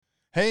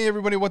Hey,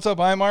 everybody, what's up?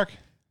 I'm Mark.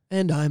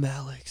 And I'm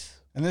Alex.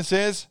 And this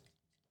is...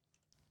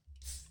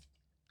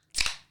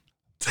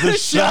 The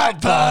Shot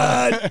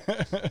Pod!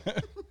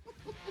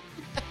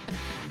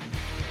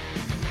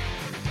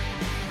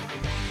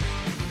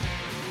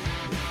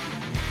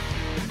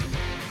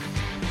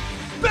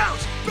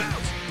 Bounce!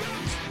 Bounce!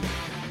 Bounce!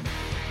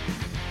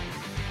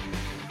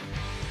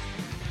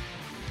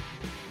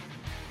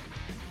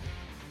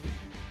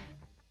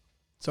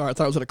 Sorry, I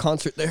thought I was at a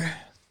concert there.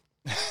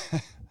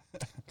 Got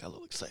a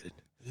little excited.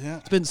 Yeah.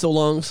 It's been so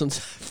long since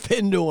I've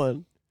been to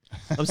one.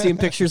 I'm seeing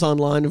pictures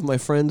online of my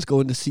friends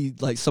going to see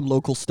like some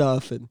local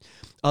stuff and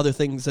other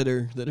things that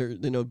are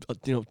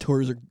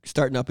tours are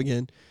starting up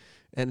again,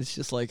 and it's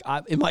just like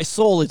in my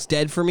soul it's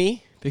dead for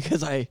me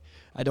because I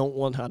don't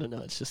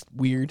know, it's just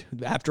weird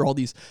after all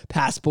these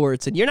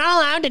passports and you're not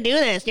allowed to do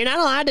this, you're not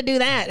allowed to do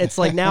that. It's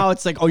like now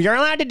it's like, oh, you're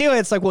allowed to do it.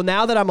 It's like, well,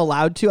 now that I'm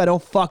allowed to, I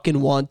don't fucking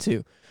want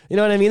to. You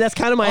know what I mean? That's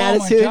kind of my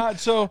attitude. My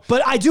God,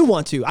 but I do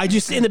want to. I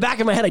just, in the back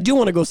of my head, I do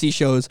want to go see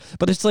shows.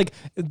 But it's like,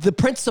 the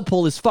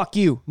principle is fuck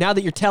you. Now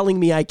that you're telling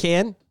me I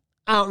can,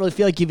 I don't really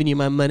feel like giving you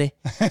my money.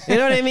 You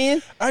know what I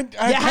mean? I you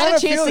had a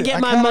chance to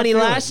get my money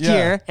last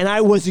year, and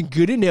I wasn't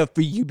good enough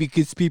for you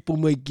because people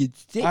might get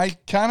sick. I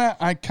kind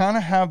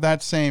of have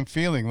that same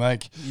feeling.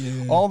 Like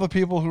all the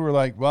people who were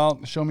like, well,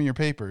 show me your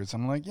papers.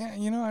 I'm like, yeah,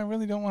 I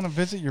really don't want to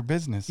visit your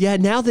business. Yeah,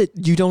 now that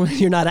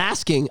you're not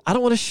asking, I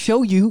don't want to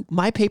show you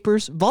my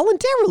papers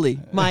voluntarily.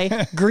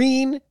 My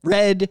green,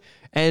 red,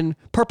 and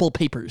purple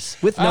papers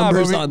with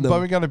numbers on them.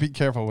 But we got to be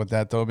careful with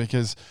that, though,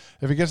 because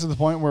if it gets to the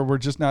point where we're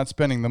just not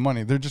spending the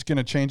money, they're just going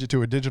to change it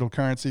to a digital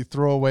currency,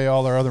 throw away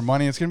all our other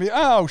money. It's going to be,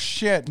 oh,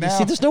 shit. Now.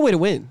 See, there's no way to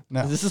win.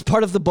 No. This is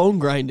part of the bone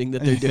grinding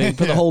that they're doing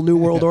for the whole New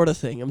World Order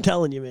thing. I'm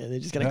telling you, man. They're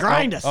just going to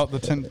grind us. Oh, the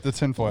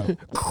tin foil.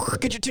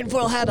 Get your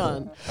tinfoil hat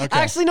on. Okay.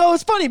 Actually, no,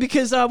 it's funny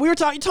because we were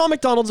talking, Tom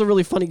McDonald's a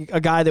really funny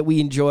guy that we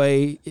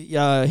enjoy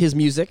his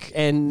music.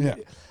 And yeah.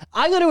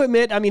 I'm going to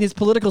admit, I mean, his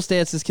political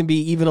stances can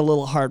be even a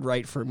little hard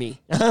right for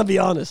me. I'll be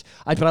honest.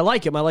 But I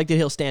like him. I like that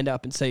he'll stand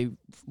up and say,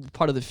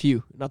 part of the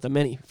few, not the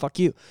many. Fuck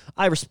you.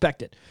 I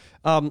respect it.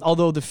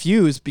 Although the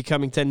few is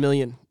becoming 10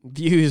 million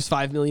views,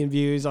 5 million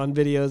views on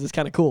videos. It's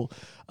kind of cool.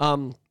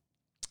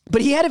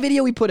 But he had a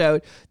video he put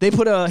out. They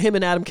put him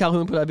and Adam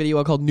Calhoun put out a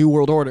video called New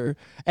World Order.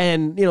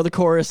 And, the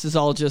chorus is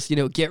all just,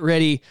 get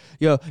ready.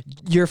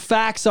 Your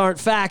facts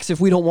aren't facts if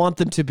we don't want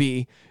them to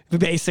be.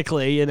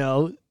 Basically,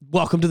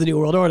 welcome to the New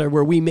World Order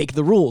where we make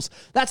the rules.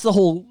 That's the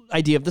whole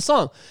idea of the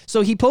song.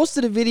 So he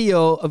posted a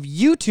video of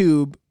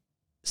YouTube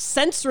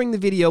censoring the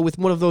video with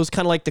one of those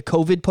kind of like the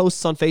COVID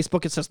posts on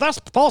Facebook. It says, this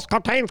post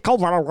contains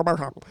COVID.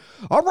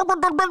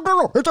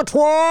 It's a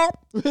trap.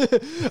 You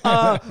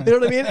know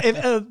what I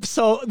mean?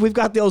 So we've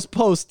got those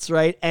posts,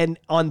 right? And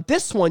on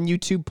this one,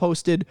 YouTube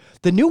posted,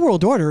 the New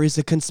World Order is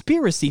a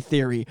conspiracy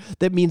theory.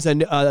 That means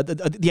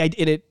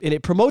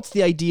it promotes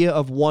the idea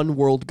of one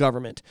world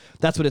government.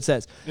 That's what it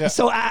says. Yeah.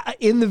 So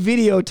in the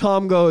video,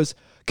 Tom goes,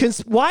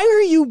 why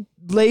are you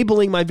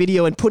labeling my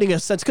video and putting a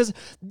sense? Because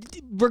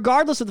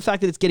regardless of the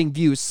fact that it's getting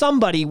views,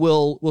 somebody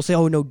will say,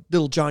 oh, no,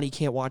 little Johnny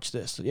can't watch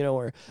this,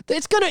 or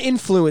it's going to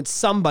influence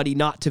somebody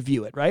not to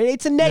view it, right?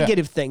 It's a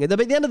negative thing. At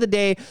the end of the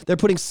day, they're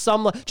putting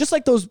just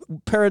like those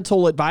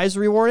parental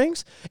advisory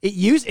warnings.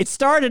 It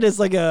started as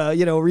like a,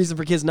 reason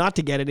for kids not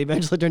to get it.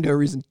 Eventually turned into a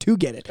reason to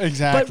get it.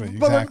 Exactly.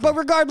 But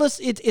regardless,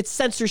 it's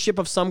censorship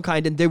of some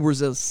kind, and there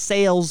was a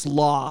sales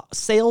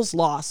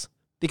loss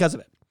because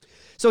of it.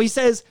 So he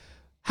says,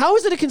 how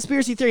is it a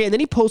conspiracy theory? And then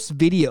he posts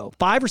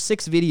 5 or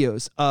 6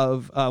 videos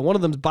of one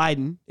of them's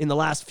Biden in the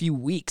last few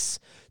weeks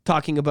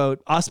talking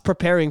about us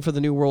preparing for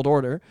the New World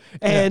Order.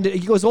 And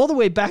he goes all the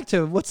way back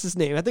to, what's his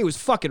name? I think it was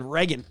fucking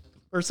Reagan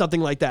or something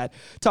like that,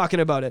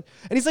 talking about it.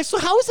 And he's like, so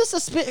how is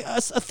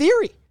this a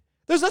theory?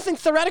 There's nothing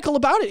theoretical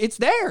about it. It's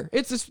there.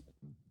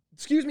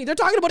 Excuse me, they're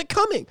talking about it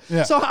coming.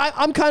 Yeah. So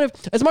I'm kind of,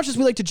 as much as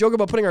we like to joke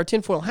about putting our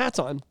tinfoil hats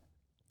on,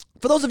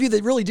 for those of you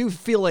that really do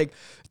feel like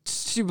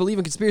to believe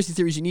in conspiracy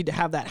theories, you need to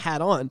have that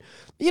hat on.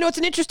 It's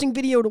an interesting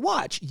video to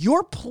watch.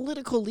 Your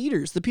political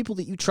leaders, the people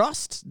that you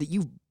trust, that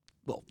you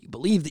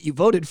believe that you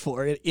voted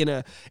for in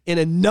a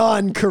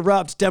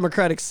non-corrupt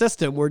democratic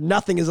system where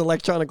nothing is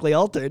electronically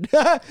altered,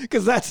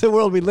 because that's the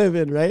world we live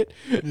in, right?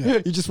 Yeah.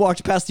 You just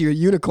walked past your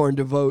unicorn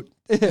to vote.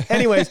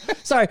 Anyways,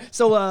 sorry.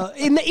 So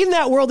in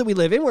that world that we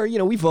live in, where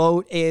we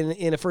vote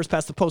in a first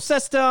past the post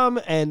system,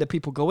 and the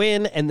people go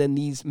in, and then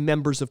these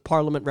members of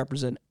parliament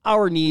represent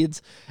our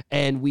needs,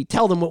 and we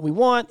tell them what we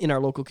want in our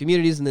local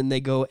communities, and then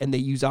they go and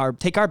they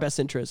take our best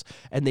interests,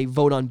 and they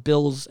vote on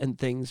bills and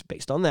things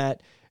based on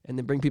that, and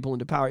then bring people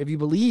into power. If you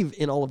believe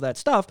in all of that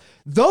stuff,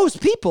 those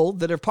people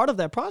that are part of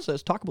that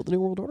process talk about the New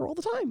World Order all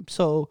the time.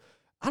 So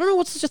I don't know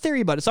what's such a theory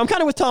about it. So I'm kind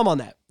of with Tom on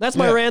that. That's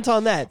my rant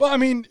on that. Well, I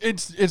mean,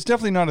 it's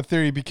definitely not a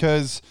theory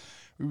because,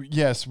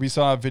 yes, we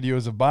saw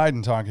videos of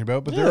Biden talking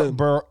about,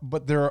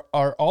 but there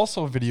are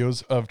also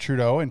videos of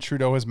Trudeau, and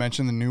Trudeau has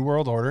mentioned the New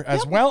World Order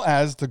as well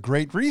as the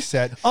Great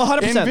Reset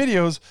 100%. In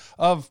videos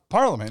of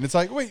Parliament. It's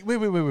like, wait.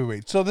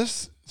 So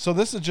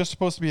this is just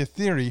supposed to be a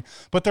theory,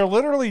 but they're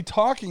literally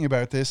talking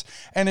about this.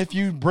 And if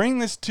you bring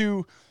this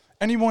to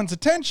anyone's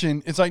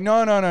attention, it's like,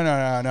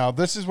 no.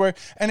 This is where,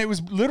 and it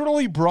was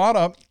literally brought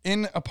up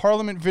in a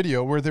parliament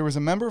video where there was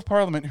a member of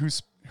parliament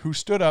who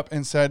stood up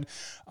and said,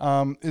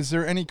 is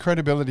there any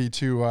credibility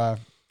to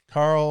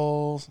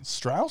Karl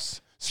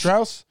Strauss?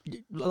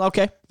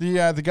 Okay.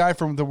 The guy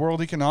from the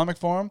World Economic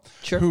Forum,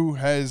 sure, who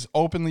has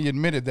openly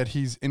admitted that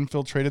he's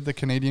infiltrated the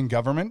Canadian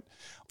government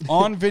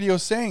on video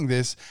saying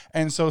this.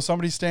 And so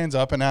somebody stands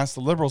up and asks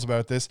the Liberals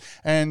about this,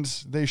 and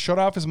they shut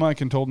off his mic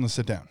and told him to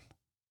sit down.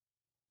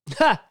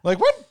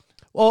 Like, what?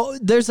 Well,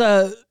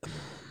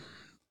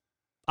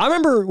 I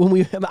remember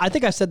I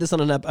think I said this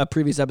on a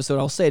previous episode.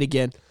 I'll say it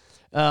again.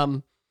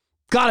 God,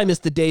 I miss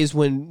the days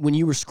when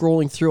you were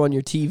scrolling through on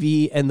your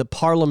TV and the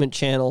Parliament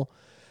channel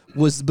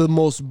was the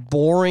most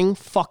boring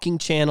fucking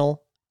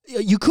channel.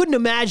 You couldn't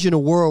imagine a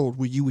world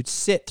where you would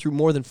sit through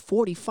more than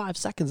 45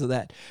 seconds of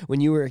that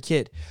when you were a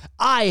kid.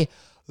 I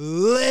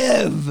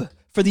live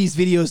for these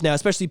videos now,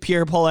 especially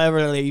Pierre Paul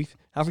Everly.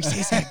 However he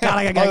says that.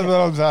 God,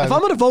 if I'm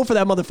going to vote for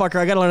that motherfucker,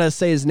 I got to learn how to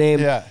say his name.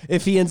 Yeah.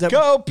 If he ends up...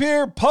 Go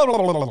Pierre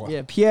Paul.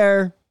 Yeah,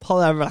 Pierre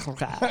Paul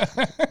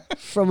Everly.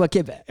 From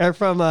Quebec, or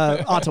from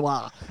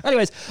Ottawa.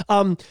 Anyways,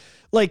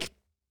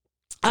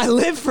 I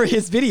live for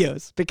his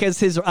videos because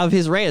of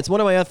his rants.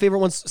 One of my favorite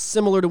ones,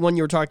 similar to one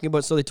you were talking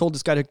about. So they told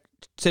this guy to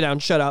sit down,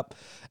 shut up.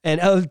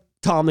 And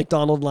Tom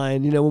McDonald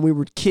line, when we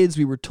were kids,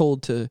 we were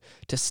told to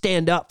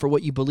stand up for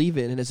what you believe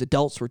in. And as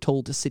adults, we're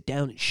told to sit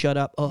down and shut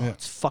up. Oh, yeah.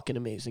 It's fucking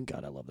amazing.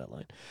 God, I love that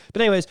line.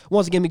 But anyways,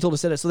 once again, being told to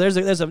sit up. So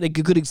there's a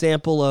good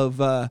example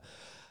of,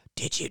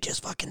 did you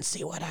just fucking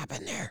see what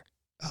happened there?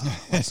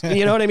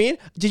 You know what I mean?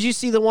 Did you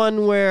see the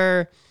one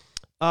where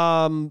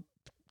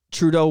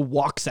Trudeau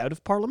walks out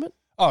of Parliament?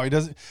 Oh, he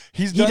doesn't.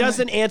 He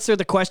doesn't answer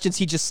the questions.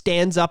 He just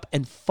stands up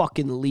and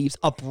fucking leaves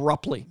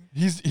abruptly.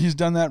 He's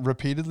done that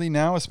repeatedly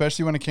now,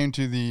 especially when it came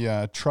to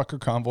the trucker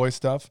convoy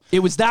stuff.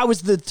 That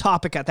was the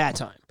topic at that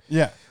time.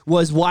 Yeah,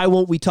 was why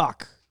won't we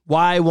talk?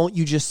 Why won't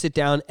you just sit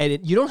down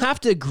and you don't have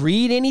to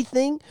agree to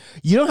anything.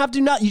 You don't have to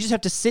You just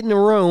have to sit in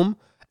a room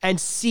and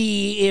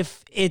see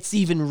if it's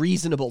even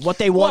reasonable. What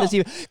they want is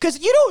even, because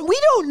we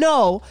don't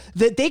know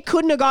that they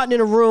couldn't have gotten in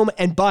a room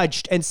and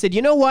budged and said,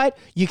 you know what,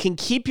 you can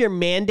keep your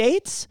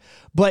mandates,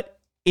 but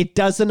it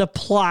doesn't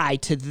apply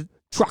to the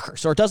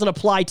truckers, or it doesn't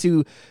apply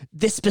to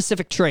this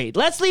specific trade.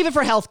 Let's leave it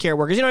for healthcare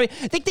workers. You know what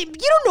I mean?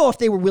 You don't know if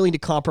they were willing to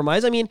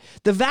compromise. I mean,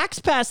 the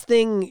Vax Pass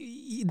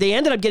thing, they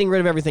ended up getting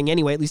rid of everything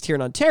anyway, at least here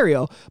in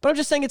Ontario. But I'm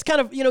just saying, it's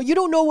kind of, you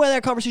don't know where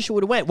that conversation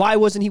would have went. Why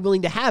wasn't he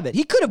willing to have it?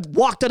 He could have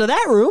walked out of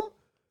that room.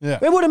 Yeah.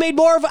 It would have made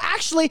more of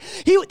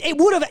it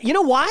would have, you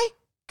know why?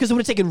 Because it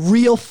would have taken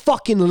real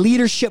fucking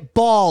leadership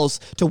balls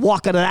to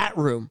walk out of that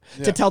room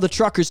to tell the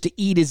truckers to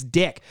eat his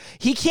dick.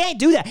 He can't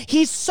do that.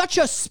 He's such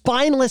a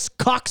spineless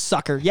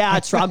cocksucker. Yeah,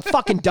 that's right. I'm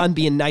fucking done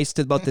being nice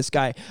about this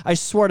guy. I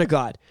swear to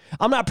God.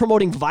 I'm not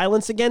promoting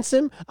violence against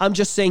him. I'm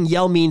just saying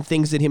yell mean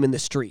things at him in the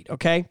street,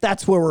 okay?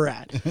 That's where we're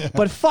at.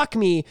 But fuck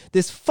me,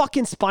 this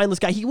fucking spineless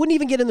guy, he wouldn't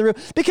even get in the room,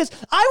 because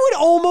I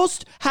would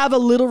almost have a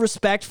little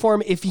respect for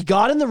him if he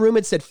got in the room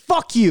and said,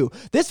 fuck you,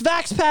 this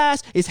Vax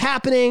Pass is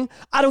happening.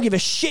 I don't give a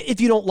shit if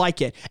you don't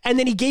like it. And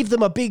then he gave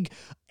them a big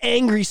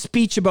angry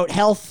speech about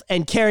health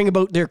and caring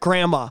about their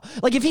grandma.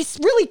 Like, if he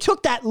really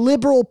took that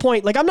liberal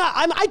point, like,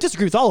 I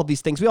disagree with all of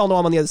these things. We all know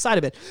I'm on the other side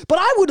of it, but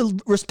I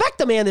would respect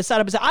the man that sat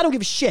up and said, I don't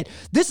give a shit.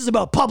 This is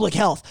about public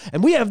health.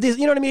 And we have this,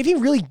 you know what I mean? If he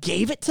really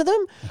gave it to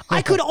them,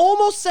 I could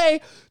almost say,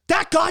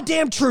 that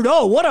goddamn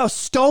Trudeau, what a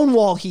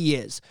stonewall he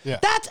is. Yeah.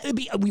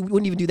 We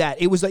wouldn't even do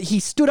that. It was he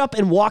stood up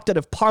and walked out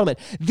of Parliament.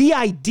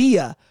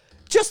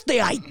 Just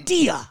the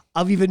idea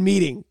of even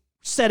meeting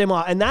set him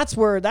off, and that's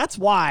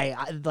why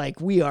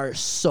we are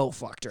so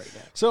fucked right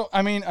now. So,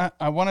 I mean,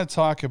 I want to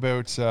talk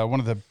about one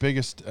of the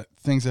biggest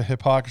things of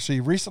hypocrisy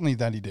recently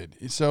that he did.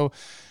 So,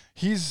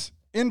 he's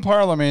in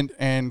Parliament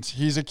and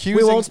he's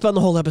accusing... We won't spend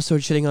the whole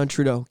episode shitting on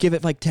Trudeau. Give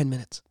it like 10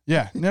 minutes.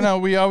 Yeah. No,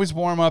 we always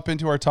warm up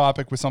into our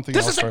topic with something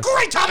else. This is a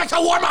great topic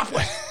to warm up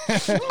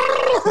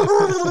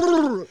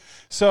with!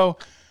 So,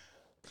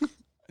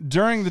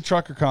 during the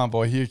trucker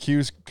convoy, he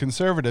accused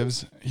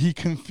conservatives...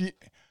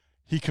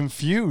 He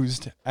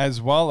confused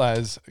as well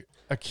as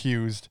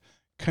accused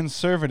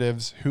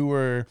conservatives who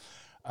were,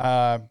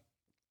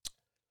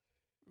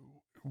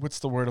 what's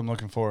the word I'm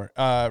looking for?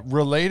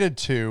 Related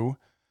to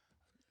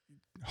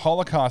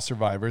Holocaust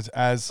survivors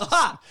as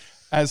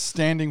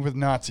standing with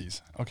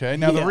Nazis. Okay.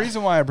 Now, the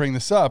reason why I bring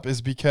this up is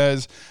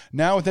because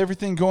now with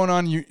everything going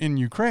on in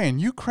Ukraine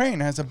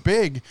has a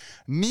big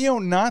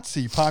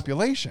neo-Nazi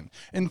population.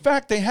 In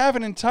fact, they have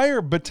an entire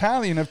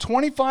battalion of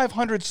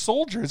 2,500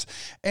 soldiers,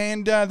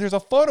 and there's a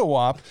photo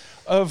op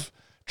of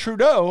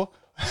Trudeau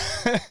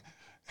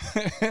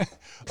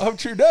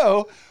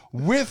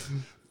with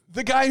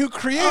the guy who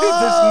created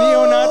this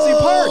neo-Nazi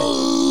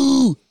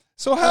party.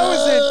 So how is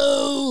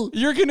it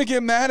you're going to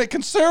get mad at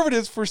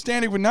conservatives for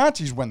standing with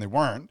Nazis when they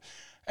weren't,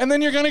 and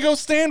then you're going to go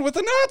stand with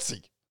a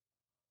Nazi?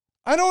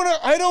 I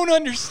don't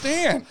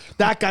understand.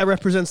 That guy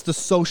represents the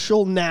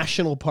Social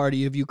National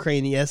Party of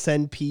Ukraine, the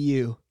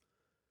SNPU.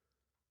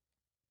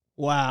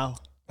 Wow.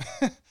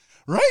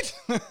 Right?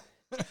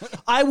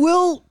 I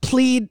will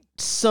plead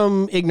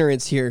some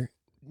ignorance here.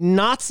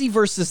 Nazi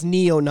versus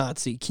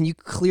neo-Nazi. Can you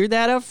clear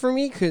that up for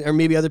me? Or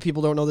maybe other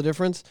people don't know the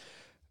difference.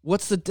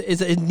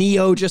 Is it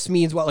neo just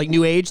means what, like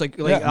new age? Like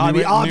new age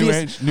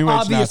obviously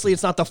Nazi.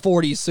 It's not the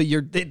 40s, so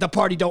the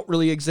party don't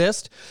really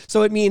exist.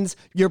 So it means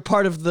you're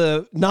part of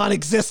the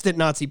non-existent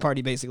Nazi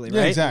party, basically, right?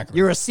 Yeah, exactly.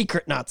 You're a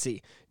secret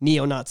Nazi,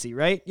 neo-Nazi,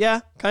 right?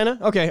 Yeah, kind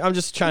of. Okay, I'm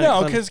just trying to.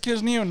 No,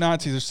 because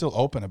neo-Nazis are still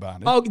open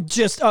about it. Oh,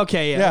 just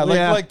okay, yeah.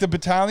 Like the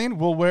battalion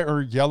will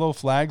wear yellow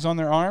flags on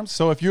their arms.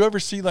 So if you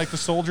ever see like the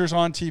soldiers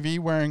on TV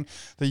wearing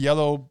the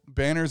yellow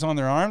banners on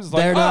their arms, it's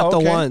like, they're not the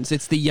ones.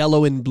 It's the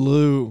yellow and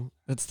blue.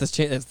 That's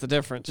the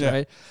difference,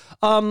 right?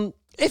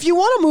 If you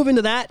want to move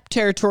into that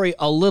territory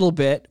a little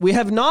bit, we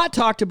have not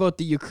talked about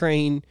the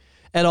Ukraine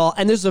at all,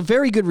 and there's a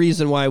very good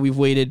reason why we've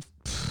waited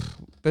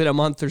about a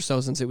month or so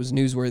since it was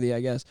newsworthy,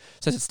 I guess,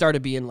 since it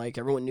started being like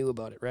everyone knew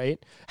about it,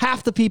 right?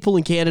 Half the people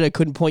in Canada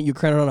couldn't point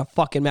Ukraine on a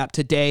fucking map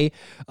today,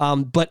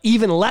 but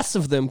even less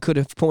of them could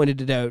have pointed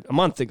it out a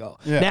month ago.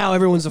 Yeah. Now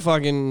everyone's a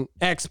fucking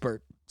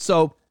expert.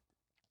 So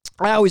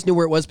I always knew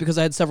where it was because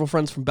I had several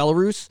friends from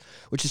Belarus,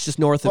 which is just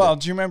north of it. Well,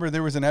 do you remember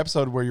there was an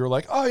episode where you were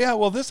like, oh, yeah,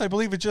 well, this, I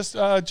believe, is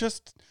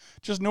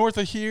just north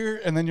of here.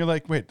 And then you're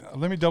like, wait,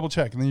 let me double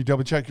check. And then you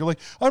double check. You're like,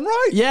 I'm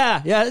right. Yeah.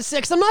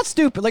 Because I'm not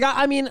stupid. Like,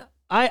 I mean,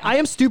 I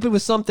am stupid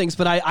with some things,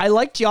 but I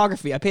like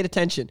geography. I paid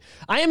attention.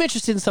 I am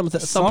interested in some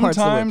parts of the way.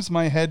 Sometimes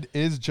my head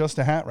is just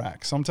a hat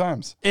rack.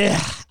 Sometimes. Yeah,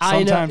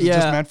 Sometimes it's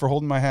just meant for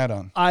holding my hat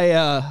on.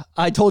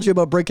 I told you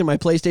about breaking my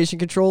PlayStation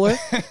controller,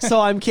 so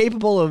I'm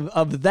capable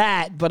of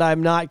that, but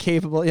I'm not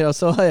capable.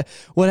 So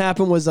what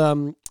happened was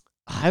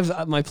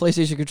I've my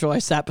PlayStation controller. I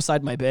sat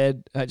beside my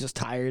bed. I was just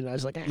tired, and I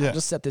was like, I'll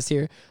just set this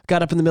here.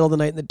 Got up in the middle of the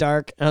night in the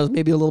dark, and I was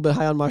maybe a little bit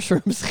high on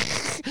mushrooms.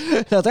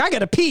 And I was like, I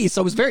gotta pee.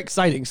 So it was very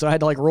exciting. So I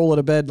had to like roll out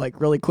of bed like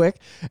really quick,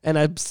 and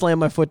I slammed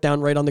my foot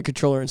down right on the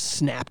controller and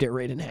snapped it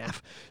right in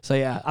half. So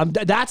yeah,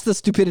 that's the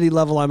stupidity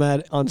level I'm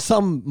at on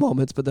some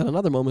moments, but then on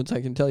other moments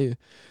I can tell you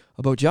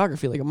about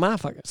geography like a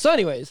motherfucker. So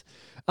anyways,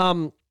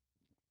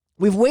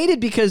 we've waited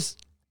because,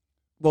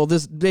 well,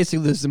 this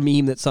is a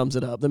meme that sums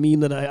it up. The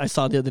meme that I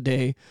saw the other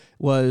day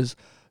was,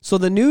 so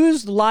the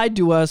news lied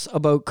to us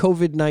about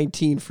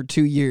COVID-19 for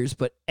 2 years,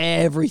 but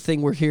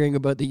everything we're hearing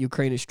about the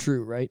Ukraine is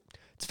true, right?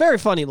 It's a very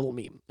funny little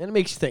meme, and it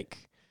makes you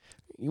think.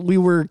 We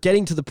were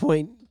getting to the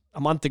point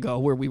a month ago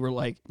where we were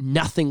like,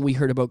 nothing we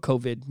heard about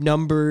COVID,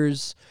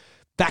 numbers,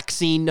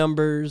 vaccine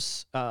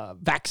numbers,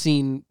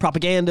 vaccine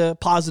propaganda,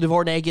 positive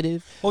or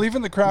negative. Well,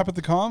 even the crap at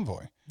the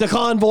convoy. The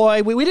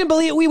convoy, we didn't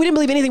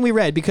believe anything we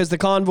read, because the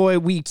convoy,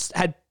 we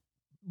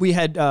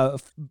had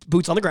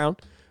boots on the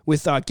ground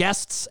with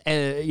guests,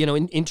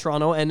 in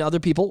Toronto, and other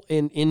people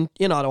in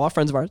Ottawa,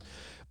 friends of ours,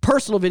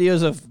 personal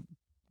videos of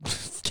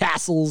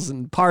castles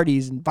and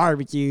parties and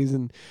barbecues,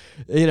 and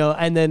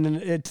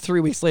then 3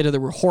 weeks later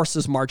there were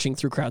horses marching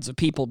through crowds of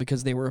people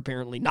because they were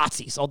apparently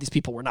Nazis. All these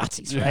people were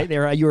Nazis, right?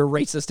 You were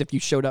racist if you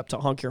showed up to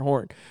honk your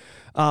horn.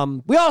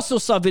 We also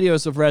saw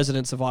videos of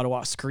residents of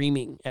Ottawa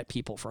screaming at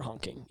people for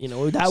honking.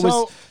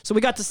 So we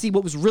got to see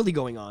what was really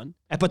going on,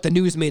 but the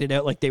news made it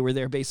out like they were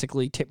there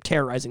basically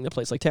terrorizing the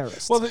place like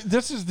terrorists. Well,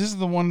 this is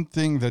the one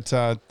thing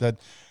that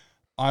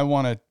I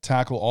want to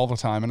tackle all the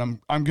time, and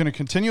I'm going to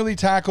continually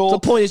tackle. The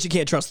point is, you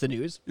can't trust the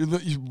news.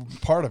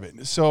 Part of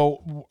it.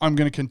 So I'm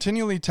going to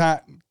continually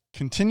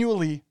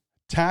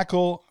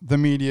tackle the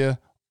media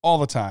all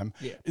the time.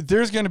 Yeah.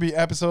 There's going to be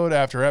episode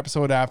after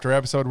episode after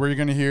episode where you're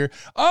going to hear,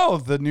 oh,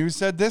 the news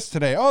said this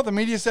today. Oh, the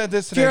media said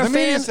this today.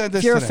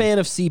 If you're a fan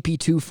of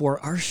CP24,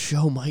 our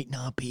show might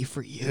not be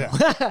for you.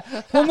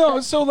 Yeah. Well, no.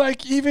 So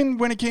like, even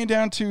when it came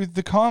down to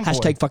the convoy.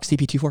 # fuck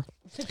CP24.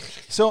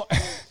 So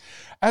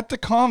at the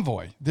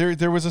convoy,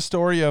 there was a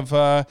story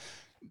of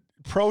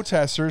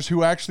protesters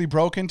who actually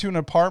broke into an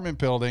apartment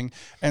building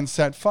and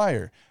set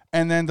fire.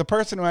 And then the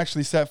person who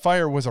actually set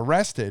fire was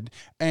arrested,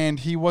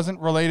 and he wasn't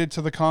related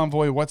to the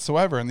convoy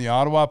whatsoever. And the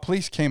Ottawa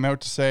police came out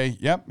to say,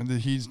 yep,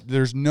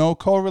 there's no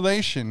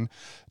correlation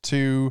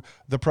to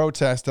the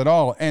protest at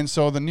all. And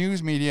so the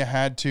news media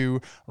had to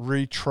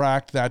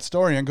retract that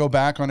story and go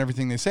back on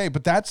everything they say.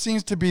 But that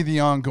seems to be the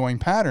ongoing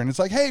pattern. It's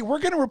like, hey, we're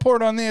going to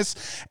report on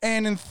this,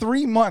 and in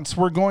 3 months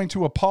we're going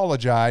to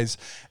apologize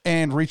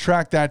and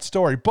retract that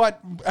story.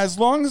 But as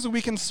long as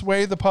we can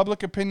sway the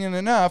public opinion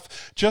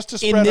enough just to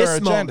spread our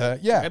agenda,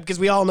 because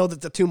we all know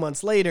that the 2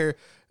 months later,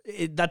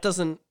 it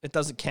doesn't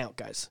count,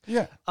 guys.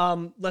 Yeah.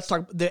 Let's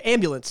talk the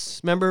ambulance.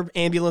 Remember,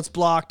 ambulance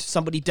blocked.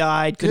 Somebody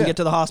died. Couldn't get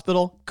to the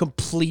hospital.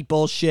 Complete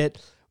bullshit.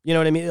 You know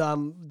what I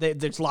mean?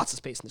 There's lots of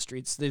space in the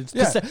streets.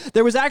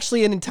 There was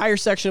actually an entire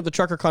section of the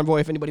trucker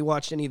convoy. If anybody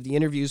watched any of the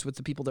interviews with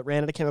the people that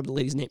ran it, I can't remember the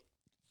lady's name.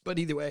 But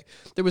either way,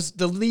 there was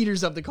the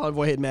leaders of the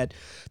convoy had met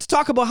to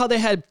talk about how they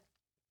had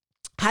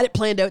it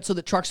planned out so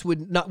that trucks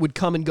would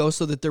come and go,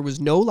 so that there was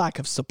no lack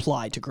of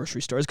supply to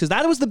grocery stores, because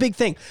that was the big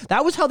thing.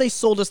 That was how they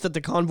sold us that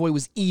the convoy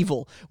was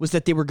evil, was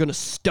that they were going to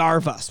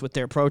starve us with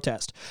their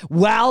protest.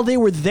 While they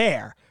were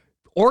there,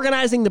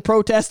 organizing the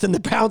protest and the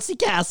bouncy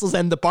castles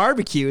and the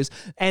barbecues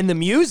and the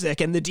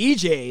music and the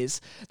DJs,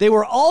 they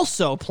were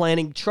also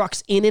planning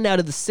trucks in and out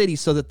of the city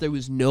so that there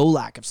was no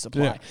lack of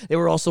supply. Yeah. They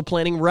were also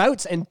planning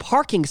routes and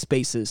parking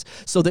spaces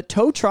so that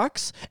tow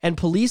trucks and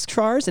police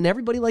cars and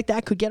everybody like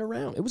that could get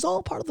around. It was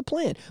all part of the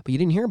plan. But you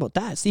didn't hear about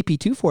that.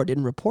 CP24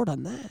 didn't report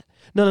on that.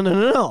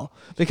 No.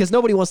 Because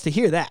nobody wants to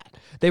hear that.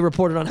 They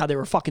reported on how they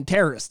were fucking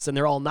terrorists and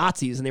they're all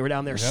Nazis and they were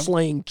down there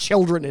slaying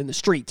children in the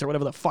streets or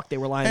whatever the fuck they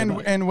were lying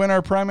about. And when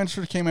our prime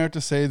minister came out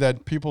to say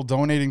that people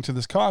donating to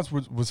this cause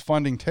was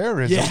funding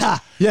terrorism,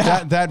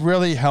 that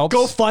really helped.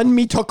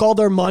 GoFundMe took all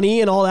their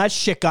money and all that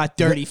shit got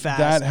dirty fast.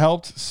 That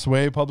helped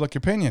sway public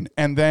opinion.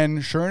 And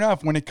then, sure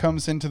enough, when it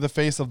comes into the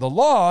face of the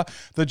law,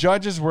 the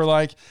judges were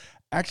like,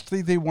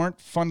 actually, they weren't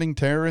funding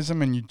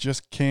terrorism, and you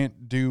just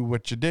can't do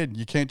what you did.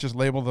 You can't just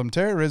label them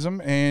terrorism,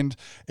 and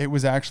it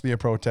was actually a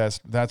protest.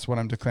 That's what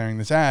I'm declaring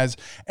this as.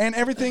 And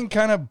everything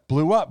kind of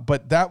blew up,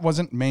 but that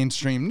wasn't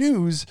mainstream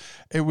news.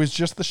 It was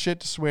just the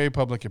shit to sway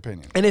public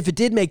opinion. And if it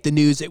did make the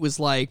news, it was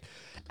like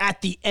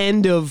at the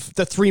end of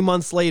the 3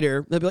 months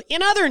later, they'll be like,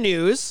 in other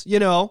news,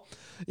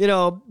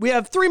 we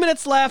have 3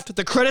 minutes left.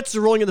 The credits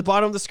are rolling at the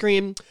bottom of the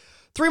screen.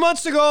 3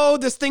 months ago,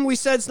 this thing we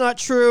said's not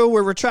true.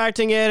 We're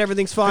retracting it.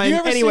 Everything's fine.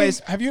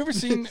 Have you ever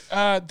seen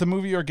the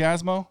movie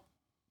Orgasmo?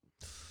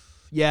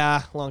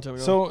 Yeah, a long time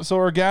ago. So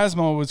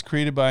Orgasmo was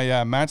created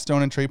by Matt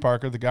Stone and Trey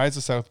Parker, the guys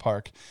of South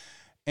Park.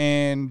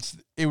 And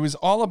it was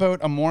all about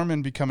a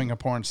Mormon becoming a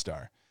porn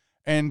star.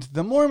 And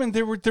the Mormon,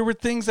 there were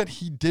things that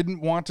he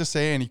didn't want to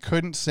say and he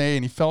couldn't say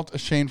and he felt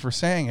ashamed for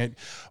saying it.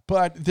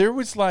 But there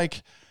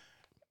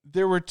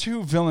were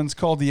two villains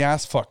called the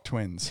Ass Fuck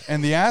Twins.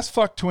 And the Ass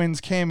Fuck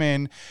Twins came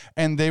in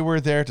and they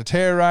were there to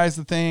terrorize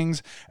the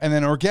things. And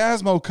then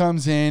Orgasmo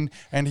comes in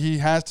and he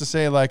has to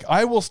say, like,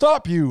 I will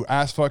stop you,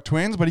 Ass Fuck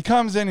Twins. But he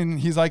comes in and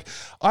he's like,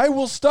 I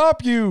will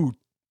stop you.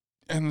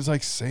 And it's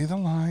like, say the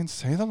line,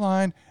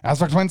 Ass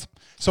Fuck Twins.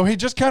 So he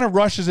just kind of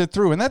rushes it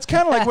through. And that's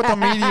kind of like what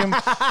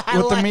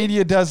the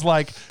media does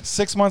like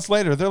 6 months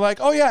later. They're like,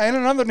 oh yeah, and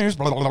in other news,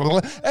 blah, blah, blah,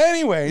 blah.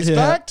 Anyways,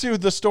 back to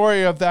the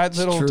story of that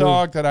little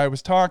dog that I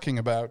was talking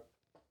about.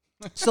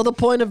 So the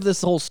point of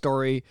this whole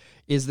story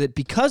is that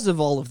because of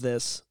all of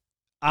this,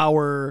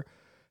 our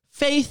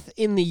faith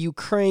in the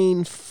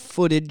Ukraine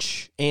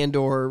footage and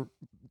or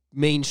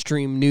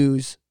mainstream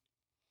news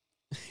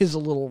is a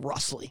little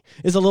rustly.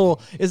 It's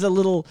not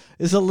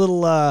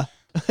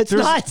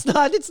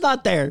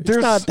there.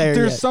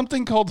 There's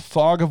something called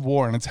fog of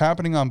war, and it's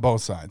happening on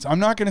both sides. I'm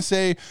not going to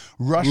say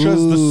Russia's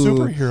the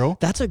superhero.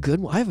 That's a good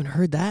one. I haven't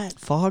heard that.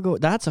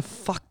 That's a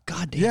fuck.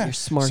 Goddamn, you're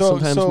smart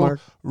sometimes, Mark.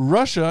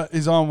 Russia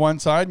is on one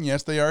side, and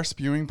yes, they are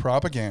spewing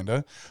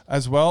propaganda,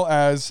 as well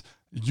as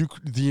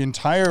the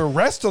entire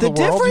rest of the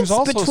world. The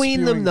difference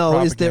between them,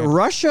 though, is that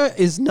Russia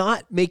is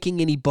not making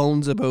any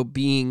bones about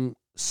being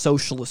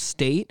socialist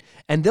state,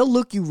 and they'll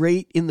look you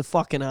right in the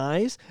fucking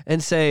eyes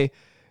and say,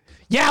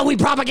 yeah, we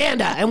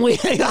propaganda, and we,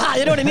 you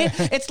know what I mean?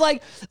 It's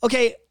like,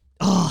 okay,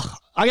 I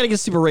gotta get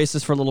super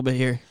racist for a little bit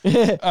here.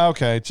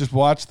 Okay, just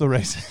watch the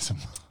racism.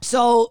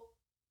 So,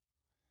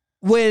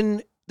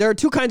 when there are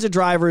two kinds of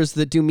drivers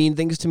that do mean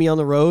things to me on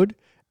the road,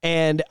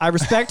 and I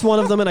respect one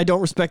of them and I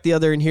don't respect the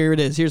other, and here it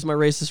is. Here's my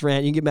racist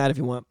rant. You can get mad if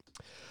you want.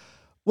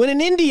 When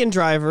an Indian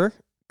driver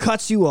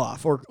cuts you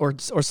off, or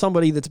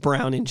somebody that's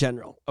brown in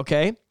general,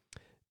 okay?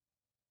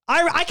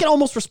 I can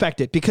almost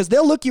respect it because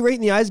they'll look you right in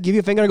the eyes, give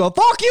you a finger, and go,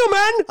 "Fuck you,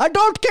 man! I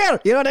don't care."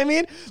 You know what I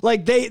mean?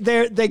 Like they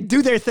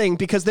do their thing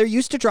because they're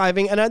used to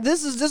driving, and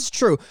this is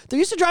true. They're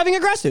used to driving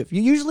aggressive.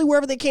 You usually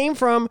wherever they came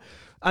from.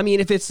 I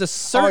mean, if it's a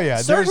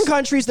certain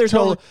countries, there's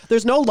no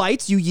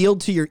lights. You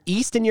yield to your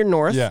east and your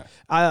north. Yeah.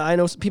 I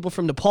know some people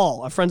from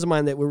Nepal, friends of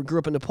mine that grew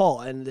up in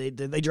Nepal, and they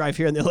drive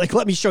here and they're like,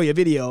 let me show you a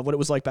video of what it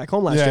was like back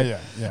home last year.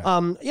 Yeah.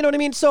 You know what I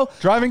mean? So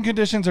driving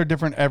conditions are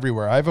different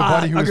everywhere. I have a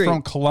buddy who's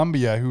from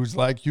Colombia who's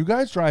like, you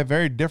guys drive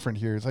very different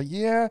here. It's like,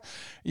 yeah.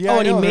 Oh,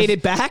 and he made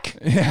it back?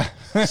 Yeah.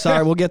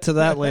 Sorry, we'll get to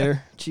that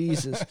later.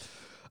 Jesus.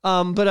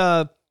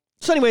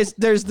 So anyways,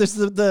 there's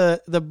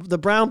the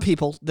brown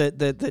people that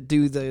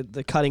do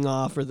the cutting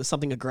off or the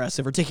something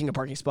aggressive or taking a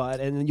parking spot,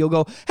 and you'll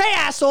go, "Hey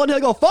asshole," and he'll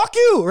go, "Fuck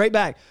you," right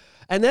back.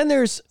 And then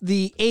there's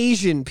the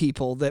Asian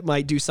people that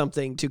might do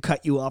something to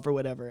cut you off or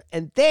whatever,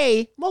 and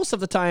they most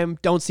of the time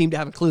don't seem to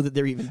have a clue that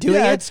they're even doing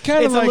it. It's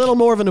kind of like, a little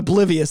more of an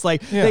oblivious,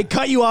 like they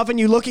cut you off and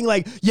you looking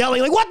like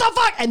yelling like "What the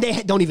fuck," and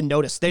they don't even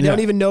notice. They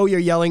don't even know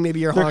you're yelling. Maybe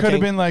you're honking. There could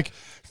have been like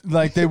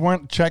they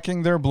weren't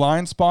checking their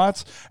blind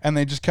spots and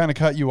they just kind of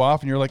cut you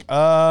off and you're like,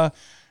 I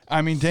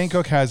mean, Dane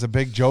Cook has a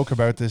big joke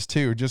about this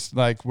too, just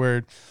like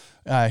where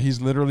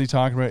he's literally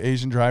talking about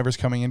Asian drivers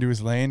coming into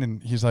his lane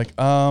and he's like,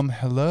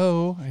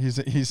 hello.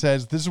 He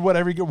says, this is what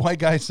every good white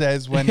guy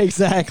says when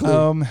exactly.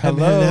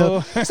 Hello.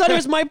 So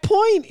anyways, my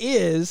point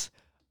is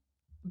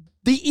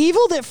the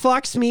evil that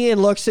fucks me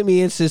and looks at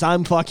me and says,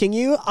 I'm fucking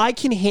you, I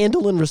can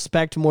handle and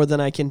respect more than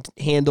I can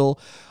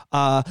handle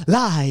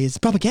lies,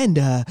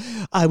 propaganda.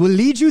 I will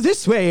lead you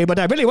this way, but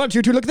I really want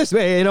you to look this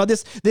way. You know,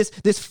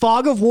 this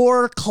fog of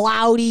war,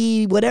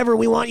 cloudy, whatever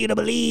we want you to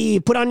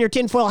believe. Put on your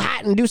tinfoil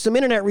hat and do some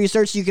internet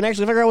research so you can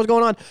actually figure out what's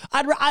going on.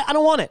 I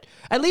don't want it.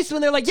 At least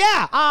when they're like,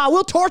 yeah,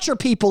 we'll torture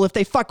people if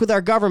they fuck with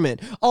our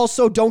government.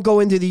 Also, don't go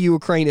into the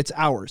Ukraine. It's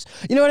ours.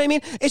 You know what I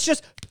mean? It's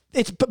just...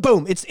 It's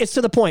boom. It's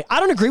to the point. I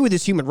don't agree with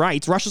his human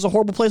rights. Russia's a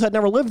horrible place. I'd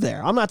never live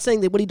there. I'm not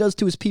saying that what he does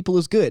to his people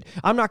is good.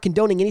 I'm not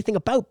condoning anything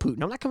about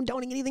Putin. I'm not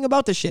condoning anything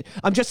about this shit.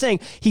 I'm just saying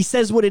he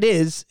says what it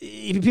is.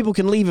 People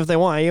can leave if they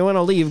want. You want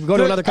to leave, go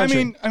to another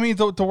country. I mean,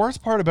 the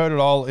worst part about it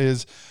all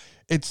is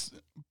it's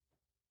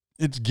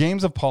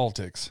games of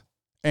politics,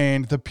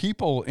 and the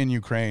people in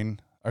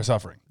Ukraine are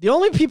suffering. The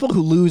only people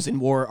who lose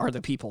in war are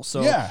the people.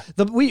 So yeah,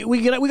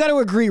 we got to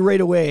agree right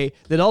away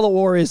that all the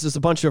war is a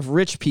bunch of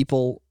rich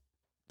people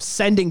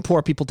sending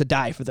poor people to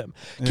die for them.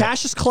 Yeah.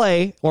 Cassius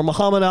Clay, or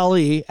Muhammad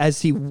Ali, as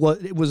he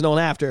was known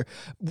after,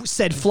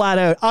 said flat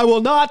out, I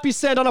will not be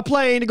sent on a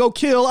plane to go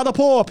kill other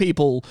poor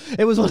people.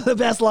 It was one of the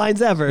best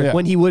lines ever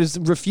when he was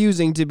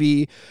refusing to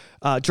be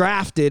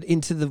drafted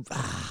into the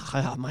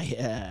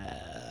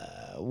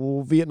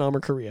Vietnam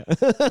or Korea.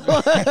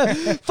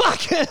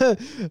 Fuck.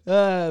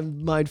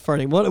 Mind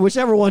farting.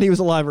 Whichever one he was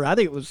alive or I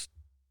think it was...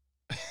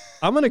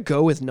 I'm going to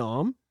go with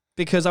Nam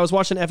because I was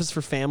watching F is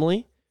for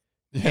Family.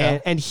 Yeah.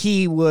 And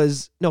he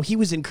was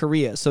in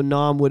Korea, so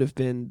Nam would have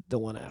been the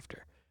one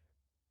after.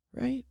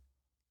 Right?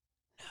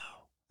 No.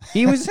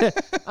 He was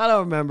I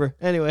don't remember.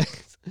 Anyway.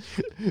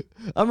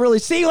 I'm really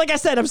like I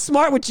said, I'm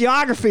smart with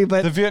geography,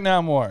 but the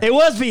Vietnam War. It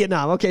was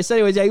Vietnam. Okay, so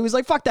anyways, he was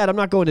like, fuck that, I'm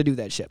not going to do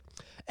that shit.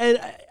 And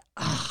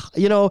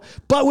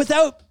but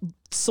without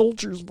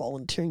soldiers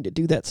volunteering to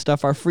do that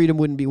stuff, our freedom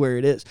wouldn't be where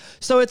it is.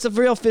 So it's a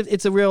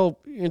real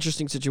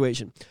interesting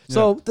situation. Yeah.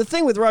 So the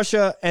thing with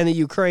Russia and the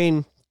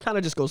Ukraine kind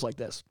of just goes like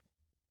this.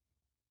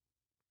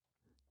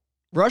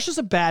 Russia's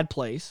a bad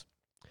place,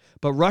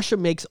 but Russia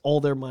makes all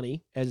their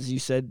money, as you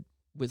said,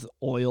 with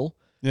oil.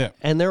 Yeah.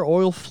 And their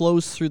oil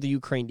flows through the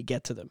Ukraine to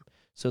get to them.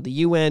 So the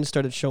UN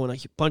started showing a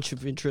bunch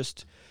of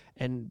interest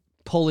and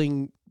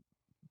pulling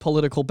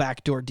political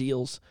backdoor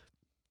deals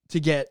to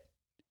get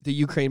the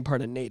Ukraine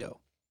part of NATO,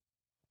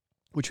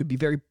 which would be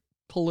very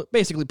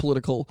basically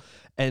political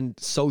and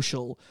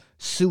social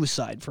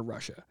suicide for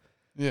Russia.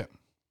 Yeah.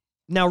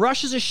 Now,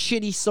 Russia's a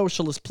shitty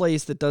socialist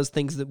place that does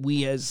things that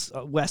we as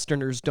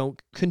Westerners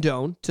don't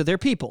condone to their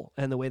people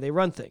and the way they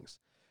run things.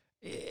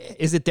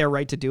 Is it their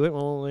right to do it?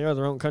 Well, they are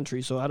their own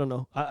country, so I don't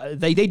know.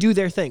 They do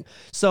their thing.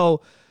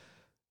 So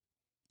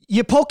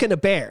you're poking a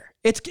bear.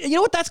 You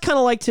know what that's kind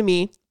of like to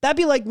me? That'd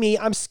be like me.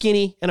 I'm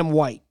skinny and I'm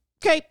white.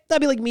 Okay?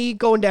 That'd be like me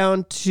going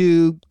down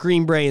to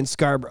Green Bay and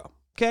Scarborough.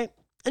 Okay?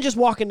 And just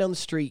walking down the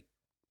street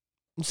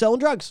and selling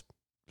drugs.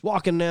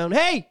 Walking down,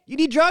 hey, you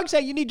need drugs? Hey,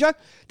 you need drugs?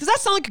 Does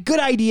that sound like a good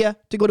idea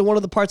to go to one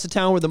of the parts of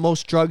town where the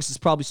most drugs is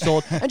probably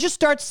sold and just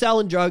start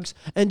selling drugs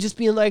and just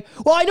being like,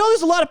 well, I know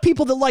there's a lot of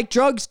people that like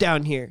drugs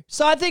down here,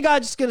 so I think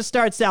I'm just going to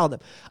start selling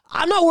them.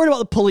 I'm not worried about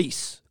the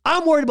police.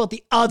 I'm worried about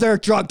the other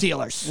drug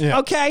dealers. Yeah.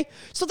 Okay?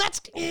 So that's,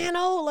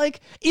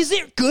 is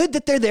it good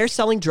that they're there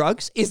selling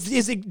drugs? Is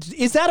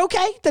that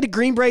okay that a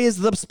Green Bay is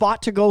the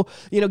spot to go,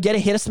 get a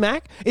hit of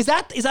smack? No,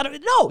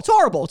 it's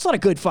horrible. It's not a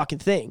good fucking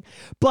thing.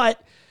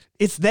 But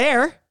it's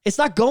there. It's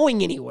not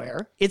going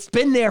anywhere. It's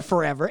been there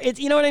forever.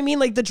 You know what I mean?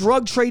 Like the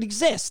drug trade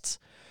exists.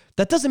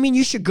 That doesn't mean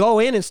you should go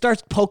in and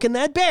start poking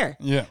that bear.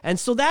 Yeah. And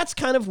so that's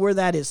kind of where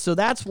that is. So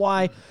that's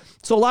why.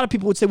 So a lot of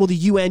people would say, well, the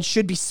UN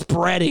should be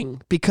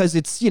spreading because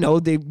it's,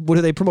 what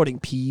are they promoting?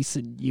 Peace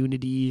and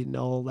unity and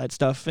all that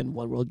stuff and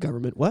one world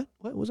government. What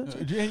was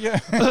that? Yeah.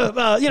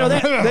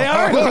 They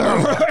are.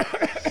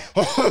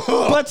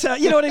 But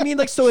you know what I mean?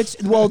 Like, so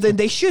then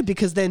they should,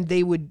 because then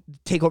they would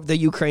take over, the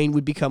Ukraine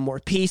would become more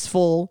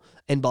peaceful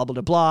and blah, blah,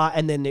 blah, blah.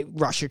 And then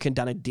Russia can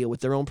kind of deal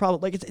with their own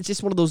problem. Like, it's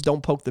just one of those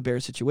don't poke the bear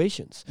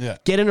situations. Yeah.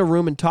 Get in a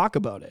room and talk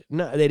about it.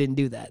 No, they didn't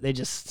do that. They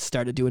just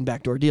started doing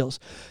backdoor deals.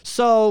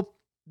 So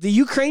the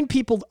Ukraine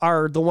people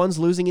are the ones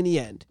losing in the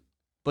end.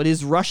 But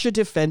is Russia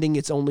defending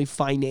its only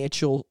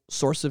financial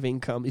source of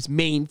income, its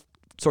main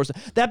source?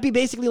 That'd be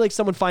basically like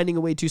someone finding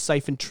a way to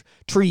siphon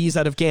trees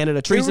out of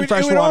Canada, trees and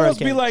fresh water. It would almost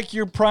be like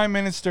your prime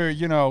minister,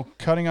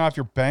 cutting off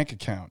your bank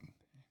account.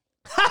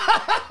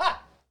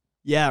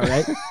 Yeah,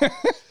 right?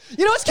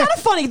 It's kind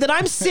of funny that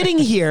I'm sitting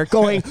here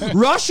going,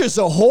 Russia's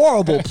a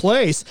horrible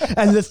place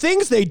and the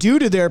things they do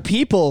to their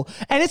people.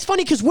 And it's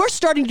funny because we're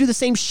starting to do the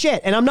same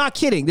shit. And I'm not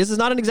kidding. This is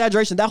not an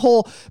exaggeration. That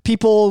whole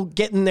people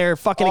getting their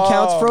fucking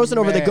accounts frozen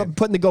over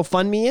putting the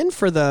GoFundMe in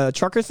for the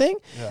trucker thing.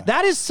 Yeah.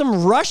 That is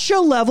some Russia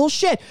level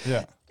shit.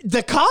 Yeah.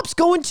 The cops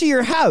go into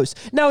your house.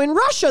 Now in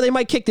Russia, they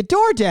might kick the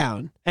door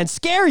down and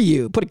scare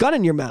you, put a gun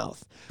in your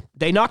mouth.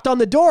 They knocked on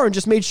the door and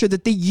just made sure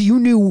that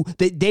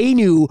they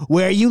knew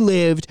where you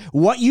lived,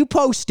 what you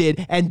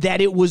posted, and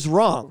that it was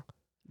wrong.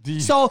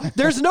 So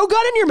there's no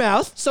gun in your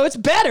mouth, so it's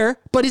better.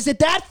 But is it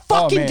that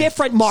fucking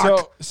different,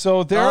 Mark?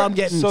 So there. I'm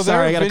getting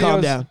sorry. I gotta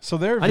calm down.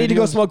 I need to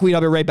go smoke weed.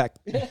 I'll be right back.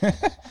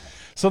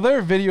 So there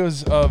are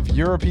videos of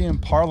European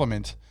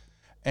Parliament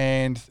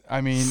And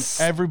I mean,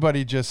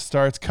 everybody just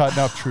starts cutting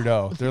up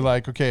Trudeau. They're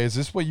like, okay, is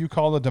this what you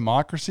call a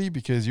democracy?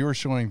 Because you're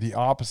showing the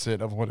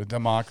opposite of what a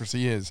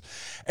democracy is.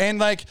 And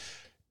like,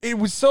 it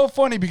was so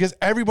funny because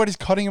everybody's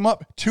cutting him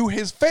up to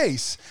his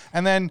face.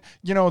 And then,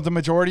 you know, the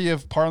majority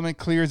of Parliament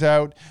clears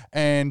out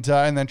and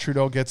then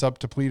Trudeau gets up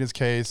to plead his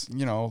case,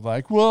 you know,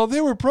 like, well, they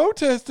were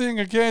protesting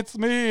against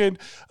me. And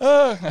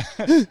and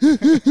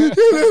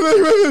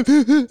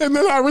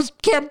then I was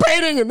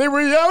campaigning and they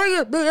were yelling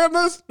at me on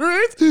the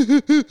streets.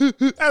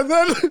 And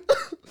then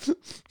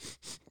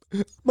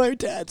my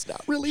dad's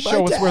not really my dad.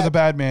 Show us where the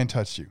bad man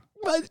touched you.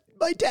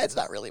 My dad's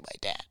not really my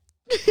dad.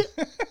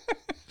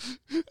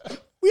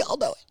 We all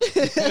know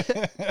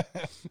it.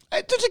 I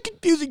had such a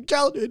confusing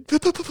childhood.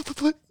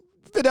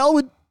 Fidel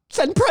would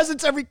send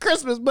presents every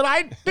Christmas, but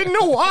I didn't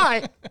know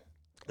why.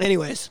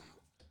 Anyways.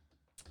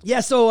 Yeah,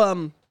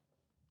 so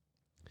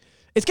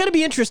it's going to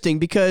be interesting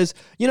because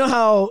you know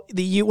how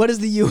what is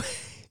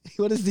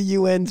the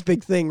UN's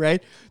big thing,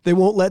 right? They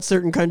won't let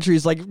certain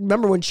countries, like,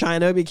 remember when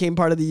China became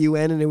part of the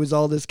UN and it was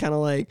all this kind of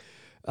like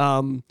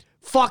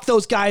fuck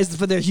those guys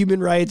for their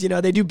human rights. You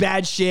know, they do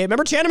bad shit.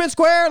 Remember Tiananmen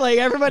Square? Like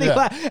everybody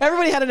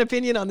had an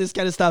opinion on this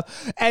kind of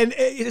stuff. And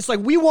it's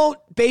like, we won't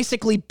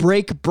basically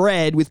break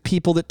bread with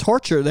people that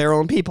torture their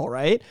own people,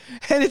 right?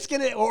 And it's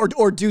going to,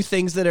 or do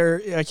things that are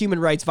a human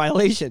rights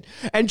violation.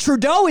 And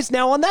Trudeau is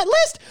now on that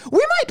list.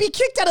 We might be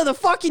kicked out of the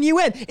fucking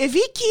UN if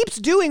he keeps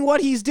doing what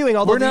he's doing.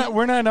 Although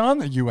we're not on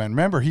the UN.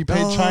 Remember, he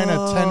paid China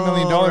 $10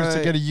 million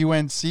to get a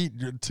UN seat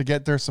to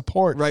get their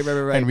support. Right.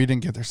 And we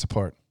didn't get their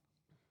support.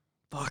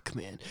 Fuck,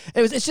 man.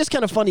 It's just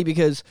kind of funny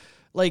because,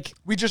 like,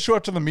 we just show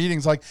up to the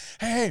meetings like,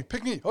 hey,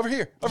 pick me over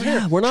here.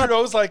 We're not.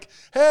 Trudeau's like,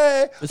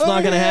 hey, it's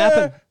not going to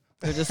happen.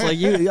 They're just like,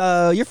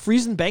 you're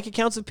freezing bank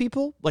accounts of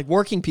people, like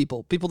working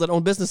people that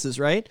own businesses,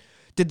 right?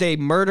 Did they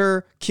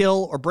murder,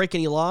 kill, or break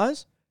any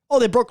laws? Oh,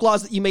 they broke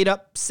laws that you made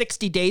up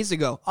 60 days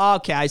ago.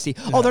 Okay, I see.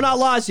 Yeah. Oh, they're not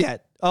laws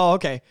yet. Oh,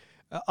 okay.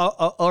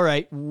 All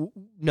right.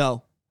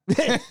 No.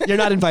 You're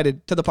not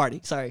invited to the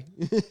party. Sorry.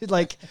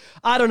 Like,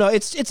 I don't know.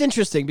 It's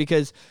interesting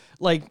because,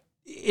 like,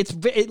 this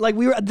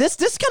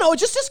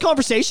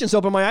conversation's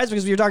opened my eyes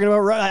because we were talking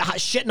about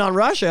shitting on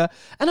Russia,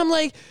 and I'm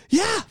like,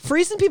 yeah,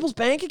 freezing people's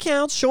bank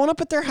accounts, showing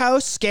up at their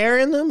house,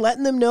 scaring them,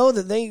 letting them know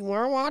that they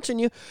were watching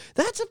you.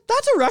 That's a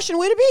Russian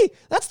way to be.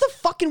 That's the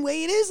fucking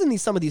way it is in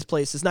some of these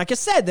places. Like I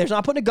said, there's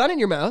not putting a gun in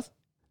your mouth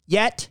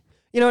yet.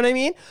 You know what I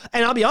mean?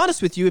 And I'll be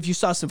honest with you, if you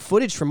saw some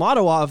footage from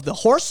Ottawa of the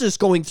horses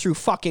going through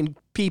fucking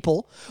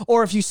people,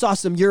 or if you saw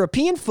some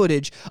European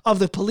footage of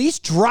the police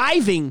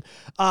driving,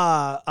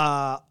 what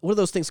are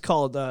those things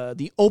called?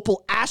 The Opel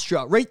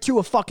Astra right through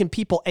a fucking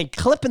people and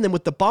clipping them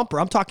with the bumper.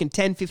 I'm talking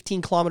 10,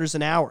 15 kilometers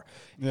an hour,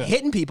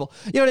 hitting people.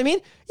 You know what I mean?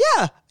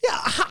 Yeah.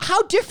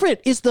 How different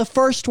is the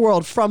first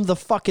world from the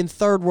fucking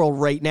third world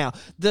right now?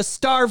 The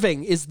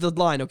starving is the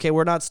line. Okay,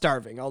 we're not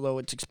starving, although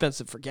it's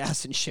expensive for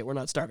gas and shit. We're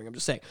not starving. I'm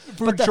just saying.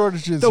 But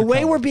the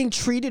way we're being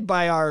treated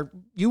by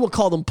you will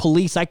call them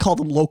police, I call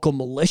them local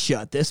militia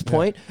at this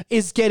point,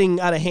 is getting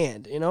out of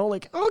hand. You know,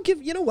 like,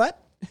 you know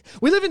what?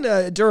 We live in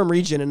the Durham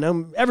region,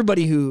 and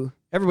everybody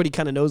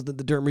kind of knows that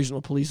the Durham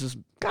Regional Police is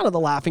kind of the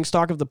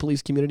laughingstock of the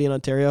police community in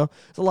Ontario.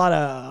 There's a lot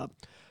of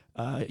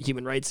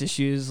human rights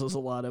issues. There's a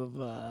lot of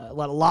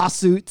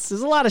lawsuits.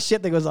 There's a lot of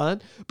shit that goes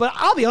on. But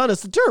I'll be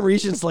honest, the Durham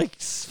region's like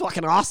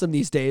fucking awesome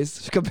these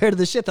days compared to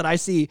the shit that I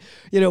see,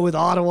 you know, with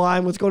Ottawa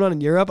and what's going on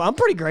in Europe. I'm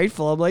pretty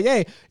grateful. I'm like,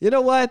 hey, you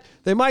know what?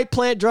 They might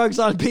plant drugs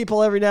on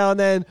people every now and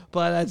then,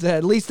 but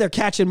at least they're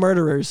catching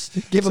murderers.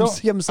 Give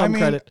them some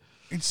credit.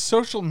 It's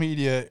social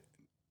media.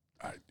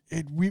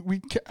 We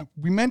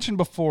mentioned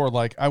before,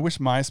 like, I wish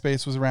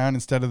MySpace was around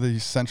instead of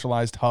these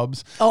centralized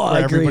hubs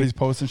where everybody's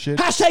posting shit.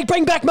 Hashtag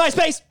bring back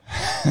MySpace.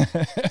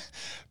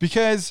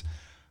 Because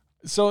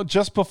so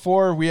just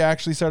before we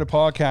actually started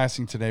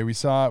podcasting today, we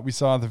saw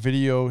the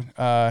video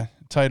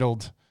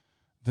titled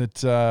that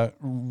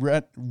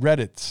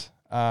Reddit.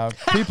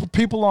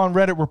 People on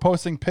Reddit were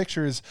posting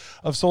pictures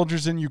of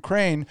soldiers in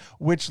Ukraine,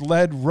 which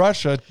led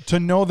Russia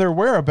to know their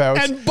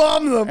whereabouts and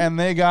bomb them. And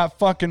they got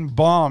fucking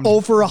bombed.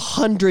 Over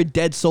 100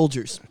 dead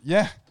soldiers.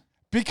 Yeah,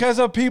 because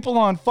of people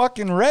on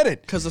fucking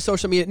Reddit. Because of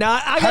social media. Now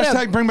I gotta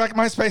hashtag bring back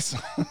MySpace.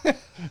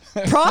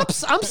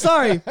 Props. I'm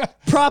sorry.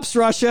 Props,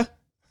 Russia.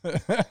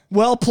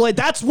 Well played.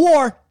 That's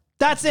war.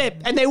 That's it.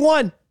 And they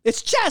won.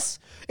 It's chess.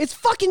 It's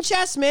fucking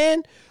chess,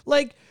 man.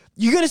 Like,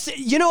 you're gonna say,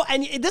 you know,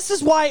 and this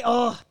is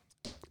why.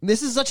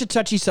 This is such a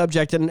touchy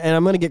subject, and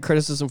I'm going to get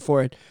criticism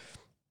for it.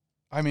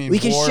 I mean, we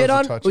can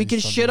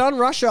shit on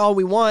Russia all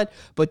we want,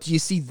 but do you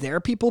see their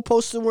people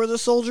posting where the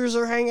soldiers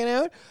are hanging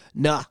out?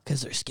 Nah,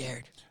 because they're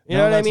scared. You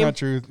know what I mean? That's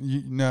not true.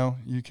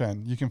 You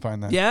can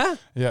find that. Yeah?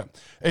 Yeah.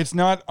 It's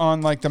not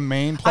on, like, the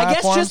main platforms.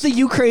 I guess just the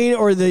Ukraine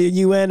or the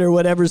UN or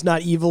whatever is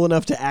not evil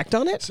enough to act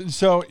on it.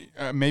 So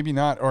maybe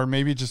not, or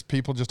maybe just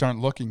people just aren't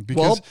looking.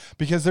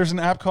 Because there's an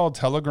app called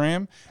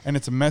Telegram, and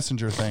it's a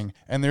messenger thing,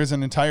 and there's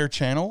an entire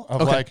channel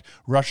of, like,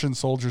 Russian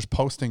soldiers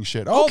posting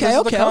shit. Oh, okay.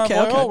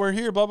 Oh, we're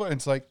here, blah, blah. And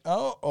it's like,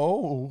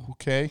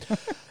 okay.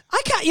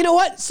 You know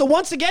what? So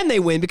once again, they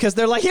win because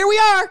they're like, here we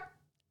are.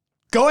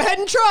 Go ahead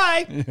and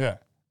try. Yeah.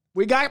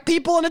 We got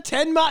people in a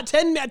 10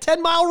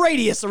 mile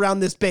radius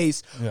around this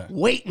base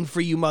waiting for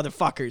you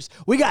motherfuckers.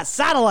 We got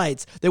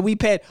satellites that we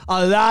paid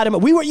a lot of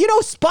money.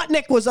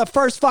 Sputnik was the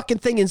first fucking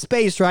thing in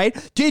space,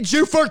 right? Did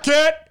you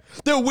forget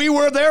that we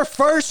were there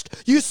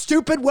first, you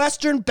stupid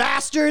Western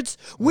bastards?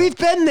 We've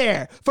been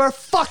there for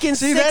fucking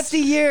 60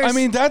 years. I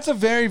mean, that's a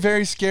very,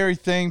 very scary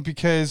thing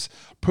because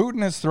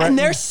Putin has threatened. And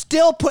they're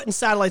still putting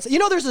satellites.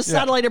 There's a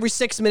satellite every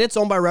 6 minutes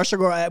owned by Russia.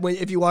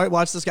 If you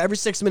watch this guy, every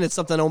 6 minutes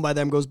something owned by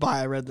them goes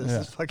by. I read this.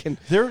 Yeah. It's fucking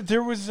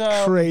there was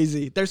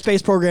crazy. Their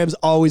space program's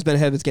always been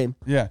ahead of its game.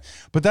 Yeah,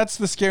 but that's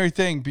the scary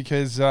thing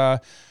because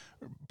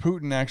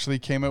Putin actually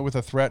came out with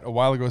a threat a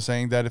while ago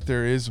saying that if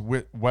there is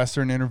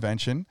Western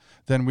intervention,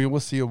 then we will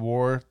see a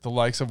war the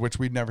likes of which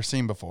we'd never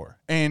seen before.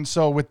 And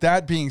so with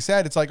that being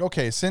said, it's like,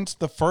 okay, since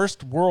the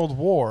First World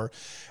War,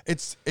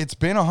 it's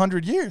been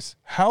 100 years.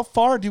 How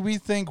far do we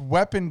think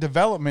weapon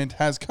development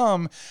has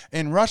come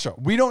in Russia?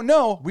 We don't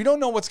know. We don't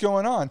know what's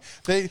going on.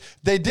 They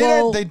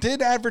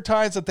did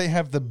advertise that they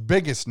have the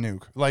biggest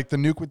nuke, like the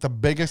nuke with the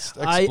biggest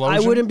explosion. I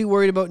wouldn't be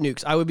worried about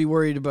nukes. I would be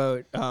worried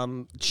about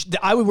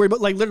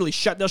like literally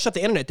they'll shut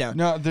the internet down.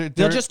 No,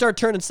 they'll just start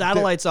turning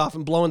satellites off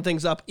and blowing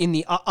things up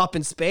up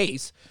in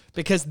space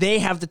because they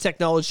have the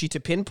technology to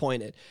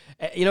pinpoint it.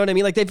 You know what I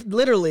mean? Like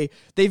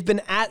they've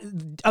been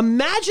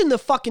imagine the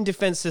fucking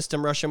defense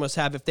system Russia must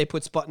have if they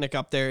put Sputnik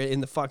up there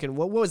in the fucking,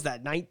 what was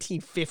that,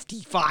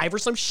 1955 or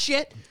some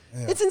shit?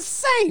 Yeah. It's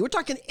insane. We're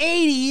talking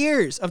 80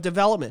 years of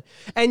development.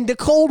 And the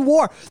Cold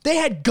War, they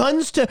had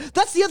guns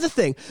that's the other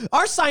thing.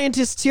 Our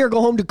scientists here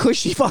go home to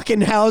cushy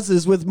fucking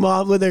houses with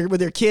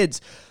their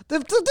kids. The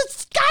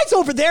guys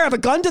over there have a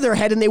gun to their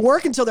head and they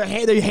work until their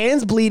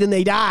hands bleed and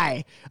they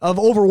die of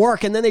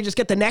overwork, and then they just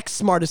get the next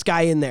smartest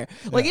guy in there.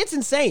 Like, it's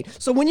insane.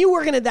 So when you're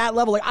working at that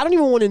level, like, I don't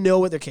even want to know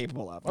what they're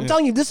capable of. I'm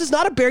telling you, this is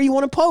not a bear you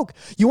want to poke.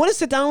 You want to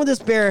sit down with this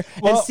bear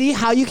and see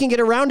how you can get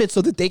around it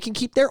so that they can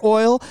keep their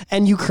oil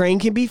and Ukraine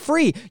can be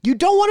free. You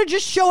don't want to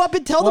just show up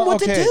and tell them what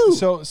to do.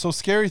 So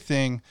scary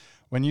thing.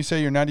 When you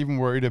say you're not even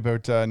worried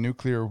about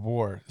nuclear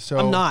war, so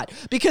I'm not,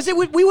 because it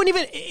would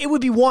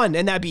be one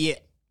and that'd be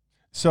it.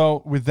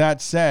 So with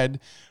that said,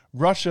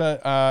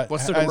 Russia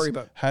what's there to worry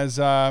about? Has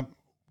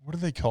what are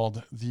they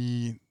called?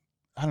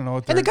 I don't know.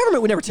 And the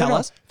government would never tell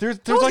us. There's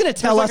no one's going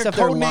to tell us if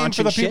they're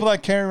launching for the people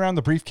that carry around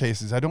the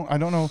briefcases. I don't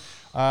know.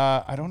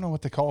 I don't know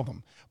what they call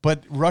them.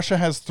 But Russia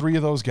has 3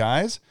 of those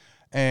guys,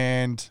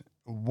 and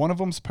one of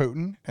them's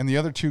Putin, and the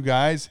other 2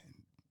 guys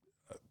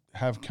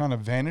have kind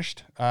of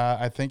vanished,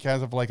 I think,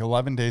 as of like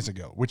 11 days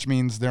ago, which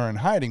means they're in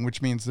hiding,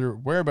 which means their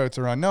whereabouts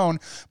are unknown,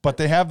 but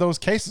they have those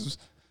cases.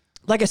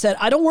 Like I said,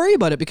 I don't worry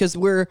about it because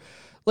we're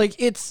like,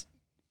 it's,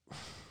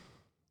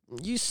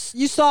 you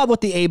saw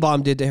what the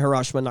A-bomb did to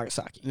Hiroshima and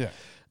Nagasaki. Yeah.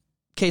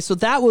 Okay, so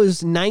that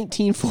was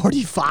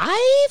 1945?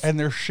 And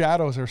their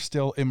shadows are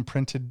still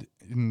imprinted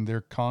in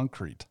their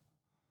concrete.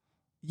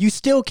 You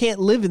still can't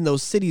live in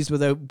those cities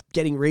without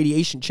getting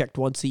radiation checked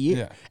once a year.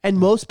 Yeah. And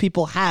most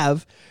people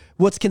have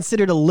what's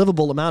considered a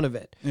livable amount of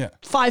it. Yeah.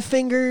 5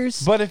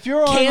 fingers. But if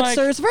you're on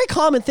cancer, it's very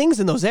common things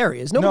in those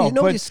areas.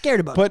 Nobody's scared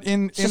about it.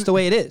 It's just the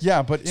way it is.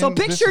 Yeah, but so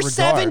picture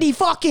 70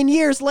 fucking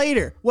years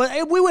later.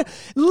 Well, we would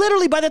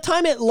literally, by the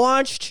time it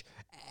launched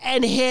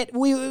and hit,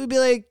 we would be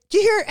like,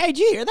 did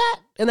you hear that?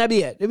 And that'd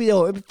be it. It'd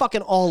be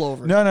fucking all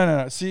over.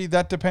 No. See,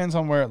 that depends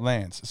on where it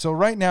lands. So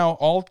right now,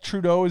 all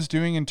Trudeau is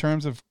doing in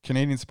terms of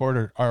Canadian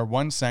support are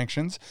 1,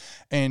 sanctions,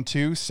 and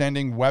 2,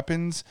 sending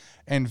weapons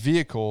and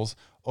vehicles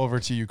over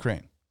to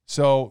Ukraine.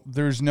 So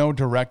there's no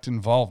direct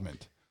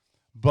involvement.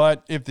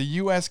 But if the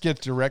U.S. gets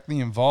directly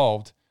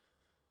involved...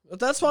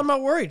 That's why I'm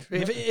not worried.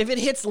 If it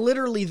hits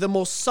literally the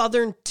most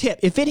southern tip,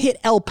 if it hit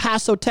El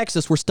Paso,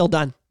 Texas, we're still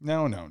done.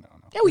 No.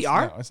 Yeah, we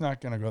are. No, it's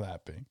not going to go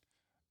that big.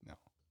 No.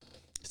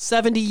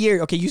 70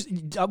 years. Okay,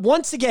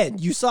 once again,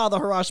 you saw the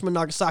Hiroshima and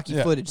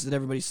Nagasaki footage that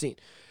everybody's seen.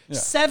 Yeah.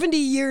 70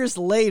 years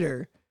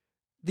later,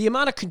 the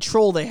amount of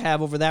control they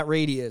have over that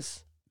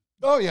radius...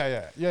 Oh,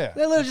 yeah.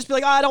 They'll just be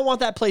like, I don't want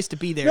that place to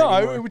be there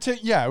anymore. It would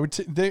take,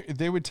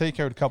 they would take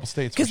out a couple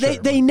states. Because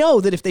they know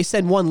that if they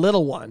send one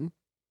little one,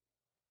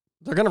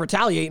 they're going to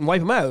retaliate and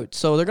wipe them out.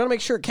 So they're going to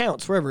make sure it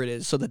counts wherever it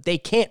is so that they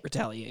can't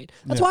retaliate.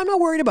 That's why I'm not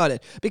worried about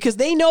it. Because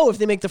they know if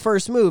they make the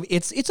first move,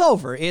 it's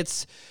over.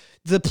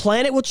 The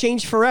planet will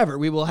change forever.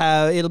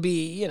 It'll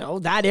be,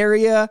 that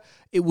area,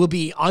 it will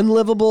be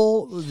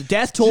unlivable. The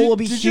death toll will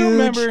be huge. Did you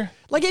remember?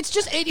 Like, it's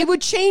just, it would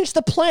change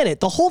the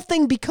planet. The whole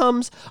thing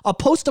becomes a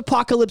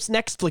post-apocalypse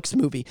Netflix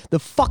movie the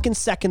fucking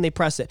second they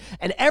press it.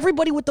 And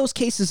everybody with those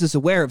cases is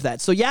aware of that.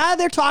 So yeah,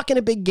 they're talking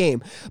a big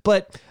game.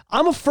 But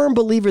I'm a firm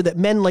believer that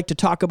men like to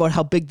talk about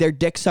how big their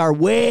dicks are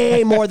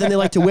way more than they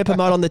like to whip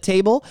them out on the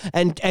table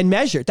and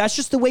measure. That's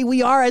just the way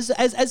we are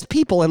as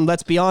people. And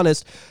let's be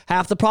honest,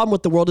 half the problem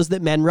with the world is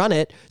that men run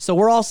it. So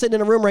we're all sitting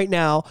in a room right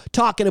now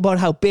talking about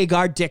how big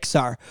our dicks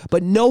are.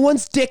 But no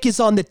one's dick is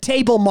on the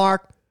table,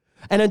 Mark.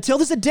 And until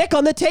there's a dick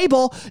on the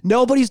table,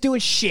 nobody's doing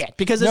shit.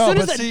 Because that's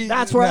my point.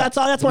 That's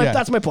all I'm saying.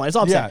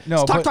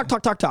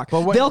 Talk.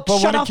 They'll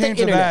shut off the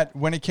internet.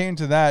 When it came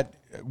to that,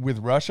 with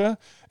Russia,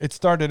 it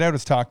started out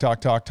as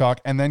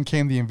talk, and then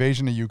came the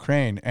invasion of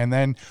Ukraine, and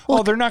then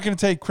they're not going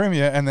to take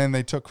Crimea, and then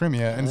they took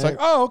Crimea, and it's like,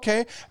 oh,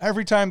 okay.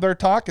 Every time they're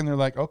talking, they're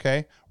like,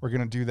 okay, we're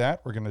going to do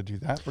that, we're going to do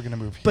that, we're going to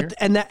move here. But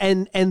and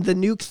the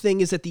nuke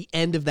thing is at the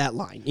end of that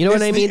line. You know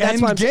what I mean?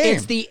 That's why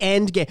it's the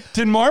end game.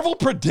 Did Marvel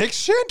predict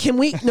shit? Can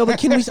we? No, but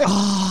can we?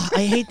 Oh,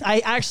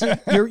 I actually,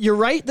 you're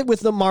right that with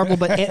the Marvel,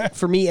 but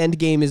for me, end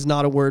game is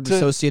not a word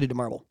associated to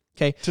Marvel.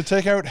 Okay, to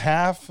take out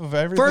half of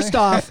everything. First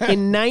off,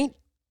 in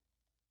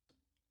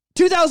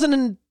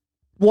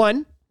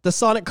 2001, the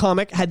Sonic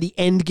comic had the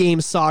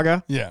Endgame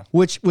saga,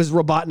 which was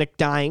Robotnik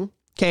dying.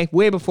 Okay,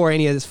 way before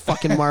any of this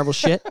fucking Marvel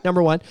shit.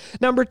 Number one.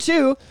 Number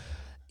two,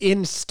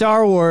 in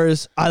Star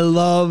Wars, I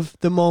love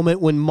the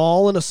moment when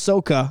Maul and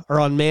Ahsoka are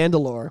on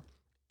Mandalore,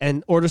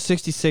 and Order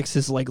 66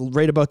 is like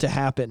right about to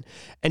happen,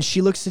 and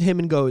she looks at him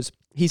and goes,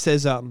 he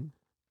says,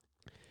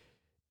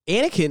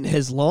 Anakin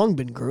has long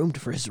been groomed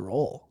for his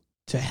role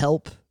to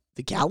help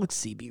the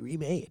galaxy be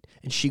remade.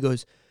 And she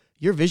goes,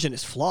 your vision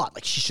is flawed.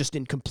 Like, she's just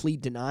in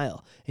complete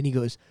denial. And he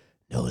goes,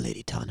 no,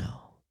 Lady Tano,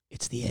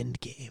 it's the end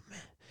game.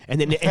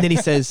 And then he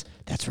says,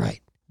 that's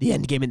right, the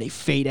end game, and they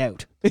fade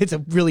out. It's a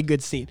really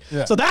good scene.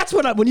 Yeah. So that's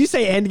what when you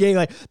say end game,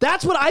 like,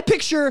 that's what I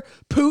picture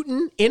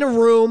Putin in a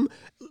room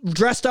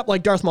dressed up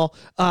like Darth Maul,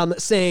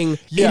 saying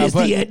it is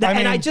the end.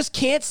 And I just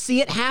can't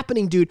see it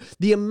happening, dude.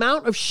 The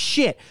amount of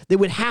shit that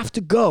would have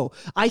to go.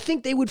 I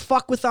think they would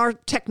fuck with our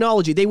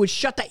technology. They would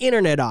shut the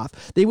internet off.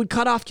 They would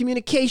cut off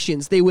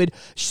communications. They would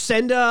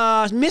send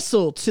a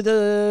missile out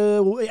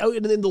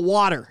in the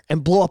water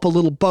and blow up a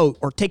little boat,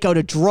 or take out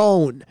a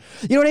drone.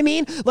 You know what I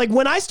mean? Like,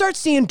 when I start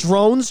seeing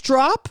drones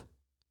drop,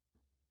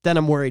 then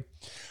I'm worried.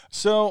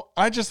 So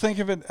I just think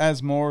of it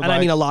as more, and I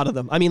mean a lot of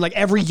them. I mean, like,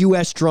 every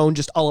U.S. drone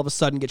just all of a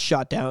sudden gets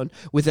shot down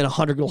within a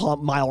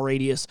 100-mile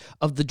radius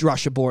of the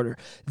Russia border.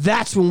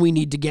 That's when we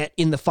need to get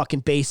in the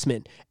fucking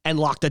basement and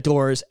lock the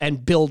doors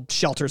and build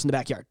shelters in the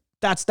backyard.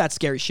 That's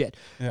scary shit.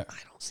 Yeah. I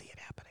don't see it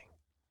happening.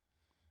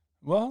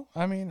 Well,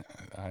 I mean,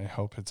 I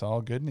hope it's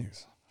all good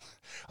news.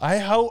 I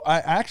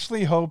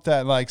actually hope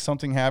that, like,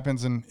 something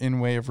happens in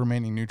way of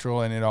remaining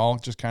neutral and it all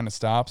just kind of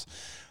stops.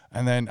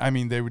 And then, I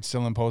mean, they would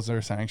still impose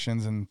their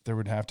sanctions, and there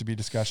would have to be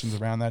discussions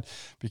around that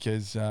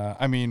because,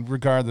 I mean,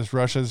 regardless,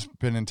 Russia's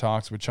been in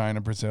talks with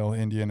China, Brazil,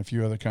 India, and a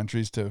few other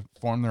countries to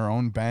form their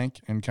own bank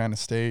and kind of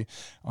stay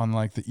on,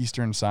 like, the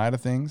eastern side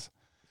of things.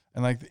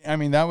 And, like, I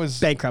mean, that was...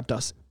 Bankrupt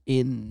us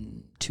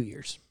in 2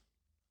 years.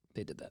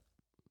 They did that.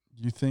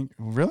 You think?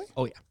 Really?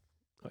 Oh, yeah.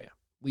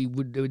 It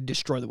would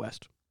destroy the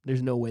West.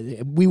 There's no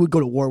way. We would go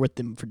to war with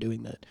them for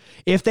doing that.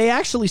 If they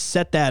actually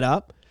set that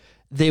up,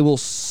 they will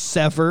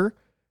sever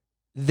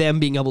them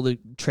being able to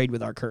trade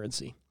with our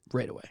currency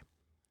right away.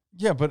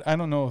 Yeah, but I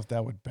don't know if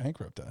that would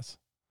bankrupt us.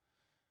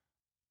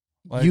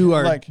 Like,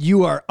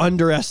 you are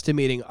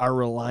underestimating our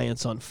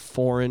reliance on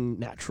foreign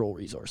natural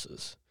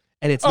resources.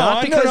 And it's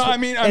not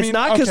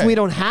because we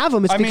don't have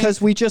them. It's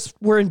because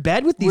we're in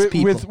bed with these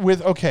people.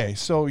 Okay,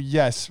 so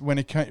yes, when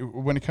it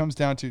comes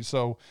down to,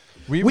 so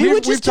we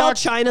would just tell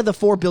China the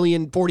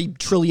 $40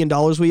 trillion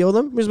we owe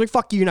them. We're like,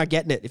 fuck you, you're not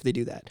getting it if they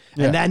do that.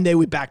 Yeah. And then they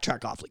would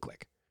backtrack awfully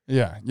quick.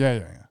 Yeah,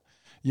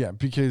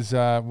 because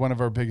one of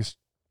our biggest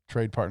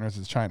trade partners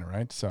is China,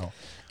 right? So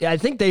yeah, I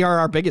think they are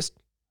our biggest.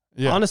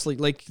 Yeah. Honestly,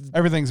 like,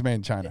 everything's made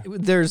in China.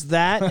 There's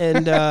that,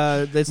 and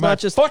it's not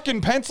just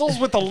fucking pencils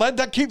with the lead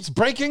that keeps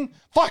breaking.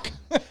 Fuck.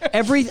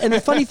 And the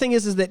funny thing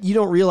is that you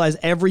don't realize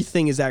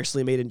everything is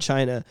actually made in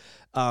China.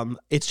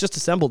 It's just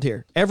assembled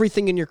here.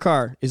 Everything in your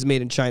car is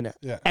made in China.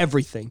 Yeah.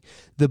 Everything,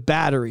 the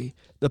battery,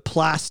 the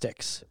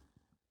plastics.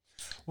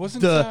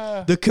 Wasn't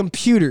the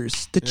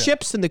computers, the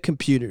chips in the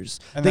computers,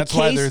 and that's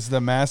why there's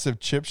the massive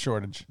chip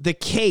shortage. The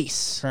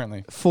case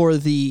currently for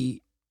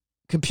the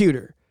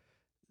computer,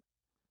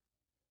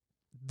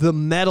 the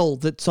metal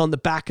that's on the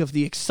back of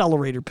the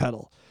accelerator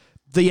pedal,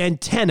 the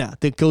antenna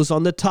that goes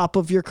on the top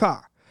of your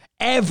car,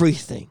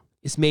 everything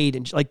is made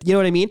in, like, you know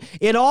what I mean?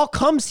 It all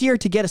comes here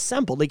to get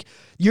assembled. Like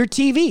your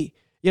TV,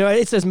 you know,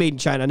 it says made in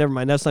China. Never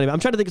mind, that's not even. I'm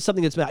trying to think of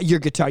something that's your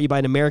guitar. You buy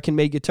an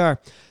American-made guitar,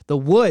 the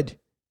wood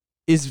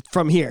is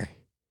from here.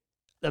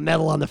 The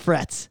metal on the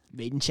frets,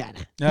 made in China.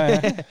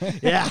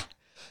 Yeah.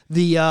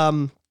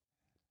 The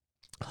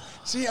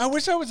See, I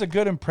wish I was a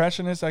good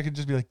impressionist. I could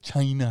just be like,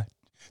 China.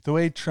 The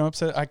way Trump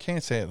said, I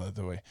can't say it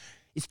the way.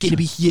 It's gonna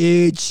be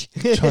huge.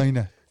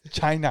 China.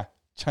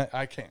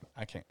 I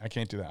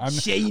can't do that.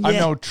 I'm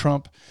no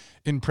Trump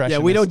impressionist.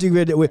 Yeah, we don't do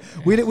good.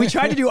 We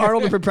tried to do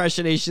Arnold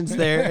impressionations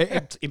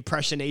there.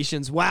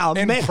 Impressionations. Wow.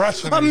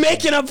 I'm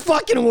making up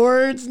fucking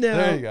words now.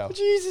 There you go.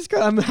 Jesus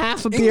Christ. I'm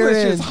half a beer in.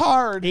 English is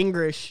hard.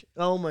 English.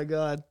 Oh my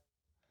God.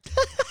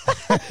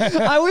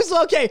 I was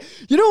okay.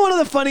 You know, one of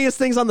the funniest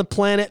things on the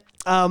planet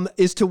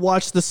is to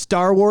watch the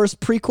Star Wars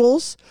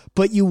prequels,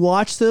 but you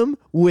watch them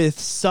with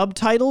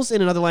subtitles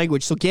in another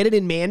language. So get it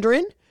in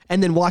Mandarin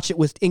and then watch it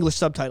with English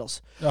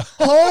subtitles.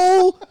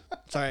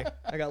 Sorry,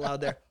 I got loud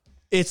there.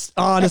 It's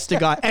honest to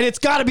God. And it's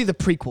got to be the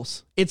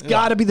prequels. It's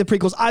got to be the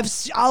prequels.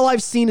 All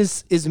I've seen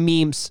is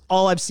memes.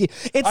 All I've seen.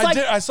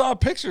 I saw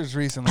pictures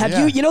recently.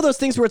 Have you know those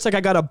things where it's like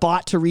I got a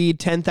bot to read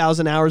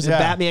 10,000 hours of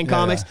Batman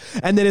comics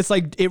and then it's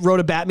like it wrote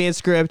a Batman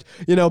script.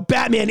 You know,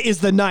 Batman is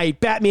the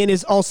knight. Batman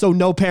is also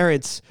no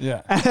parents.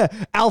 Yeah.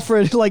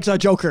 Alfred likes a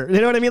Joker.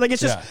 You know what I mean? Like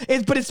it's just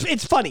but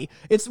it's funny.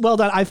 It's well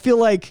done. I feel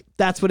like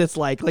that's what it's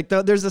like. Like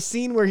there's a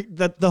scene where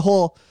the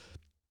whole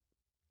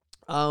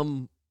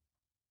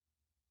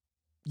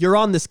you're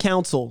on this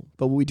council,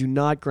 but we do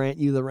not grant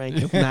you the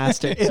rank of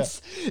master.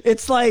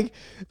 It's like,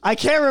 I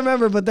can't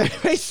remember, but they're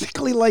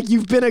basically like,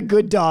 you've been a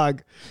good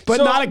dog, but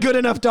not a good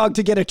enough dog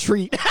to get a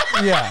treat.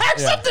 Something,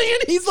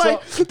 and he's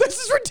like, this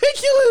is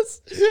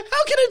ridiculous.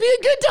 How can I be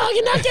a good dog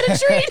and not get a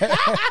treat?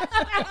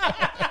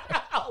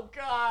 Oh,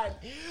 God.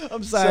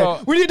 I'm sorry.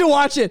 So, we need to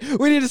watch it.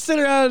 We need to sit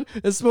around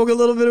and smoke a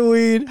little bit of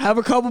weed, have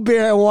a couple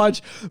beer, and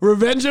watch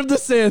Revenge of the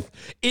Sith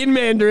in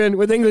Mandarin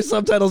with English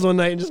subtitles one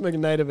night and just make a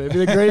night of it. It'd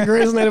be the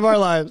greatest night of our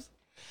lives.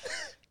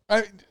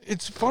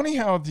 It's funny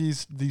how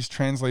these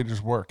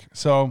translators work.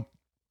 So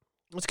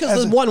it's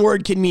because one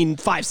word can mean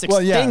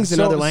 5-6 things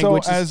in other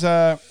languages.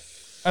 So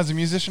as a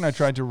musician, I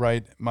tried to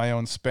write my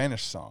own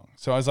Spanish song.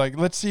 So I was like,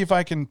 let's see if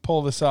I can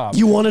pull this off.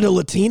 You wanted a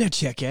Latina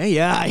chick, eh?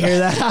 Yeah, I hear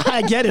that.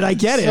 I get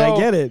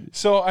it.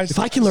 So if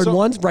I can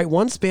write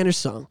one Spanish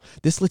song,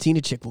 this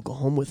Latina chick will go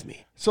home with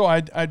me. So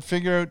I'd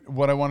figure out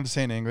what I wanted to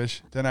say in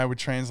English, then I would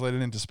translate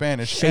it into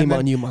Spanish. Shame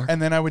on you, Mark. And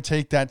then I would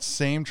take that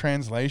same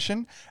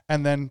translation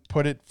and then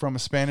put it from a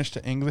Spanish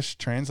to English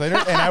translator,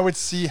 and I would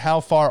see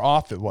how far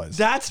off it was.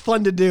 That's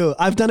fun to do.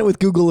 I've done it with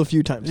Google a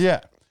few times. Yeah.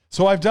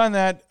 So I've done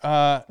that,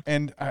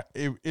 and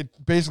it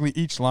basically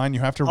each line you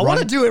have to run. I want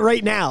to do it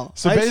right now.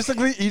 So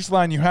basically each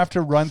line you have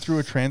to run through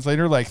a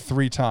translator like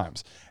 3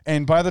 times.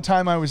 And by the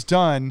time I was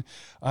done,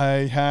 I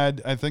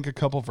had, I think, a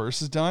couple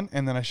verses done,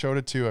 and then I showed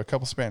it to a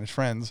couple Spanish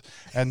friends,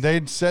 and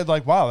they'd said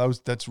like, wow,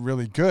 that's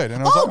really good.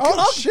 And I was like,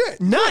 oh, shit.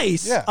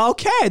 Nice. Yeah.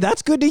 Okay,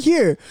 that's good to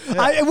hear.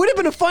 Yeah. It would have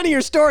been a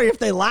funnier story if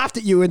they laughed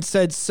at you and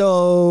said,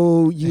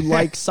 so you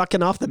like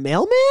sucking off the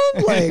mailman?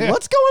 Like,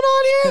 what's going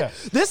on here? Yeah.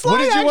 This line,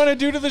 what did you want to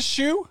do to the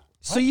shoe?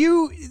 So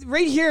you,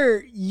 right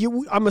here,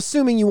 I'm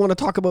assuming you want to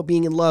talk about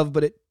being in love,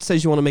 but it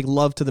says you want to make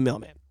love to the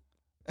mailman.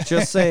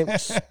 Just saying.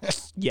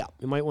 Yeah,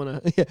 you might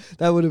want to. Yeah,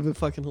 that would have been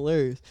fucking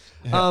hilarious.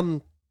 Yeah.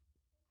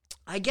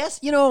 I guess,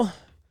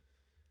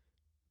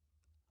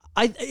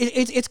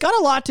 it's got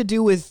a lot to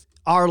do with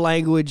our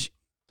language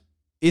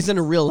isn't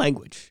a real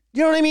language.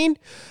 You know what I mean?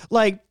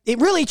 Like, it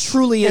really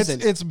truly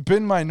isn't. It's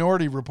been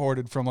minority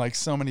reported from like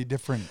so many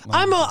different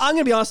languages. I'm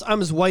going to be honest, I'm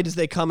as white as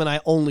they come and I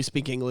only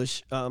speak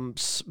English.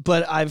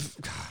 But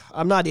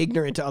I'm not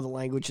ignorant to other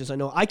languages. I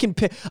know I can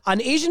pick,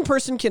 an Asian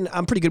person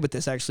I'm pretty good with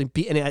this actually.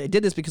 And I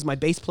did this because my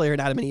bass player in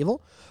Adam and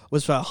Evil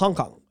was from Hong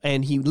Kong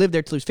and he lived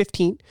there till he was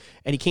 15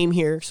 and he came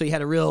here. So he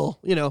had a real,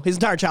 his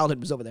entire childhood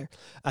was over there.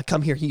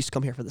 He used to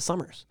come here for the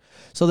summers.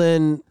 So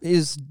then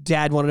his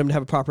dad wanted him to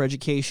have a proper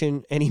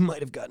education and he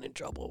might have gotten in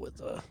trouble with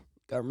the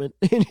government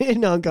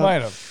in Hong Kong.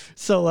 Might have.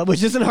 So,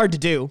 which isn't hard to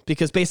do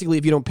because basically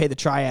if you don't pay the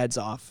triads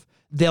off,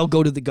 they'll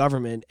go to the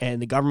government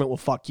and the government will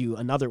fuck you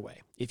another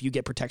way if you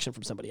get protection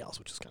from somebody else,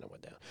 which is kind of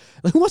went down.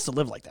 Who wants to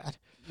live like that?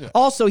 Yeah.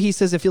 Also, he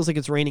says it feels like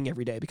it's raining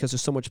every day because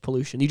there's so much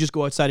pollution. You just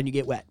go outside and you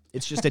get wet.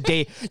 It's just a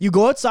day. You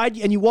go outside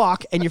and you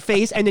walk and your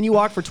face, and then you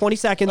walk for 20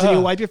 seconds and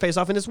you wipe your face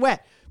off and it's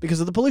wet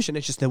because of the pollution.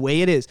 It's just the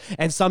way it is.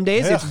 And some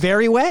days it's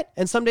very wet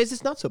and some days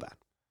it's not so bad.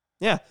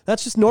 Yeah,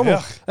 that's just normal.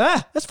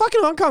 That's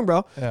fucking Hong Kong,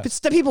 bro. Yeah. It's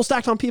people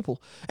stacked on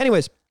people.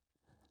 Anyways,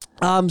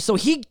 so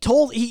he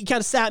kind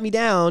of sat me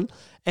down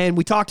and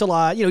we talked a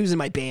lot. He was in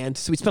my band,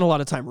 so we spent a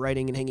lot of time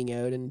writing and hanging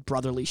out and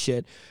brotherly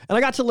shit. And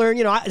I got to learn,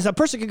 as a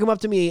person could come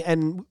up to me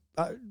and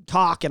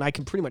talk, and I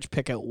can pretty much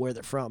pick out where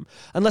they're from,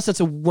 unless it's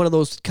one of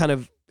those kind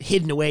of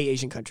hidden away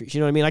Asian countries. You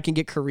know what I mean? I can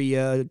get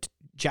Korea,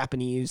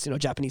 Japanese.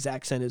 Japanese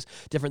accent is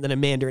different than a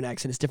Mandarin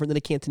accent. It's different than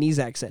a Cantonese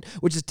accent,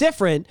 which is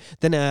different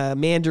than a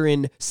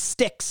Mandarin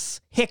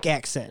Hick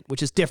accent,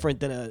 which is different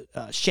than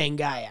a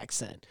Shanghai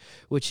accent,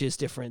 which is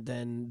different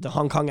than the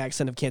Hong Kong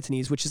accent of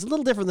Cantonese, which is a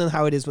little different than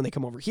how it is when they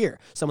come over here.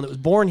 Someone that was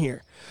born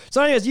here.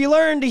 So anyways, you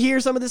learn to hear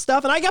some of this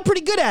stuff, and I got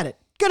pretty good at it.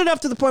 Good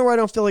enough to the point where I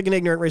don't feel like an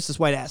ignorant racist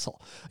white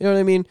asshole. You know what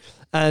I mean?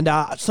 And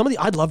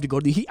I'd love to go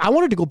to I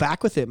wanted to go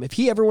back with him. If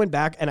he ever went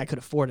back, and I could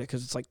afford it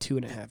because it's like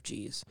 2.5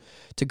 G's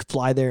to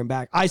fly there and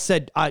back. I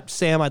said,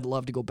 Sam, I'd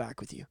love to go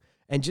back with you.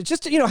 And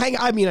just hang.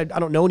 I mean, I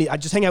don't know I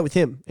just hang out with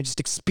him and just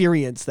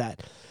experience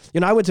that.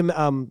 I went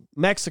to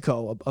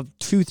Mexico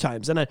 2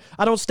 times, and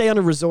I don't stay on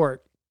a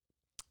resort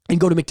and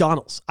go to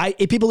McDonald's.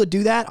 If people that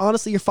do that,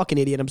 honestly, you're a fucking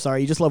idiot. I'm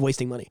sorry. You just love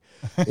wasting money.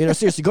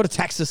 Seriously, go to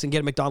Texas and get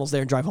a McDonald's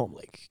there and drive home.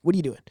 Like, what are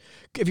you doing?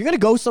 If you're going to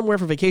go somewhere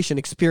for vacation,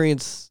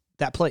 experience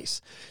that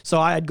place. So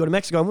I'd go to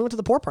Mexico and we went to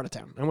the poor part of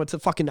town. I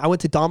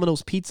went to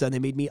Domino's Pizza and they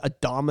made me a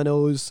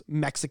Domino's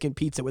Mexican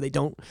pizza where they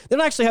don't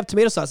actually have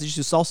tomato sauce. They just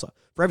do salsa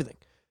for everything.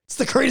 It's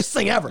the greatest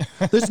thing ever.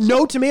 There's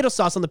no tomato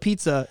sauce on the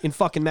pizza in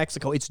fucking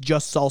Mexico. It's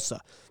just salsa.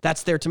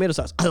 That's their tomato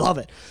sauce. I love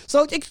it.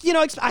 So,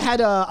 I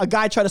had a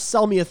guy try to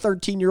sell me a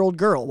 13-year-old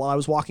girl while I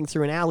was walking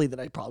through an alley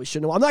that I probably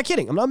shouldn't have. I'm not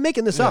kidding. I'm not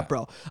making this up,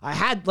 bro. I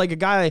had like a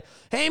guy,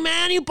 hey,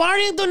 man, you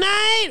partying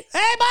tonight?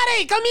 Hey,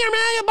 buddy, come here,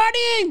 man. You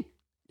partying?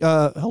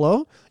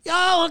 Hello?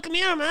 Yo, come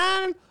here,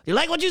 man. You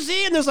like what you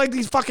see? And there's like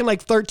these fucking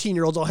like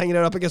 13-year-olds all hanging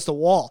out up against the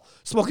wall,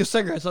 smoking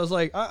cigarettes. I was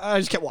like, I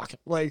just kept walking.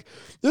 Like,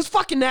 this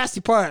fucking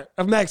nasty part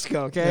of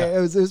Mexico, okay? It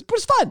was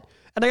fun.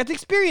 And I got to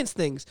experience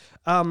things.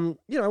 I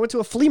went to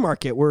a flea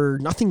market where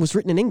nothing was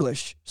written in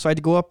English. So I had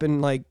to go up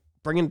and like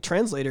bring in a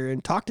translator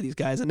and talk to these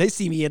guys. And they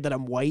see me that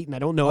I'm white and I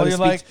don't know how to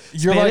speak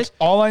Spanish. You're like,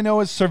 all I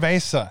know is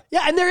cerveza.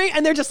 Yeah,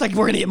 and they're just like,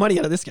 we're going to get money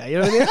out of this guy. You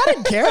know what I mean? I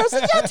didn't care. I was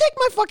like, yeah, take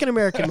my fucking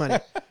American money.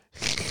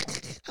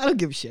 I don't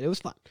give a shit. It was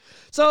fun.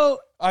 So,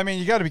 I mean,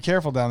 you got to be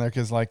careful down there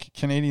because, like,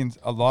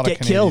 a lot of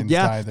Canadians killed.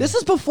 Yeah, die there. This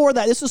is before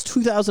that. This was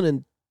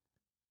 2011.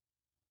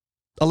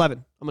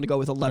 I'm gonna go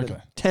with 11.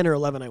 Okay. 10 or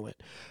 11. I went.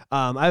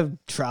 I've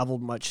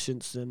traveled much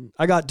since then.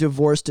 I got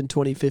divorced in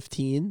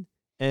 2015,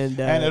 and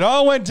it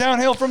all went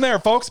downhill from there,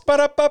 folks. I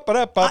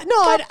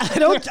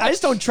don't. I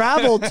just don't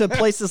travel to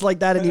places like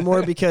that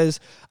anymore because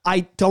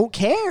I don't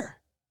care.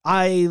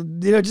 I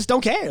just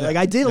don't care. Like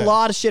I did a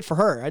lot of shit for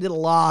her. I did a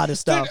lot of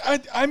stuff.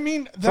 Dude, I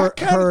mean that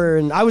for her,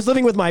 and I was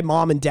living with my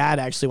mom and dad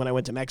actually when I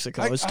went to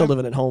Mexico. I was still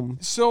living at home.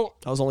 So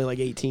I was only like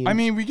 18. I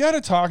mean, we got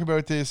to talk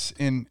about this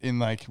in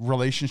like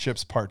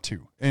relationships part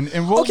 2, and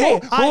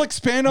we'll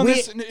expand on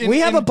this.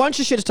 We have a bunch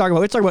of shit to talk about.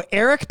 We're talking about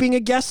Eric being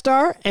a guest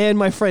star and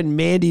my friend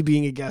Mandy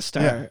being a guest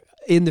star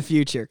in the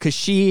future because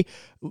she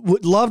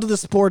loved the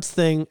sports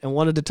thing and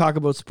wanted to talk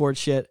about sports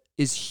shit.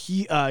 Is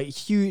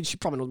huge. She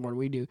probably knows more than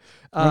we do.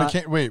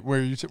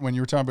 When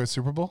you were talking about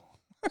Super Bowl?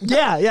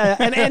 Yeah.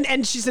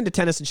 And she's into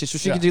tennis and shit, so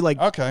she can do like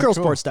girl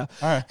sports stuff.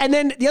 Right. And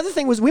then the other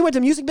thing was we went to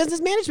music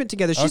business management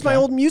together. She's my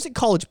old music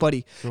college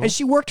buddy, and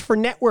she worked for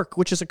Network,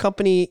 which is a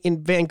company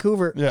in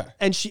Vancouver. Yeah.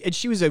 And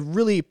she was a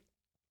really.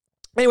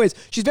 Anyways,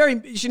 she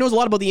knows a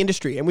lot about the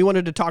industry, and we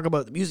wanted to talk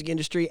about the music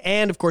industry,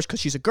 and of course,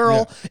 because she's a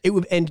girl,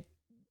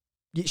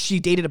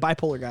 she dated a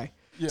bipolar guy.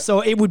 Yeah.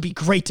 So it would be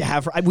great to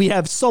have her. We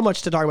have so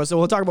much to talk about. So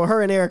we'll talk about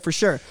her and Eric for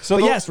sure.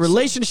 But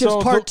relationships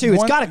part 2.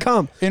 It's got to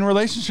come. In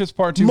relationships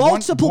part 2.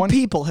 Multiple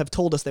people have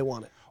told us they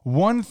want it.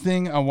 One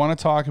thing I want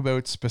to talk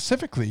about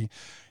specifically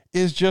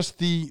is just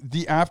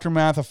the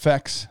aftermath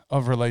effects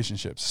of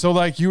relationships. So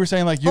like you were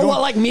saying, like you don't...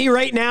 like me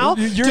right now?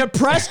 You're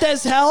depressed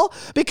as hell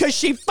because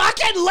she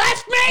fucking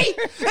left me?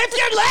 If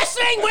you're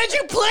listening, would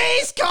you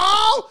please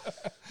call?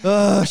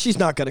 She's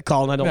not going to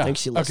call, and I don't think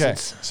she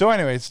listens. Okay. So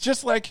anyway, it's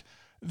just like...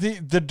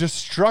 The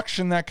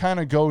destruction that kind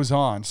of goes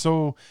on.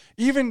 So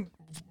even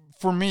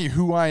for me,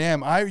 who I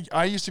am,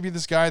 I used to be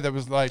this guy that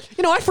was like...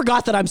 I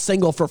forgot that I'm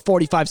single for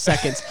 45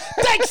 seconds.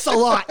 Thanks a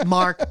lot,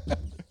 Mark.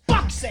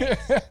 Fuck's sake.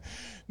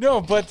 No,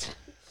 but...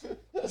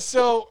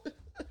 So...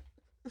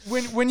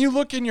 When you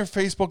look in your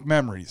Facebook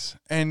memories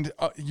and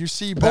you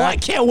see back... Oh, I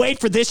can't wait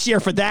for this year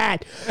for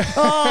that.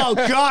 Oh,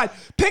 God.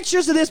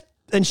 Pictures of this...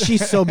 And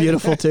she's so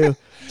beautiful, too.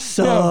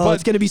 So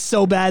it's going to be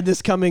so bad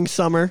this coming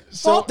summer.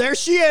 So there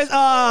she is.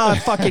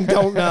 Fucking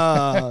don't.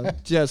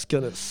 Just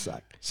going to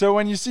suck. So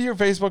when you see your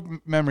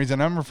Facebook memories,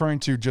 and I'm referring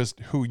to just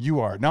who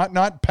you are,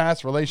 not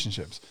past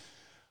relationships.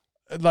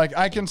 Like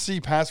I can see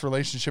past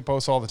relationship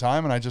posts all the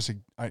time, and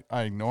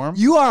I ignore them.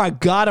 You are a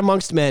god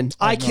amongst men.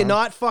 I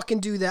cannot fucking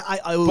do that.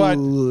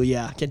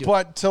 Can't do it.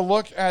 But to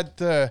look at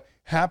the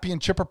happy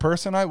and chipper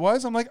person I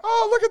was, I'm like,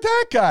 oh, look at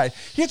that guy.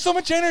 He had so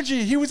much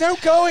energy. He was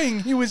outgoing.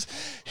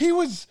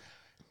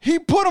 He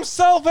put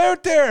himself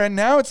out there, and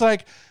now it's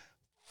like,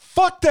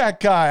 fuck that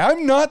guy.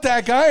 I'm not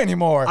that guy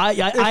anymore. If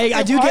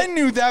I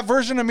knew that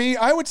version of me,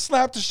 I would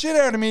slap the shit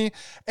out of me.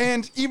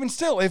 And even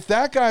still, if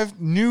that guy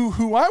knew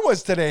who I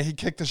was today, he'd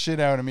kick the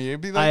shit out of me.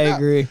 It'd be like, I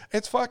agree.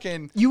 It's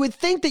fucking. You would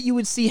think that you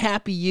would see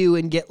happy you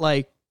and get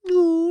like,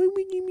 oh,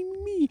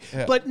 me.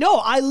 Yeah. But no,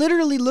 I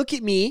literally look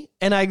at me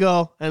and I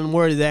go, and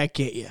where did that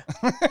get you?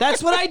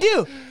 That's what I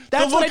do.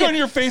 That's the look on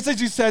your face as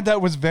you said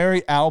that was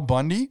very Al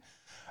Bundy,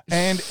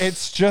 and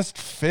it's just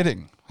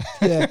fitting.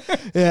 Yeah.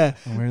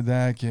 Where'd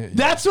that get you?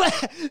 That's what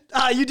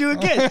you do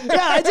it good. Yeah,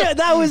 I did.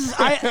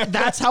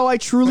 That's how I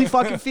truly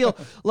fucking feel.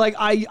 Like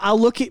I'll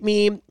look at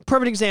me.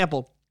 Perfect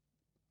example.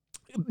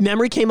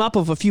 Memory came up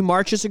of a few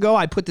Marches ago.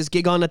 I put this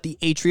gig on at the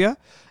Atria.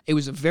 It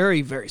was a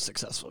very, very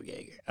successful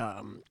gig.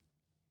 I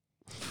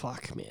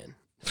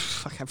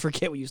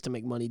forget we used to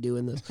make money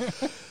doing this.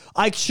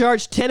 I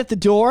charged 10 at the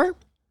door.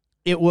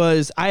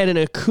 I had an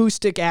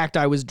acoustic act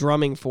I was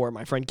drumming for,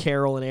 my friend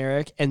Carol and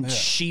Eric, and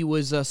she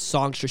was a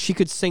songstress. She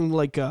could sing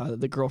like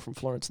the girl from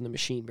Florence and the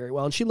Machine very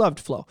well, and she loved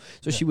Flo.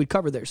 So she would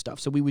cover their stuff.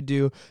 So we would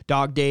do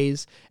Dog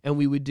Days, and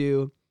we would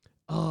do,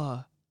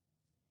 fuck,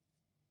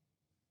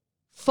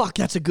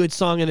 that's a good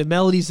song, and the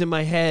melody's in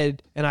my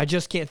head, and I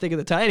just can't think of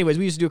the time. Anyways,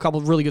 we used to do a couple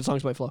of really good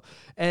songs by Flo.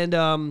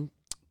 And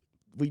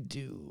we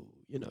do...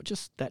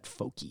 just that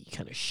folky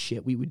kind of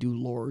shit. We would do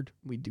Lord.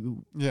 We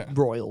do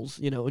Royals,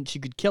 and she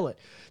could kill it.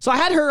 So I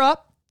had her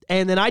up,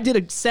 And then I did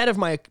a set of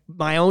my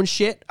own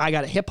shit. I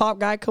got a hip hop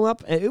guy come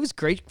up, and it was a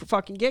great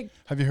fucking gig.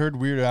 Have you heard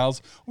Weird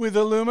Al's with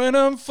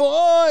aluminum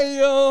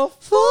foil?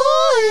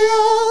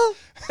 Foil.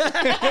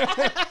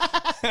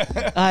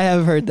 I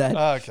have heard that.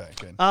 Okay,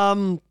 good.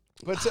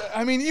 But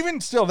I mean, even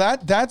still,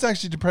 that's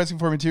actually depressing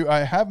for me too.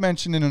 I have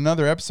mentioned in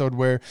another episode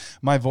where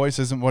my voice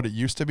isn't what it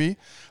used to be.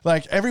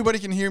 Like, everybody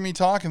can hear me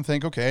talk and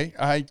think, okay,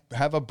 I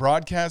have a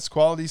broadcast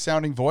quality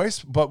sounding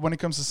voice. But when it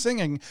comes to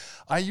singing,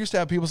 I used to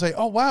have people say,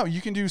 oh, wow, you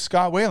can do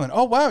Scott Whalen.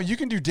 Oh, wow, you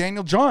can do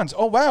Daniel Johns.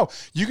 Oh, wow,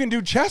 you can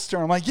do Chester.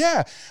 I'm like,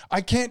 yeah,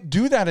 I can't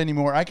do that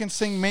anymore. I can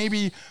sing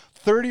maybe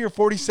 30 or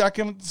 40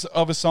 seconds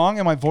of a song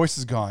and my voice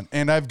is gone.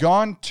 And I've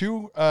gone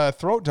to a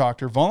throat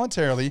doctor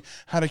voluntarily,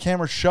 had a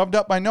camera shoved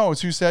up my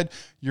nose, who said,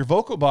 your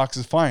vocal box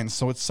is fine,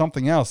 so it's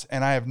something else.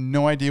 And I have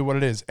no idea what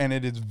it is. And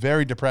it is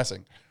very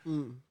depressing.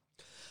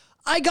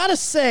 I gotta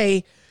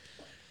say,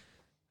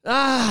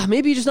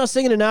 maybe you're just not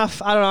singing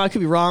enough. I don't know. I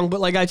could be wrong,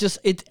 but like,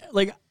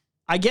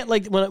 I get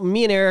like when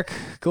me and Eric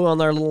go on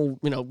our little,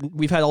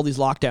 we've had all these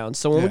lockdowns.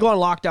 So when we go on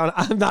lockdown,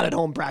 I'm not at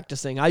home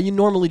practicing. I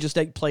normally just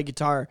play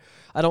guitar.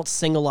 I don't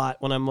sing a lot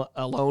when I'm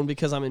alone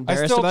because I'm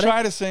embarrassed about it. I still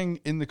try to sing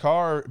in the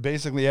car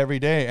basically every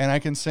day, and I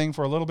can sing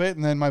for a little bit,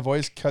 and then my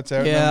voice cuts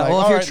out. Yeah, and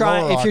I'm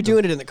like, if you're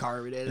doing it in the car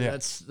every day,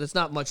 that's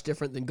not much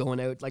different than going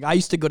out. Like, I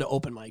used to go to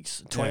open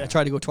mics. I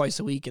tried to go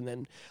twice a week, and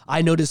then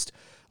I noticed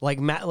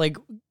like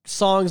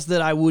songs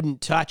that I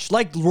wouldn't touch,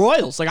 like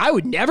Royals. Like, I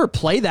would never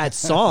play that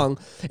song.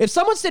 If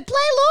someone said "Play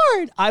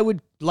Lord," I would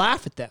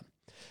laugh at them.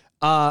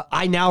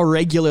 I now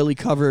regularly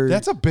cover.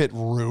 That's a bit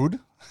rude.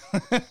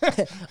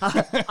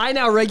 I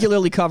now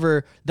regularly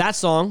cover that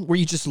song where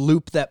you just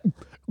loop that.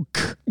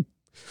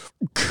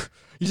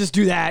 You just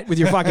do that with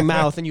your fucking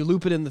mouth, and you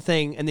loop it in the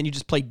thing, and then you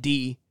just play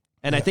D.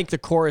 And I think the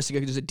chorus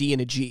is a D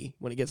and a G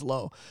when it gets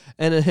low.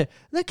 And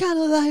that kind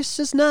of life's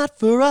just not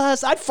for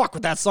us. I'd fuck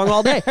with that song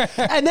all day.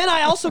 And then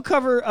I also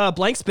cover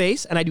Blank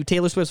Space, and I do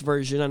Taylor Swift's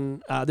version.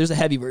 And there's a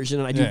heavy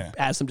version, and I do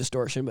add some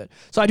distortion. But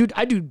so I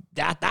do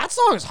that. That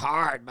song is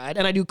hard, man.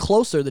 And I do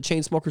Closer, the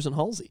Chainsmokers and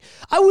Halsey.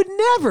 I would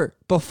never,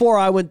 before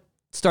I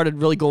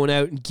started really going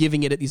out and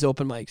giving it at these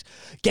open mics.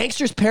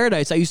 Gangster's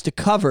Paradise I used to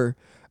cover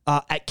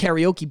at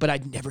karaoke, but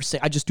I'd never say.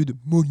 I just do the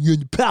money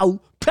and the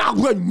pow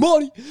and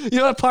money. You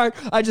know that part?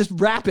 I just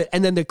rap it,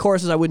 and then the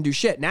choruses I wouldn't do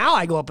shit. Now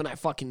I go up and I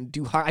fucking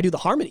do. I do the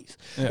harmonies.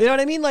 Yeah. You know what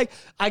I mean? Like,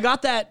 I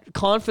got that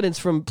confidence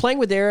from playing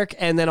with Eric,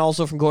 and then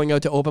also from going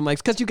out to open mics,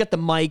 because you get the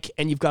mic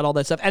and you've got all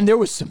that stuff. And there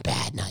was some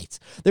bad nights.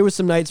 There was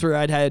some nights where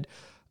I'd had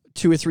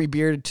 2 or 3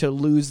 beer to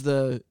lose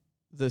the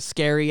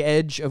scary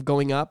edge of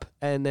going up,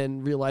 and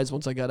then realize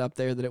once I got up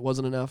there that it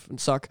wasn't enough and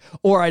suck.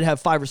 Or I'd have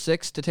 5 or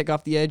 6 to take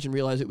off the edge and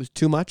realize it was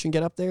too much and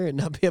get up there and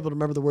not be able to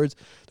remember the words.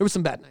 There was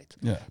some bad nights.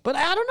 Yeah. But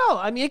I don't know.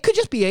 I mean, it could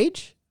just be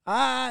age.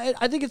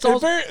 I think it's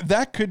also...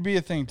 that could be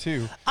a thing,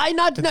 too.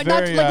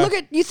 Look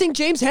at... You think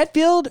James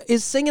Hetfield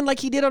is singing like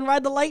he did on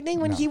Ride the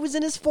Lightning when he was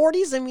in his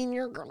 40s? I mean,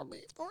 you're going to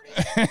be 40.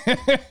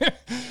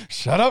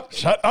 Shut up.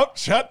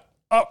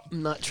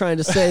 I'm not trying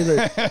to say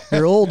that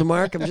you're old,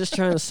 Mark. I'm just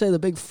trying to say the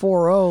big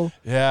 4-0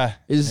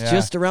 is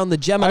just around the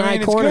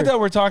Gemini corner. It's good that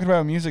we're talking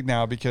about music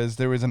now, because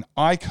there was an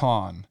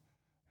icon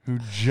who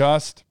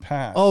just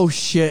passed. Oh,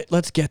 shit.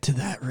 Let's get to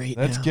that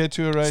Let's get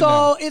to it now.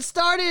 So it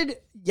started,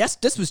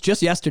 this was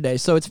just yesterday,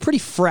 so it's pretty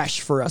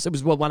fresh for us. It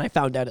was, when I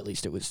found out, at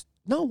least it was,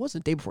 no, it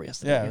wasn't the day before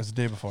yesterday. Yeah, it was the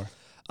day before.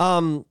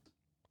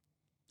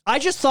 I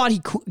just thought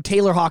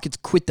Taylor Hawkins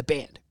quit the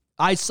band.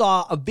 I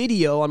saw a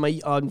video on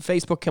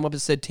Facebook come up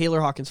and said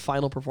Taylor Hawkins'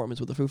 final performance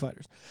with the Foo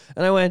Fighters.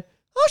 And I went,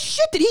 oh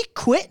shit, did he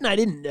quit and I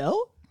didn't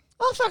know?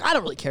 Oh fuck, I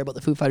don't really care about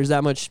the Foo Fighters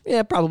that much.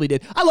 Yeah, probably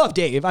did. I love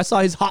Dave. I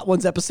saw his Hot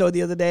Ones episode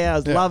the other day. I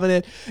was loving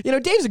it.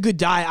 Dave's a good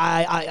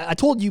guy. I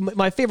told you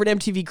my favorite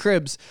MTV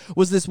Cribs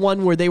was this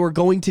one where they were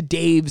going to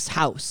Dave's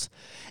house.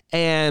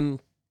 And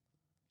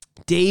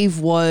Dave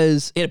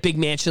was in a big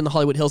mansion in the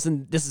Hollywood Hills,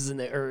 and this is in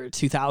the early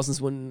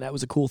 2000s when that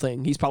was a cool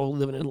thing. He's probably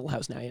living in a little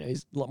house now.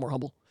 He's a lot more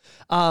humble.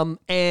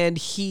 And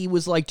he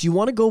was like, do you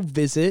want to go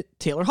visit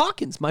Taylor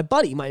Hawkins, my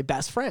buddy, my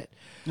best friend?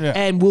 Yeah.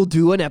 And we'll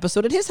do an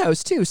episode at his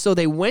house too. So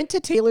they went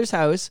to Taylor's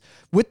house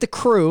with the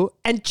crew,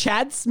 and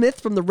Chad Smith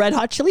from the Red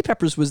Hot Chili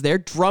Peppers was there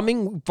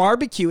drumming,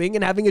 barbecuing,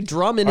 and having a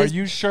drum in his... Are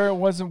you sure it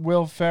wasn't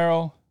Will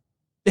Ferrell?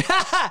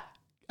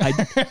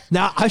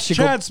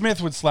 Chad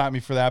Smith would slap me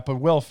for that, but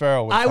Will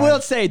Ferrell would. I will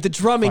say the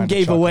drumming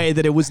gave away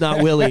that it was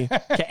not Willie,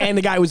 and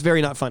the guy was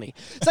very not funny.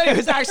 So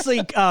anyways,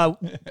 actually,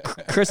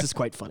 Chris is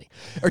quite funny,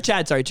 or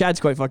Chad. Sorry, Chad's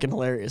quite fucking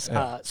hilarious.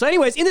 Yeah. So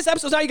anyways, in this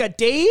episode now you got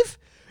Dave,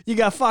 you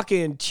got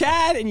fucking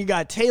Chad, and you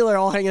got Taylor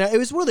all hanging out. It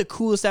was one of the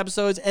coolest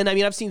episodes, and I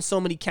mean I've seen so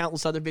many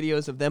countless other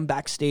videos of them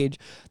backstage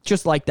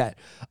just like that.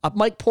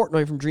 Mike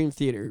Portnoy from Dream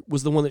Theater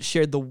was the one that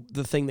shared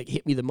the thing that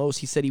hit me the most.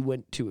 He said he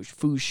went to a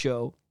Foo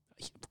show.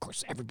 Of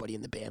course, everybody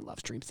in the band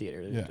loves Dream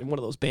Theater. Yeah. And one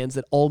of those bands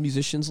that all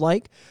musicians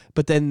like.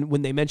 But then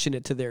when they mention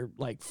it to their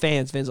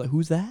fans are like,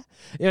 who's that?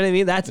 You know what I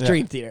mean? That's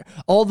Dream Theater.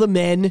 All the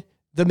men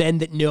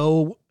that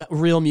know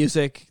real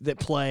music, that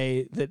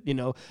play,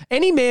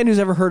 any man who's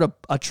ever heard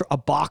a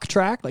Bach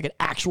track, like an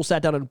actual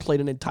sat down and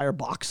played an entire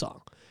Bach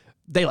song,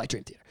 they like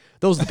Dream Theater.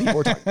 Those are the people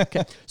we're talking about.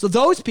 Okay. So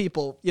those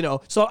people,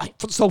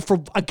 so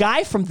for a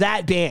guy from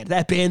that band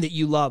that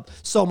you love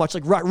so much,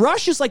 like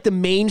Rush is like the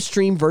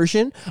mainstream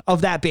version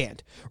of that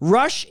band.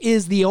 Rush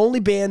is the only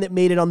band that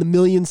made it on the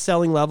million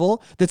selling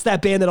level. That's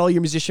that band that all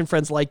your musician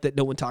friends like that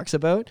no one talks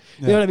about.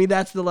 You know what I mean?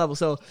 That's the level.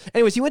 So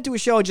anyways, he went to a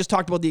show and just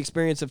talked about the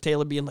experience of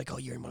Taylor being like, oh,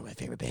 you're in one of my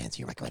favorite bands.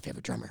 You're like my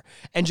favorite drummer.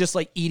 And just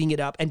like eating it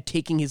up and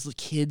taking his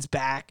kids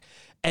back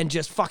and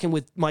just fucking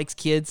with Mike's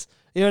kids.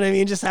 You know what I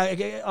mean? Just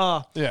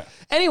how, yeah.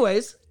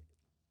 Anyways,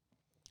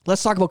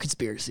 let's talk about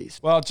conspiracies.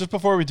 Well, just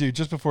before we do,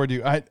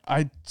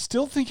 I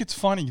still think it's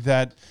funny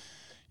that,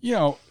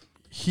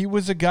 he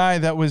was a guy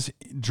that was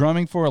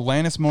drumming for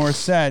Alanis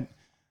Morissette,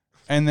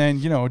 and then,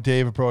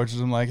 Dave approaches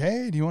him like,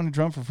 hey, do you want to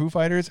drum for Foo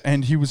Fighters?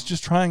 And he was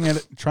just trying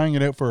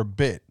it out for a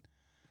bit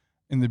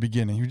in the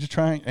beginning. He was just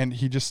trying, and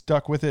he just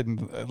stuck with it.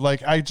 And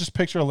I just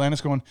picture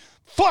Alanis going,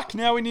 fuck,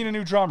 now we need a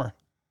new drummer.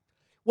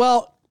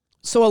 Well,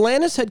 so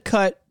Alanis had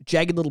cut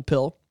Jagged Little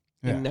Pill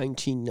in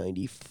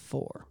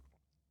 1994.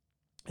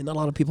 And not a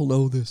lot of people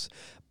know this,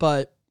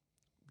 but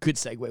good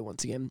segue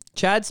once again.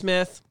 Chad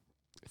Smith,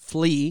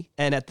 Flea,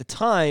 and at the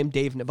time,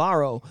 Dave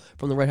Navarro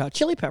from the Red Hot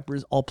Chili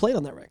Peppers all played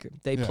on that record.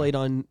 They played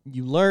on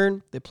You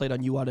Learn. They played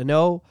on You Oughta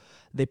Know.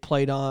 They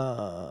played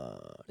on...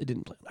 It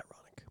didn't play on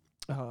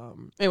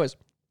Ironic. Anyways,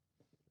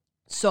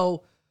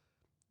 so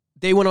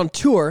they went on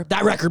tour.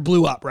 That record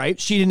blew up, right?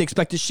 She didn't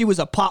expect it. She was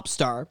a pop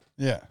star.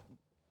 Yeah.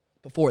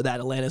 Before that,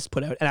 Alanis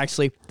put out... And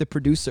actually, the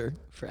producer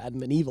for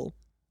Adam and Evil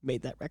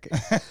made that record.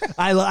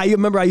 I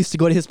remember I used to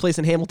go to his place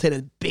in Hamilton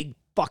and big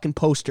fucking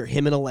poster,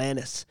 him and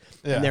Alanis,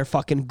 and their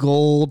fucking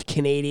gold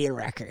Canadian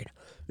record.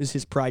 It was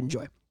his pride and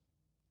joy.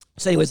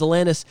 So anyways,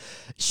 Alanis,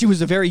 she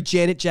was a very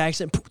Janet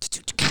Jackson.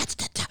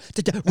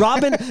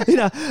 Robin, I like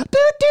going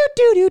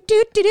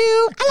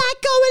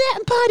out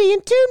and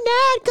partying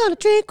tonight. Gonna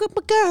drink with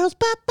my girls.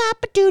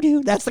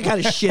 That's the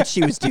kind of shit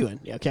she was doing.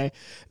 Okay,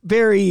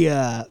 very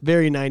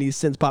 90s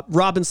synth pop.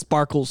 Robin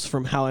Sparkles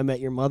from How I Met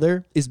Your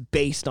Mother is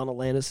based on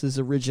Alanis's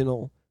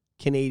original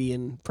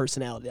Canadian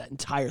personality. That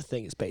entire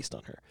thing is based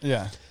on her.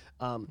 Yeah.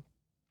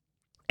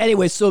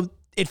 Anyway, so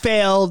it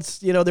failed.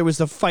 There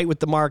was a fight with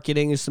the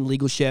marketing. There's some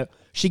legal shit.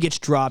 She gets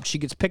dropped. She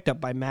gets picked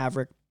up by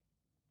Maverick.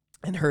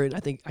 And her, I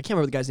can't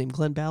remember the guy's name,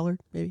 Glenn Ballard,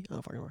 maybe? I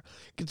don't fucking remember.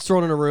 Gets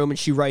thrown in a room and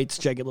she writes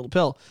Jagged Little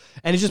Pill.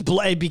 And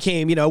it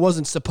became, it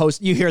wasn't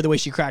supposed, you hear the way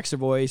she cracks her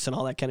voice and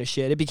all that kind of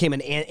shit. It became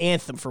an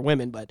anthem for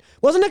women, but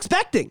wasn't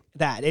expecting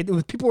that.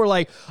 People were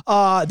like,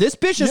 this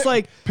bitch is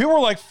like. People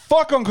were like,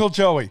 fuck Uncle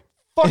Joey.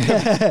 Fuck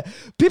him.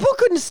 People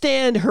couldn't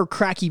stand her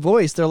cracky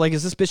voice. They're like,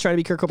 is this bitch trying to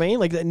be Kurt Cobain?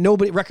 Like,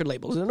 record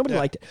labels, nobody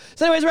liked it.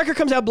 So anyways, record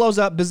comes out, blows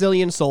up,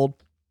 bazillion sold.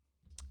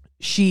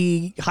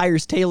 She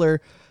hires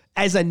Taylor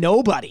as a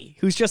nobody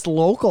who's just a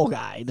local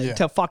guy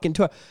to fucking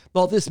tour.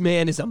 Well, this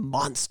man is a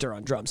monster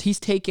on drums. He's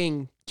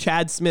taking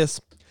Chad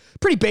Smith's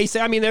pretty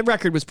basic. I mean, that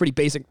record was pretty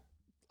basic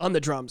on the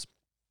drums,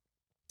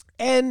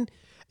 and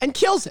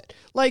kills it.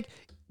 Like,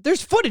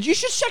 there's footage. You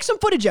should check some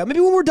footage out. Maybe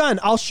when we're done,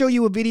 I'll show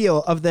you a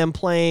video of them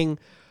playing.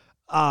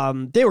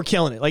 They were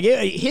killing it. Like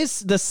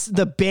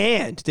the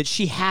band that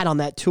she had on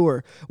that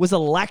tour was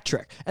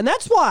electric, and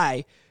that's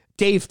why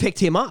Dave picked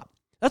him up.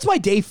 That's why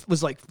Dave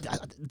was like,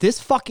 this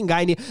fucking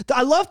guy.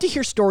 I love to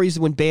hear stories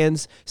when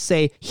bands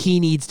say he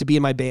needs to be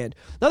in my band.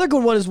 Another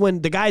good one is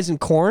when the guys in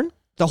Korn,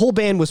 the whole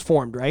band was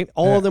formed, right?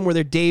 All of them were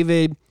there: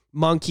 David,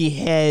 Monkey,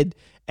 Head,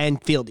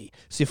 and Fieldy.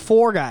 So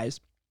 4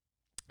 guys,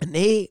 and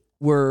they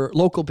were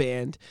local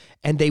band,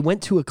 and they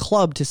went to a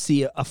club to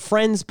see a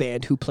friend's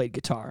band who played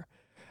guitar.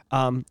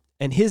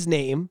 And his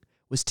name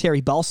was Terry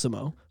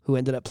Balsamo, who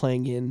ended up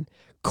playing in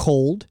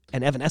Cold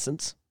and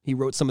Evanescence. He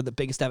wrote some of the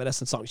biggest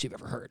Evanescence songs you've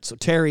ever heard. So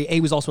Terry,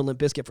 he was also in Limp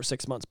Bizkit for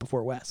 6 months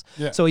before Wes.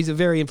 Yeah. So he's a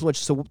very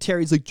influential. So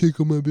Terry's like,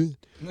 check on my band.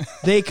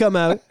 They come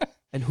out,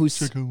 and who's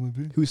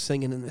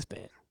singing in this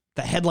band?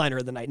 The headliner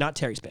of the night, not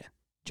Terry's band.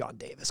 John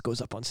Davis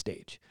goes up on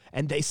stage.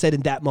 And they said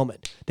in that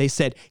moment,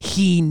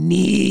 he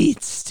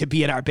needs to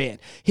be in our band.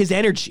 His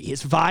energy,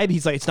 his vibe,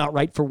 he's like, it's not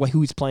right for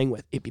who he's playing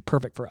with. It'd be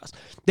perfect for us.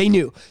 They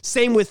knew.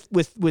 Same with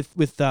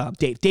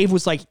Dave. Dave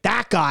was like,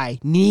 that guy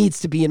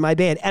needs to be in my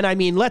band. And I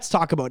mean, let's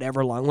talk about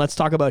Everlong. Let's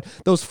talk about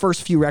those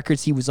first few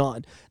records he was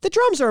on. The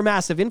drums are a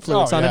massive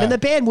influence on it. And the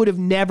band would have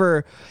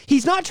never,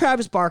 he's not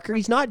Travis Barker.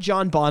 He's not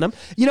John Bonham.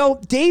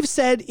 Dave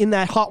said in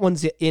that Hot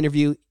Ones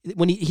interview,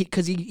 when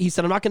he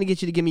said, I'm not going to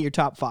get you to give me your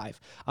top 5.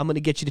 I'm going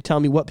to get you to tell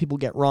me what people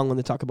get wrong when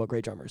they talk about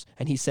great drummers.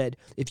 And he said,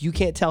 if you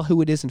can't tell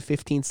who it is in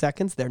 15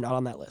 seconds, they're not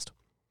on that list.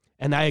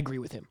 And I agree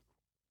with him.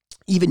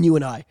 Even you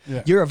and I,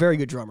 you're a very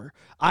good drummer.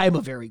 I'm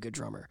a very good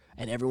drummer.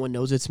 And everyone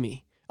knows it's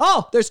me.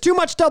 Oh, there's too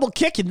much double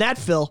kick in that,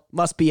 Phil.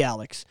 Must be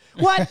Alex.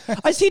 What?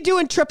 Is he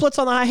doing triplets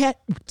on the hi-hat?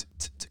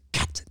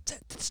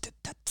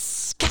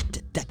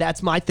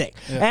 That's my thing.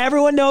 Yeah.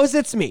 Everyone knows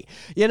it's me.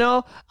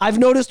 I've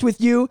noticed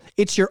with you,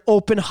 it's your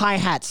open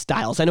hi-hat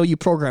styles. I know you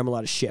program a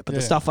lot of shit, but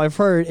the stuff I've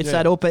heard, it's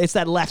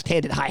that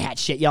left-handed hi-hat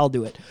shit. Y'all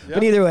do it. Yep.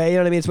 But either way, you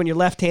know what I mean? It's when you're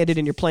left-handed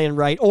and you're playing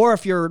right, or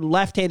if you're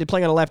left-handed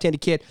playing on a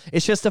left-handed kit,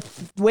 it's just the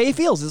way it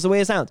feels. It's the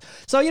way it sounds.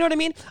 So you know what I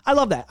mean? I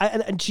love that.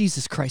 And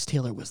Jesus Christ,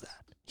 Taylor was that.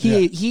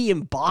 He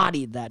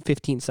embodied that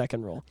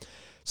 15-second rule.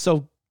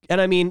 So, and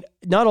I mean,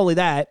 not only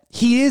that,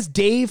 he is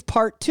Dave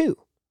Part 2.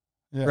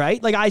 Yeah.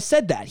 Right? Like I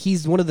said that.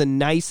 He's one of the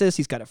nicest.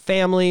 He's got a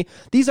family.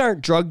 These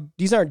aren't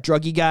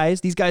druggy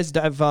guys. These guys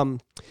have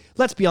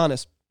let's be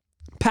honest.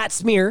 Pat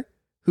Smear,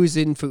 who's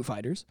in Foo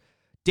Fighters,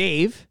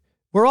 Dave,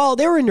 they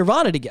were in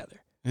Nirvana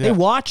together. Yeah. They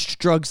watched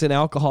drugs and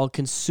alcohol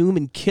consume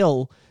and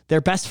kill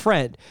their best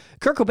friend.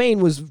 Kurt Cobain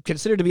was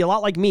considered to be a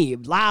lot like me,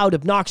 loud,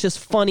 obnoxious,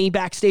 funny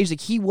backstage.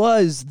 Like he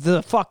was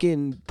the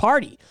fucking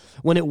party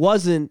when it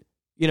wasn't,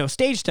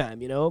 stage time,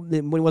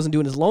 when he wasn't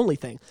doing his lonely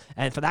thing.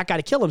 And for that guy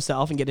to kill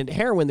himself and get into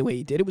heroin the way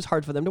he did, it was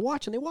hard for them to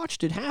watch, and they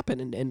watched it happen,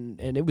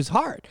 and it was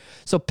hard.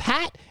 So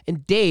Pat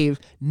and Dave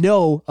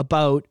know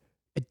about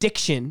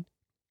addiction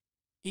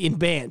in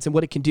bands and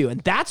what it can do. And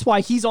that's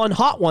why he's on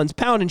Hot Ones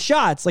pounding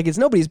shots like it's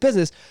nobody's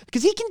business,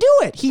 because he can do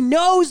it. He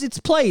knows its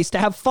place to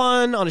have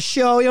fun on a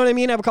show, you know what I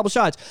mean? Have a couple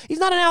shots. He's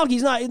not an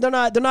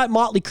alk. They're not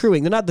Motley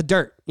Cruing. They're not the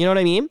Dirt. You know what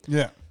I mean?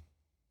 Yeah.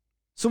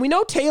 So we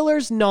know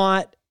Taylor's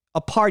not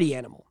a party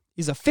animal.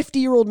 He's a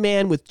 50-year-old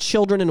man with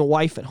children and a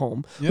wife at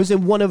home who's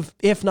in one of,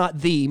 if not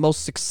the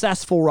most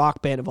successful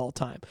rock band of all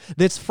time,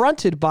 that's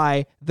fronted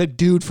by the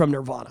dude from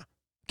Nirvana.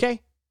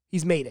 Okay?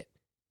 He's made it.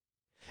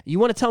 You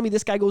want to tell me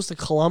this guy goes to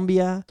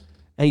Colombia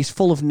and he's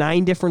full of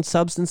 9 different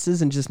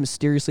substances and just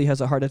mysteriously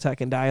has a heart attack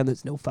and die and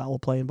there's no foul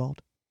play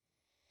involved?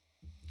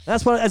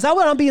 Is that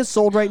what I'm being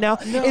sold right now?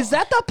 No. Is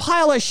that the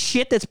pile of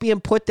shit that's being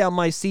put down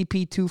my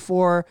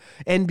CP24,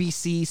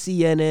 NBC,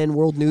 CNN,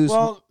 World News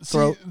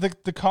throat? See,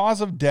 the cause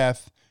of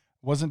death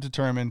wasn't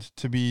determined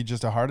to be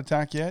just a heart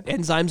attack yet.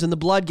 Enzymes in the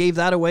blood gave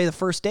that away the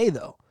first day,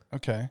 though.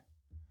 Okay.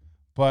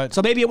 But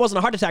so maybe it wasn't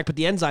a heart attack, but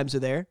the enzymes are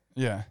there.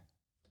 Yeah.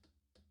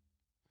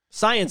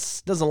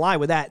 Science doesn't lie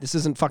with that. This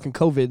isn't fucking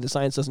COVID. The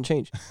science doesn't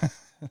change.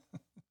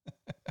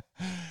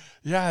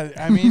 Yeah,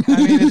 I mean,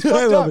 it's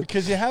fucked up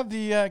because you have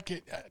the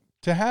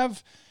to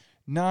have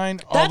 9.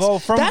 Although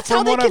from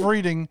what I'm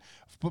reading,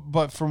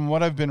 but from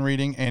what I've been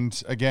reading, and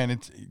again,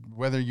 it's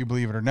whether you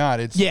believe it or not,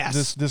 it's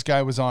this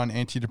guy was on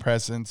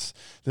antidepressants.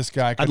 This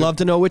guy, I'd love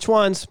to know which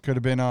ones. Could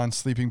have been on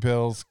sleeping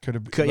pills.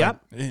 But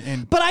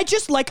I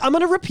just I'm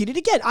gonna repeat it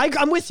again.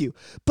 I'm with you,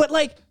 but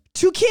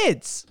 2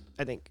 kids,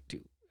 I think 2.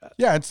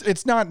 Yeah,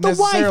 it's not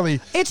necessarily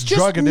it's just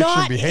drug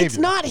addiction behavior. It's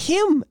not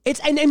him. It's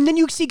and then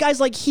you see guys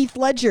like Heath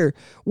Ledger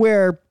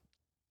where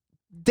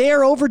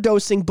they're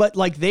overdosing, but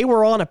they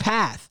were on a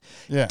path.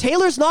 Yeah.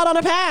 Taylor's not on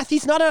a path.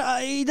 He's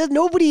not he does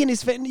nobody in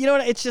his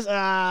it's just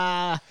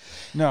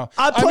no.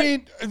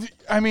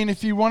 I mean,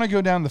 if you want to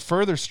go down the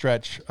further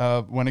stretch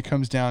when it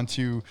comes down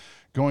to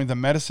going the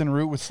medicine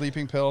route with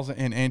sleeping pills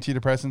and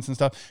antidepressants and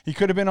stuff, he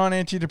could have been on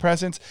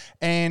antidepressants,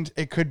 and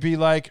it could be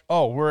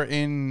we're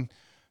in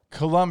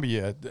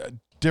Colombia,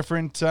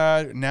 different.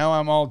 Now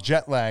I'm all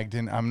jet lagged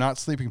and I'm not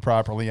sleeping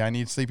properly. I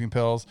need sleeping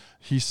pills.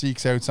 He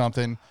seeks out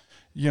something.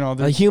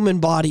 The human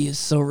body is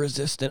so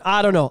resistant.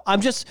 I don't know.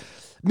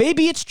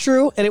 Maybe it's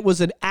true and it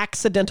was an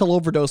accidental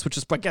overdose, which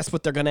is, I guess,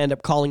 what they're going to end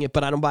up calling it,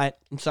 but I don't buy it.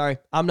 I'm sorry.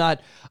 I'm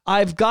not.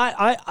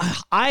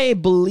 I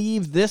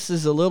believe this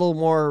is a little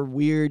more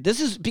weird.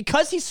 This is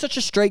because he's such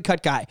a straight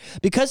cut guy,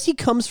 because he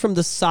comes from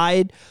the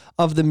side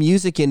of the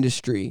music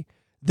industry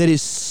that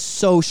is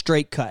so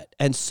straight cut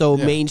and so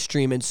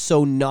mainstream and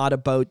so not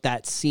about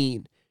that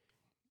scene.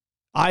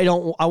 I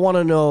want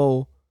to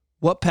know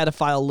what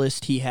pedophile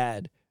list he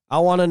had. I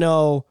want to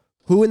know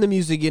who in the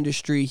music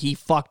industry he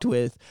fucked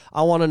with.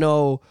 I want to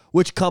know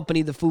which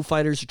company the Foo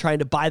Fighters are trying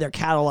to buy their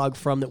catalog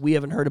from that we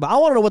haven't heard about. I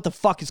want to know what the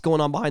fuck is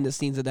going on behind the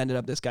scenes that ended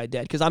up this guy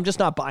dead, because I'm just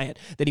not buying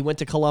that he went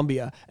to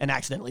Colombia and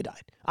accidentally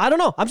died. I don't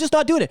know. I'm just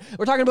not doing it.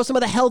 We're talking about some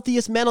of the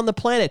healthiest men on the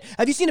planet.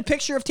 Have you seen a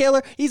picture of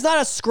Taylor? He's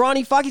not a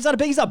scrawny fuck. He's not a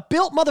big. He's a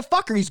built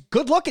motherfucker. He's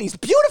good looking. He's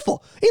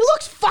beautiful. He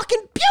looks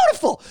fucking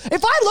beautiful.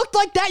 If I looked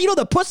like that,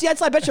 the pussy I'd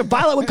slap. I bet you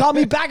Violet would call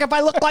me back if I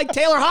looked like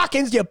Taylor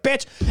Hawkins, you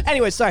bitch.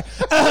 Anyway, sorry.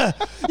 You know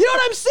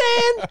what I'm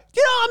saying?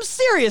 I'm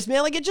serious,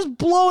 man. It just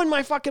blowing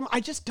my fucking.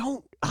 I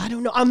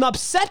don't know. I'm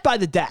upset by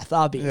the death,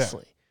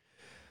 obviously. Yeah.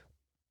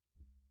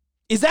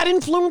 Is that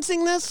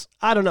influencing this?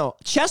 I don't know.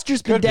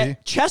 Chester's been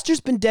dead. Chester's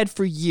been dead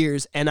for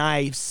years, and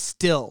I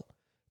still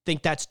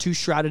think that's too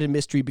shrouded in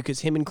mystery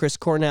because him and Chris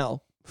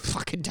Cornell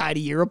fucking died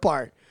a year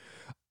apart.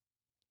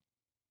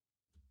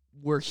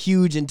 We're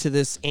huge into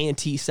this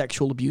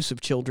anti-sexual abuse of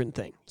children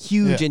thing.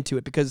 Huge into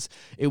it because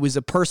it was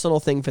a personal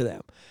thing for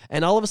them.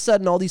 And all of a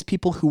sudden, all these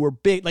people who were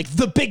big,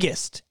 the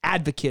biggest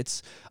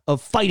advocates of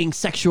fighting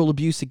sexual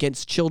abuse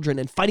against children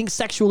and fighting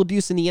sexual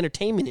abuse in the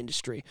entertainment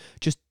industry,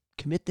 just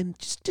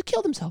to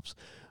kill themselves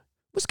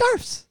with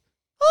scarves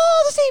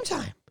all at the same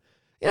time,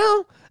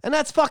 and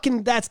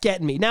that's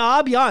getting me. Now,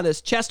 I'll be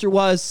honest, Chester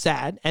was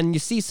sad, and you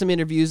see some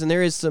interviews and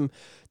there is some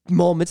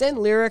moments and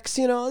lyrics,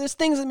 there's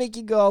things that make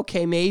you go,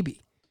 okay,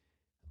 maybe,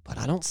 but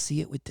I don't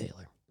see it with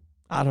Taylor.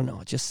 I don't know.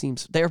 It just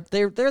seems they're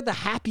the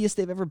happiest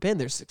they've ever been.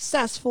 They're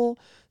successful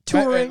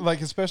touring.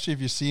 Especially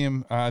if you see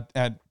him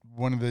at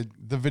one of the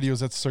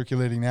videos that's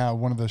circulating now,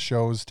 one of the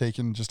shows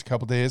taken just a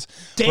couple days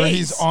where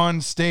he's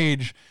on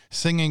stage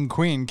singing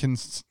Queen, Can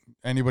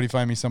Anybody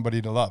Find Me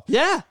Somebody to Love?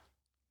 Yeah.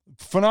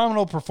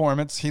 phenomenal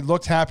performance. He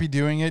looked happy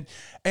doing it.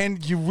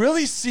 And you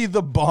really see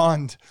the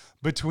bond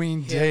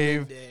between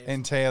Dave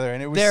and Taylor.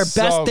 And it was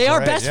They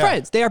are best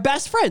friends. They are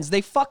best friends.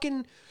 They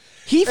fucking...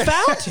 He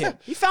found him.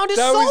 He found his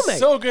soulmate. That was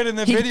so good in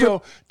the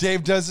video.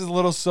 Dave does his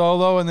little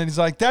solo, and then he's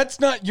like,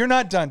 you're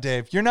not done,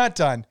 Dave. You're not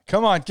done.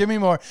 Come on, give me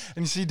more.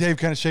 And you see Dave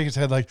kind of shake his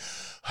head like,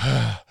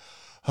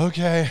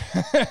 okay.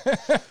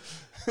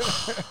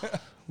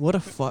 What a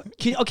fuck.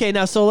 Okay,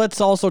 now, so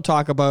let's also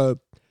talk about,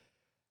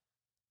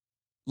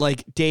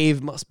 like,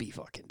 Dave must be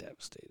fucking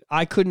devastated.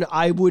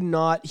 I would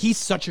not. He's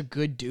such a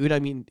good dude. I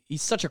mean,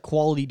 he's such a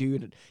quality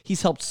dude.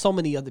 He's helped so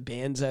many other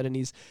bands out, and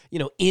he's,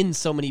 in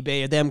so many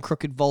them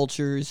Crooked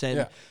Vultures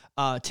and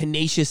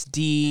Tenacious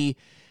D.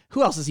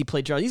 Who else has he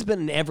played drums? He's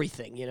been in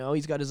everything,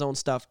 He's got his own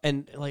stuff.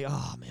 And, like,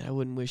 oh, man, I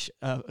wouldn't wish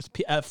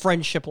a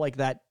friendship like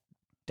that.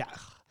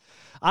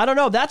 I don't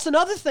know. That's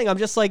another thing. I'm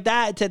just like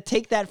that. To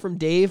take that from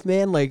Dave,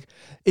 man, like,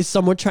 is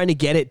someone trying to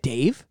get at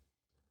Dave?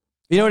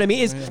 You know what I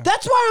mean?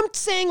 That's why I'm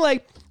saying,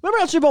 like, remember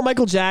I was talking about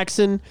Michael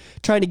Jackson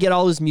trying to get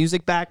all his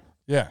music back?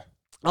 Yeah.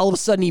 All of a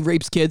sudden he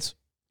rapes kids.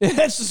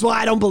 That's just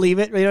why I don't believe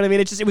it. You know what I mean?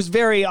 It was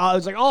very, I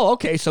was like, oh,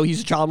 okay, so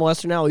he's a child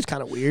molester now. He's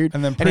kind of weird.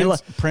 And then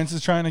Prince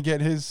is trying to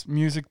get his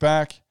music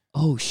back.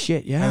 Oh,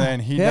 shit, yeah. And then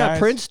he dies.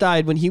 Prince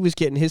died when he was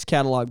getting his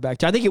catalog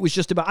back. I think it was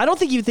just about, I don't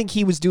think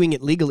he was doing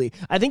it legally.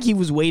 I think he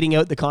was waiting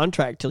out the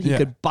contract till he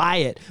could buy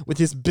it with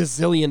his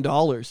bazillion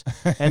dollars.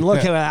 And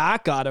look how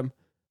that got him.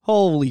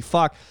 Holy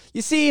fuck.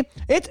 You see,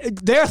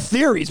 they're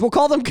theories. We'll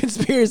call them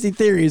conspiracy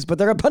theories, but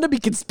they're going to be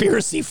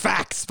conspiracy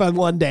facts by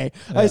one day.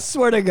 Yeah. I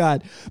swear to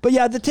God. But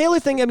yeah, the Taylor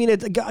thing, I mean,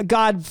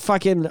 God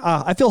fucking,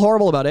 I feel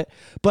horrible about it.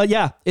 But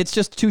yeah, it's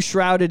just too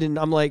shrouded, and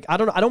I'm like, I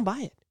don't buy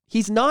it.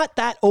 He's not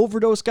that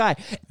overdose guy.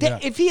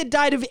 If he had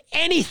died of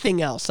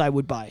anything else, I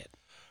would buy it.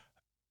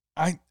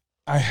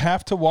 I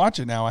have to watch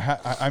it now.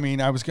 I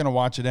mean, I was going to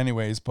watch it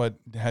anyways, but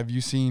have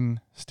you seen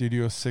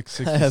Studio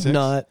 666? I have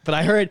not, but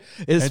I heard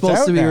it's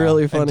supposed to be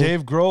really funny. And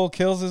Dave Grohl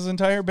kills his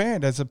entire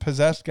band as a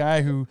possessed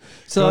guy who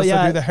goes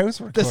to do the house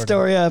recording. The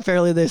story,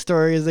 apparently the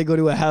story is they go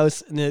to a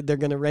house and they're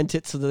going to rent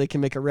it so that they can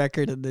make a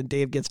record, and then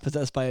Dave gets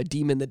possessed by a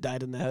demon that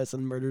died in the house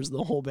and murders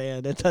the whole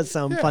band. It does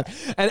sound fun.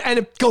 And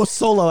it goes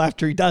solo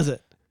after he does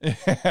it. Yeah.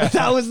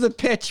 That was the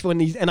pitch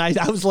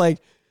I was like,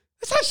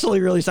 this actually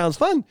really sounds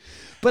fun.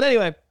 But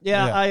anyway,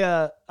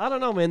 I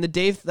don't know, man. The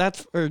Dave,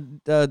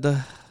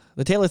 the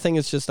Taylor thing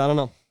is just, I don't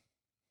know.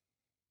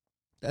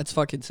 That's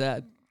fucking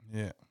sad.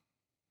 Yeah.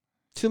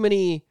 Too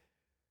many.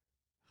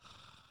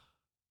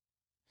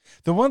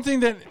 The one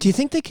thing that... Do you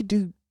think they could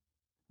do...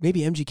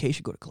 Maybe MGK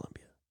should go to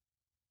Columbia.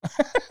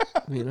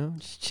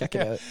 Just check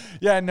it out.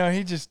 Yeah, no,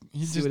 he just...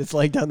 See what it's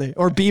like down there.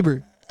 Or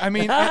Bieber. I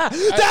mean...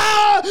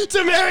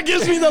 Tamara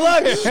gives me the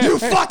look. You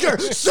fucker!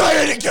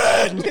 Say it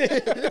again!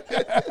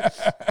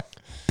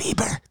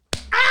 Bieber.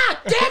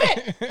 Damn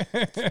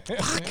it!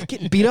 Fuck,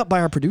 getting beat up by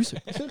our producer.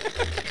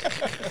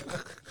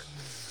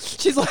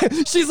 She's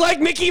like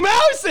Mickey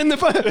Mouse in the...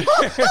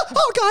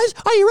 oh, guys,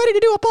 are you ready to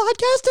do a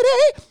podcast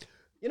today?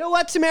 You know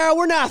what, Tamara?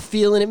 We're not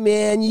feeling it,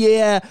 man.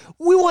 Yeah,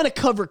 we want to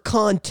cover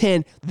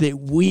content that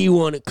we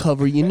want to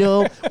cover, We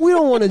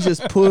don't want to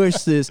just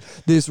push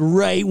this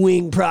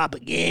right-wing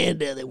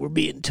propaganda that we're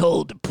being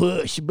told to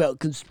push about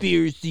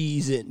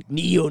conspiracies and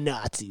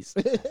neo-Nazis.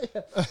 Oh, you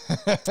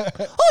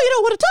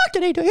don't want to talk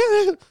today, do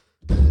you?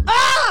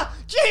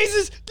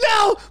 Jesus,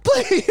 no,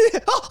 please.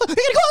 Oh, you're going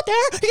to go out there.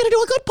 You're going to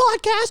do a good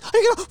podcast.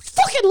 You're going to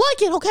fucking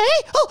like it, okay?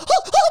 Oh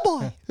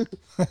boy.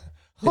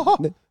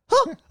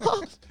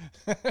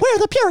 Where are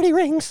the purity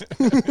rings?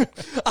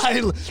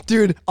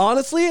 Dude,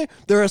 honestly,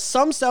 there are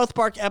some South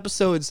Park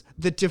episodes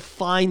that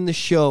define the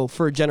show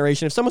for a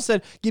generation. If someone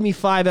said, give me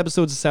 5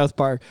 episodes of South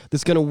Park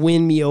that's going to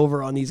win me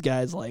over on these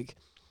guys, like,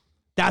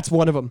 that's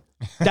one of them.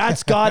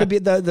 That's got to be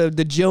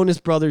the Jonas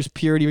Brothers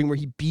purity ring where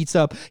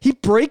he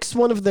breaks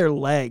one of their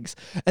legs.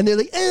 And they're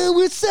like, oh,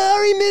 we're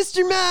sorry,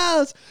 Mr.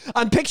 Mouse.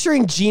 I'm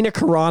picturing Gina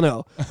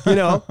Carano,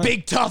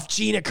 big tough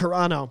Gina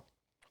Carano.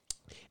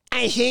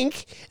 I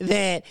think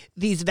that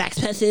these vax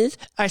passes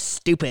are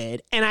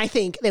stupid, and I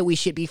think that we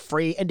should be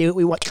free and do what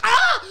we want.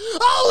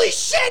 Holy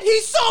shit,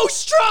 he's so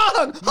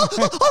strong!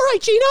 All right,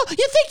 Gina,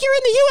 you think you're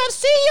in the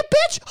UFC, you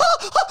bitch?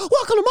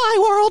 Welcome to my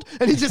world.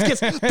 And he just gets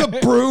the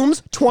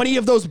brooms, 20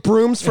 of those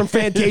brooms from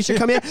Fantasia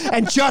come in,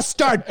 and just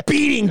start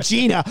beating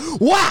Gina.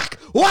 Whack,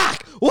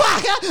 whack,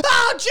 whack.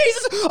 Oh,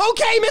 Jesus.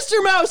 Okay,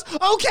 Mr. Mouse.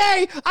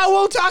 Okay, I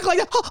won't talk like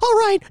that. All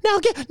right, now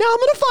I'm going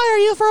to fire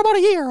you for about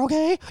a year,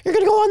 okay? You're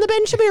going to go on the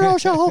Ben Shapiro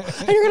show,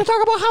 and you're going to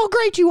talk about how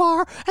great you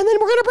are, and then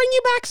we're going to bring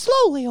you back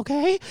slowly,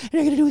 okay? And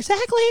you're going to do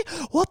exactly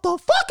what the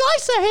fuck I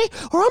say,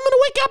 or I'm going to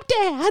wake up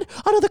Dad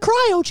out of the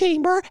cryo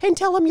chamber and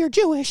tell him you're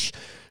Jewish.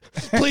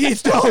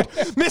 Please don't.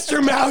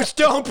 Mr. Mouse,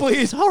 don't,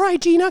 please. All right,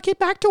 Gina, get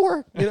back to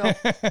work.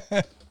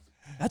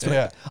 That's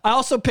what I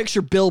also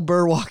picture Bill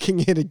Burr walking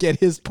in to get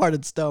his part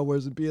in Star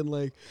Wars and being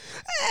like,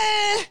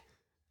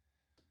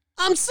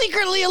 I'm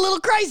secretly a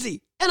little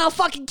crazy. and I'll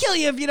fucking kill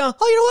you if you don't.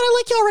 Oh, you know what? I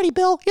like you already,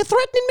 Bill. You're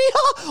threatening me?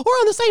 Huh? We're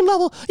on the same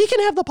level. You can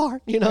have the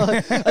part. You know,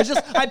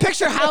 I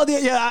picture how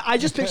I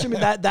just picture me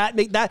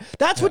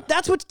that's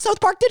what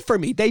South Park did for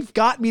me. They've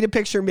got me to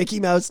picture Mickey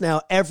Mouse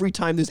now every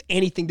time there's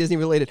anything Disney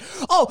related.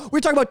 Oh, we're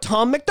talking about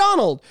Tom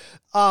McDonald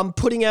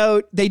putting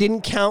out, they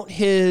didn't count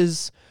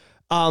his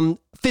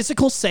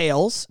physical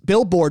sales.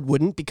 Billboard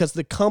wouldn't, because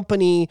the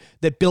company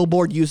that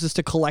Billboard uses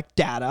to collect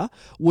data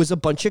was a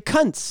bunch of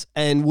cunts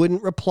and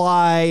wouldn't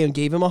reply and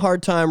gave him a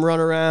hard time, run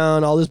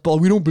around, all this bull.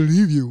 We don't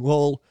believe you.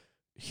 Well,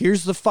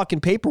 here's the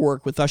fucking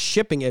paperwork with us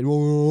shipping it.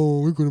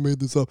 Oh, we could have made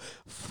this up.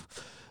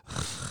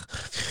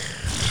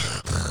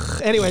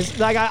 Anyways,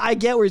 like I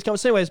get where he's coming.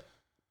 So anyways,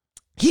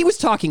 he was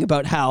talking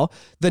about how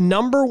the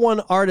number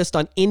one artist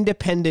on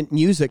independent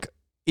music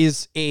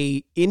is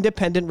a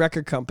independent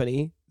record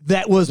company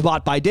that was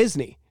bought by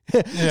Disney.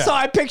 Yeah. So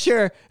I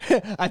picture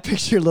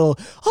little,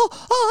 hey,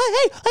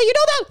 you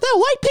know that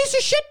white piece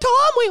of shit, Tom?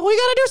 We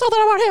got to do something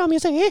about him, you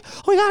see.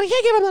 We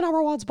can't give him the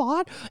number one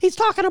spot. He's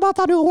talking about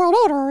the New World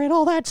Order and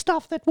all that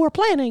stuff that we're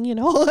planning, you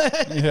know.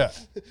 Yeah.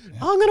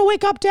 I'm going to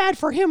wake up Dad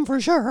for him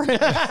for sure. And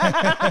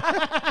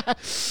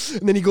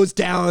then he goes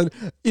down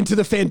into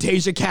the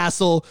Fantasia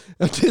Castle,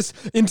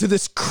 into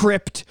this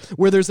crypt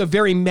where there's a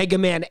very Mega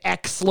Man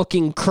X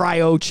looking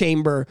cryo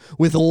chamber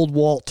with old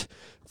Walt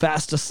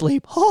fast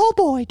asleep. Oh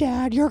boy,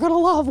 Dad, you're going to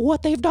love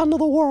what they've done to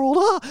the world.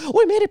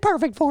 We made it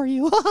perfect for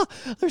you.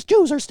 There's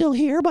Jews are still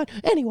here, but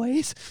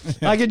anyways.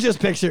 I can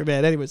just picture it,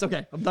 man. Anyways,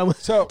 okay. I'm done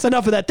with it's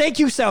enough of that. Thank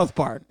you, South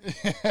Park.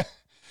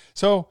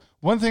 So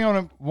one thing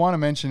I want to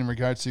mention in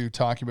regards to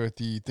talking about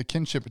the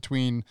kinship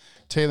between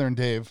Taylor and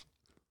Dave,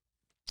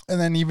 and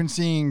then even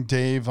seeing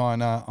Dave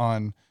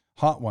on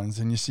Hot Ones,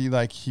 and you see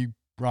like he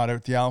brought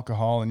out the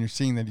alcohol, and you're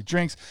seeing that he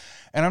drinks.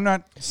 And I'm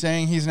not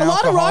saying he's an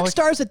alcoholic. A lot of rock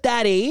stars at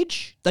that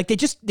age, like they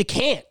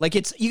can't. Like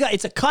it's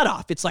a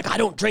cutoff. It's like, I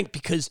don't drink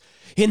because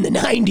in the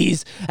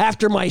 90s,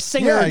 after my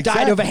singer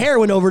died of a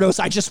heroin overdose,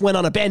 I just went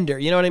on a bender.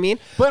 You know what I mean?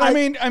 But I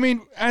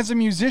mean, as a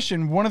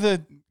musician, one of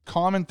the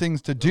common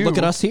things to do. Look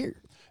at us here.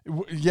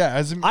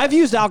 Yeah, I've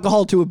used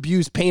alcohol to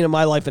abuse pain in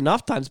my life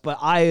enough times, but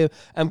I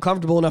am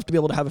comfortable enough to be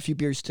able to have a few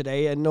beers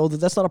today and know that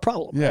that's not a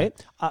problem, right?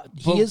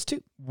 He is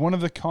too. One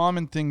of the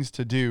common things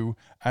to do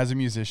as a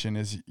musician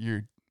is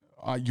you're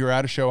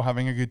at a show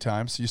having a good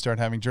time, so you start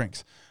having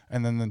drinks,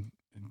 and then the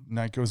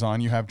night goes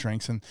on, you have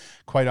drinks, and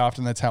quite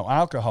often that's how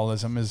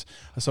alcoholism is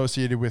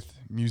associated with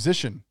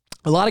musician.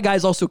 A lot of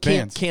guys also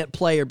can't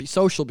play or be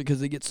social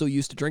because they get so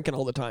used to drinking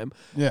all the time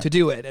to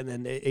do it, and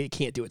then they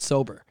can't do it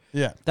sober.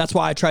 Yeah, that's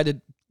why I tried to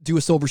do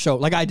a sober show.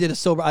 Like I did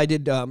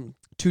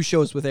 2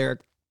 shows with Eric,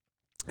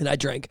 and I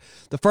drank.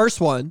 The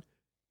first one,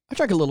 I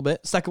drank a little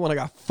bit. Second one, I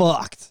got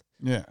fucked.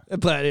 Yeah,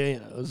 but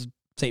it was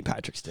St.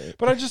 Patrick's Day.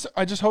 But I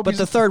just hope. But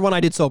the third one, I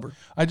did sober.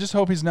 I just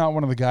hope he's not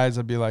one of the guys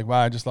that'd be like,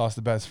 "Wow, I just lost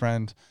the best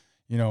friend."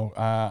 You know,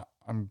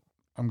 I'm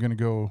gonna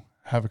go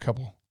have a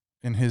couple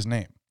in his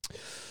name.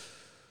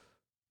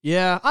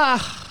 Yeah.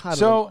 I don't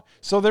know.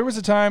 So there was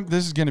a time.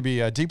 This is gonna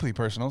be deeply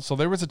personal. So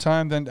there was a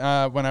time then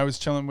when I was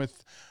chilling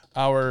with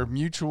our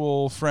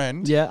mutual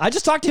friend. Yeah, I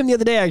just talked to him the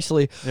other day,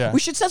 actually. Yeah. We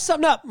should set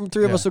something up.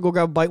 Three of us will go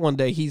grab a bite one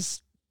day.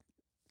 He's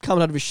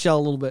coming out of his shell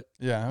a little bit.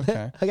 Yeah,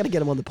 okay. I got to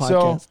get him on the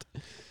podcast.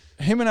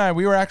 So, him and I,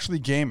 we were actually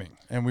gaming,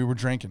 and we were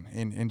drinking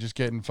and just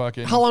getting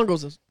fucking... How long ago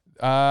was this?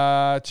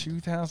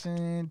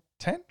 2010?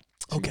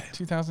 Okay.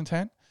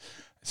 2010.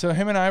 So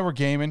him and I were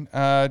gaming,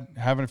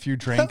 having a few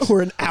drinks.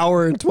 We're an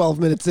hour and 12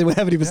 minutes in. We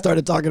haven't even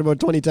started talking about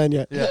 2010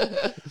 yet.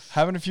 Yeah.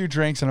 Having a few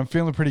drinks, and I'm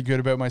feeling pretty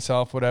good about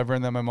myself, whatever.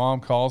 And then my mom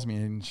calls me,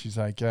 and she's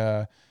like,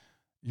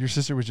 your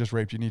sister was just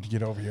raped. You need to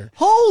get over here.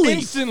 Holy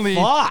Instantly,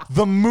 fuck.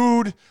 The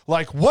mood,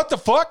 like, what the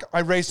fuck? I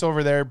race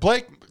over there.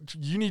 Blake,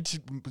 you need to,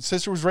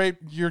 sister was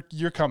raped.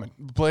 You're coming.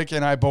 Blake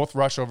and I both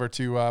rush over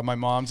to my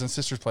mom's and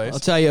sister's place. I'll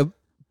tell you,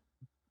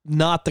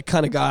 not the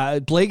kind of guy.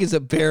 Blake is a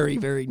very,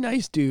 very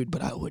nice dude,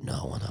 but I would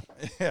not want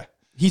to. Yeah.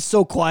 He's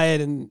so quiet,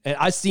 and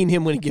I've seen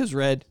him when he gives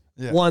red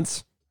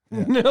once.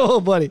 Yeah.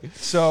 No, buddy.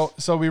 So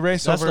we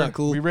race That's over. Not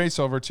cool. We race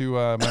over to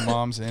my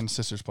mom's and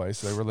sister's place.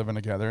 They were living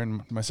together,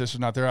 and my sister's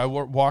not there. I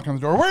walk on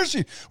the door. Where is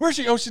she? Where is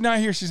she? Oh, she's not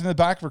here. She's in the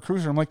back of her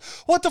cruiser. I'm like,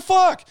 what the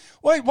fuck?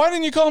 Why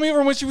didn't you call me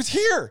over when she was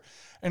here?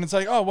 And it's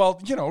like, oh,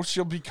 well, you know,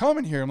 she'll be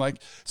coming here. I'm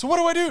like, so what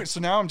do I do? So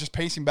now I'm just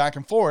pacing back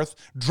and forth,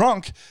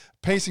 drunk,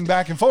 pacing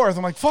back and forth.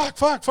 I'm like, fuck.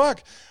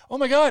 Oh,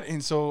 my God.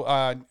 And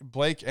so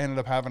Blake ended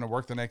up having to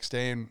work the next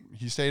day, and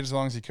he stayed as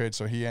long as he could.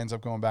 So he ends up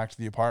going back to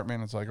the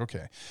apartment. It's like,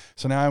 okay.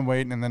 So now I'm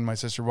waiting, and then my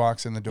sister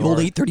walks in the door. The old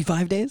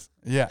 835 days?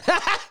 Yeah.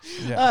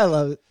 Yeah. I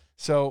love it.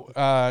 So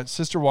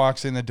sister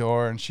walks in the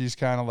door, and she's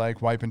kind of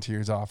like wiping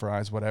tears off her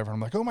eyes, whatever. I'm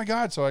like, oh, my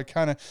God. So I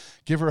kind of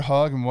give her a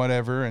hug and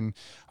whatever. And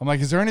I'm like,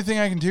 is there anything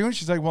I can do? And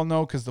she's like, well,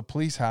 no, because the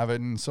police have it.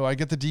 And so I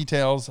get the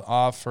details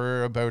off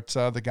her about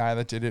the guy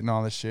that did it and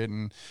all this shit.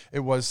 And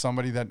it was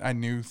somebody that I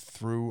knew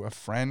through a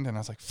friend. And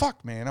I was like,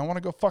 fuck, man, I want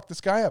to go fuck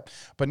this guy up.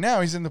 But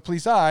now he's in the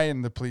police eye,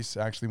 and the police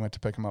actually went to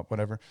pick him up,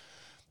 whatever.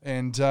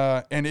 And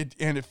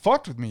it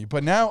fucked with me.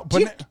 But now,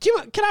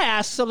 can I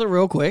ask something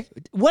real quick?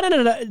 What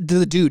ended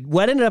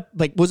up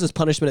like? Was his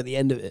punishment at the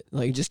end of it?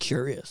 Like, just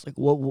curious. Like,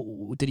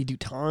 what did he do?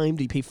 Time?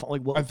 Did he pay?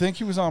 Like, what? I think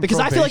he was on because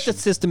probation. I feel like the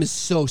system is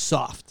so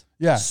soft.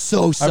 Yeah,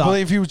 so soft. I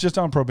believe he was just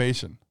on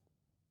probation.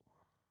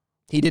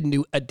 He didn't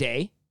do a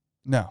day.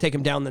 No, take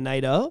him down the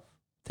night of.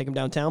 Take him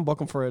downtown, book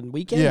him for a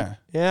weekend.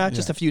 Yeah,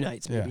 just a few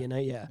nights, maybe a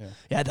night.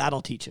 Yeah,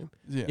 that'll teach him.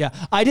 Yeah,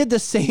 I did the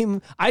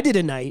same. I did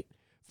a night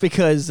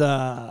because.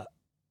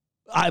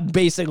 I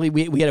basically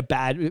we had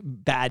a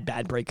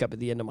bad breakup at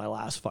the end of my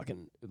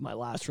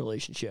last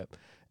relationship,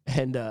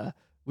 and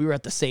we were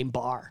at the same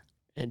bar,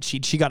 and she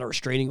got a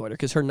restraining order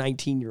because her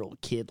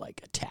 19-year-old kid like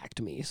attacked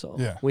me, so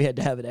we had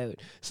to have it out.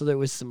 So there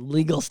was some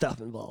legal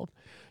stuff involved.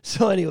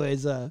 So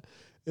anyways,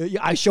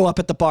 I show up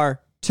at the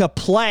bar to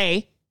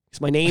play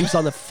because my name's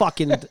on the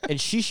fucking, and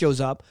she shows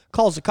up,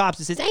 calls the cops,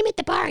 and says I'm at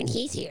the bar and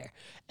he's here,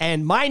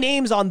 and my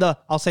name's on the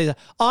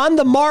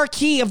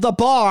marquee of the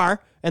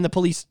bar, and the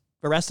police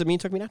arrested me and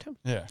took me downtown.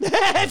 Yeah.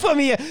 Put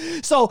me.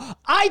 So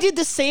I did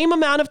the same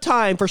amount of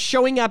time for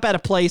showing up at a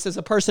place as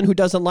a person who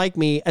doesn't like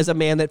me as a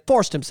man that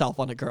forced himself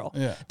on a girl.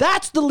 Yeah.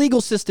 That's the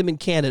legal system in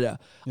Canada.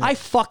 Yeah. I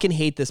fucking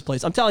hate this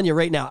place. I'm telling you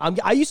right now.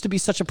 I used to be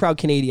such a proud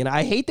Canadian.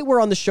 I hate that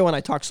we're on the show and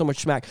I talk so much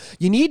smack.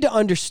 You need to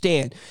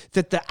understand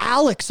that the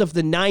Alex of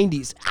the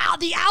 90s,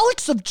 the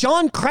Alex of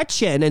John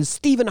Chrétien and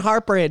Stephen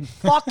Harper and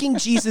fucking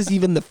Jesus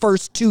even the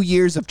first 2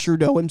 years of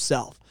Trudeau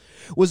himself,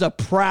 was a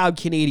proud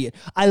Canadian.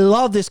 I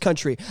love this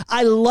country.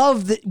 I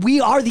love that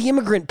we are the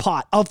immigrant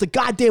pot of the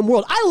goddamn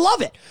world. I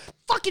love it.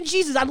 Fucking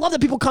Jesus. I love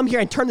that people come here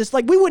and turn this,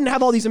 like, we wouldn't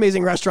have all these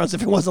amazing restaurants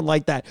if it wasn't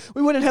like that.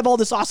 We wouldn't have all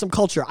this awesome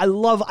culture. I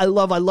love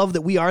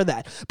that we are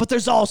that. But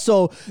there's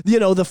also,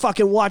 the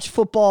fucking watch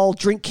football,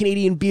 drink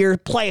Canadian beer,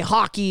 play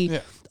hockey.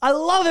 Yeah. I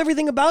love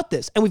everything about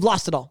this. And we've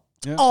lost it all.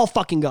 Yeah. All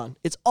fucking gone.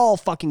 It's all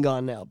fucking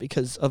gone now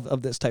because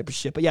of this type of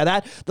shit. But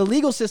yeah, the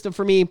legal system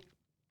for me,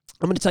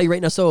 I'm going to tell you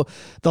right now. So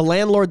the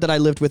landlord that I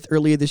lived with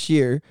earlier this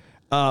year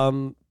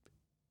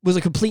was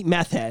a complete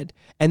meth head.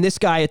 And this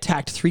guy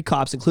attacked 3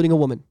 cops, including a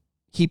woman.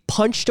 He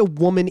punched a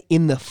woman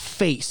in the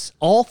face,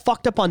 all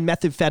fucked up on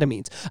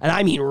methamphetamines. And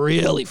I mean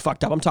really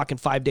fucked up. I'm talking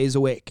 5 days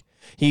awake.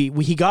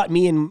 He got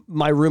me and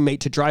my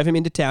roommate to drive him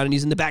into town, and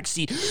he's in the back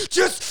seat,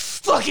 just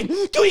fucking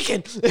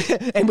tweaking.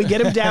 And we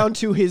get him down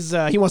to his,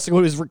 he wants to go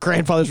to his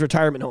grandfather's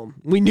retirement home.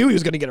 We knew he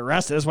was going to get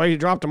arrested. That's why he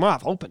dropped him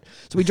off, hoping.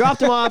 So we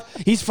dropped him off.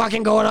 He's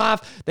fucking going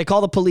off. They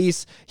call the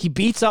police. He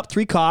beats up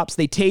 3 cops.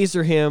 They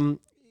taser him.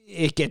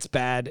 It gets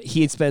bad.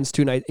 He spends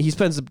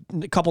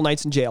a couple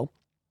nights in jail.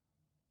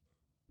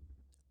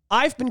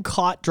 I've been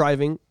caught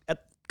driving a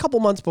couple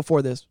months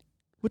before this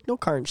with no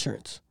car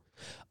insurance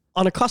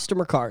on a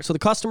customer car. So the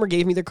customer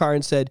gave me their car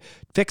and said,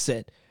 fix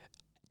it.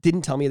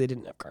 Didn't tell me they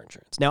didn't have car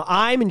insurance. Now,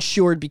 I'm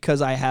insured because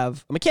I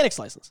have a mechanic's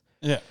license.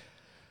 Yeah.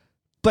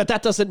 But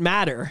that doesn't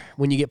matter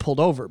when you get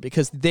pulled over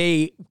because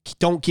they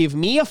don't give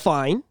me a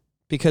fine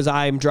because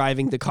I'm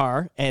driving the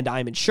car and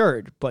I'm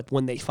insured. But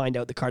when they find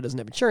out the car doesn't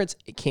have insurance,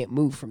 it can't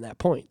move from that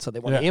point. So they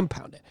want to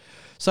impound it.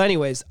 So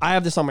anyways, I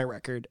have this on my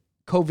record.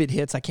 COVID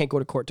hits. I can't go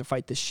to court to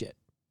fight this shit.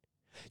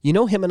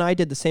 Him and I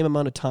did the same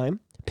amount of time,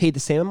 paid the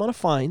same amount of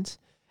fines,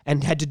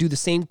 and had to do the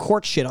same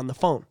court shit on the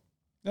phone.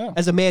 Yeah.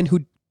 As a man who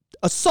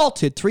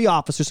assaulted 3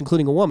 officers,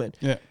 including a woman.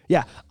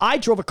 Yeah. I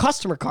drove a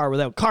customer car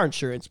without car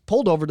insurance,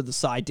 pulled over to the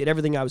side, did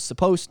everything I was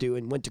supposed to,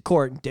 and went to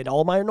court and did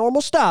all my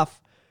normal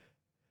stuff.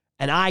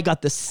 And I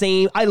got the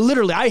same.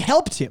 I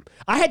helped him.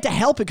 I had to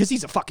help him because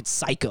he's a fucking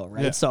psycho,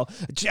 right? Yeah. So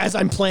as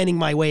I'm planning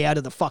my way out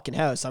of the fucking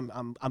house,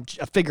 I'm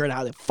figuring out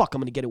how the fuck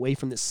I'm going to get away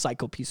from this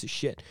psycho piece of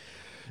shit.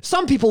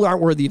 Some people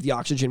aren't worthy of the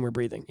oxygen we're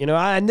breathing,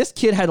 and this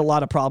kid had a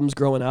lot of problems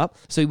growing up,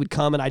 so he would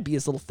come and I'd be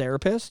his little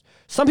therapist.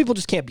 Some people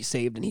just can't be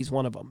saved, and he's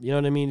one of them. You know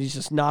what I mean? He's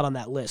just not on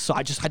that list, so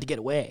I just had to get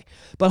away.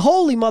 But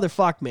holy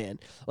motherfuck, man.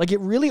 Like,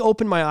 it really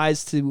opened my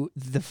eyes to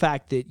the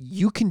fact that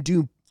you can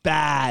do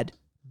bad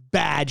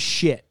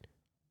shit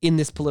in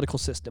this political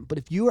system. But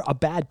if you're a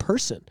bad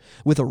person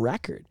with a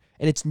record,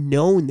 and it's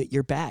known that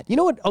you're bad. You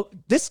know what? Oh,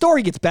 this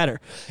story gets better.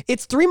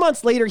 It's 3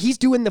 months later. He's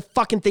doing the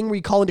fucking thing where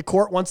you call into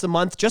court once a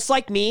month, just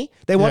like me.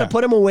 They want to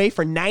put him away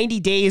for 90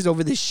 days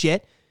over this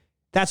shit.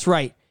 That's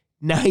right.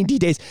 90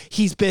 days.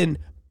 He's been,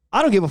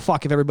 I don't give a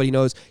fuck if everybody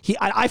knows.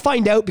 I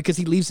find out because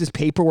he leaves his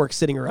paperwork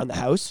sitting around the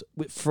house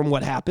from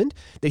what happened,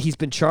 that he's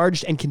been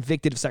charged and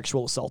convicted of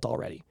sexual assault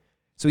already.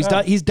 So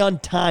he's done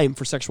time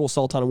for sexual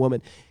assault on a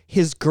woman.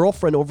 His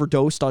girlfriend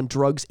overdosed on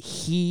drugs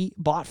he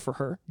bought for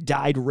her,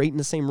 died right in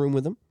the same room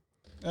with him.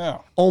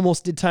 Oh.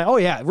 Almost did time. Oh,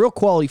 yeah. Real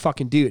quality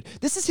fucking dude.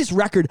 This is his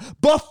record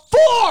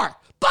before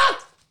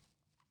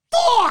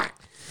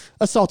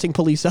assaulting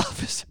police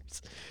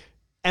officers.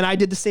 And I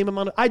did the same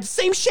amount of,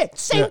 same shit,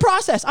 same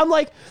process. I'm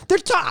like,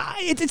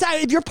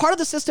 if you're part of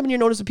the system and you're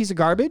known as a piece of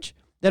garbage,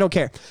 they don't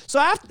care.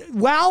 So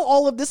while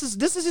all of this is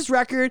his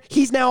record,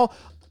 he's now,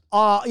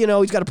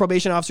 he's got a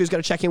probation officer he's got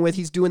to check in with.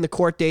 He's doing the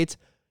court dates.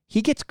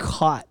 He gets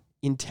caught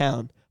in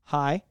town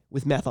high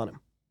with meth on him.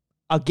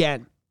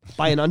 Again.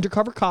 By an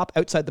undercover cop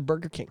outside the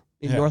Burger King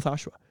in North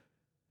Oshawa.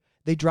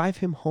 They drive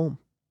him home.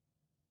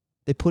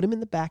 They put him in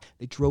the back.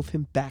 They drove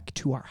him back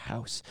to our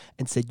house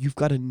and said, "You've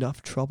got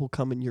enough trouble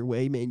coming your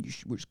way, man.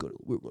 We're going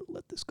to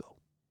let this go."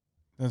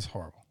 That's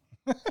horrible.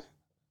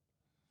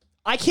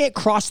 I can't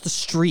cross the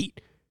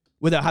street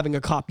without having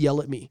a cop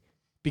yell at me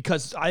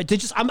because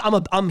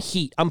I'm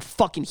heat. I'm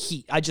fucking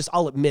heat.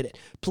 I'll admit it.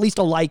 Police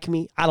don't like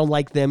me. I don't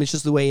like them. It's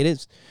just the way it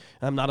is.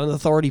 I'm not an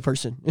authority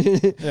person.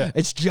 Yeah.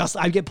 It's just,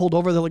 I get pulled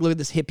over. They're like, "Look at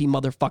this hippie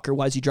motherfucker.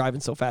 Why is he driving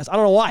so fast?" I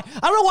don't know why. I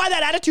don't know why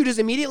that attitude is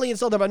immediately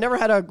instilled. I've never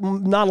had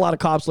not a lot of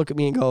cops look at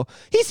me and go,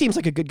 "He seems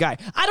like a good guy."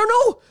 I don't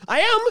know. I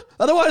am.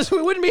 Otherwise, we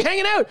wouldn't be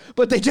hanging out.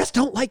 But they just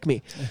don't like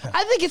me. Yeah.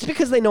 I think it's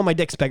because they know my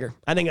dick's bigger.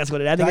 I think that's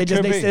what it is. I think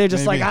they're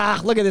just maybe.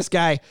 Like, look at this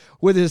guy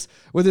with his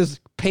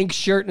pink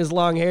shirt and his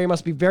long hair. He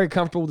must be very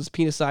comfortable with his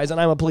penis size.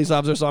 And I'm a police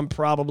officer, so I'm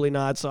probably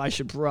not. So I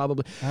should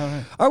probably.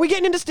 Right. Are we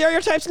getting into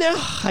stereotypes now?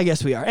 I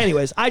guess we are.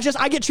 Anyways,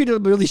 I get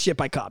treated really shit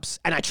by cops,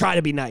 and I try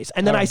to be nice.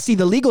 And then I see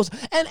the legals,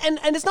 and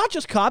it's not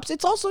just cops.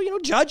 It's also,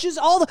 judges,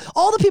 all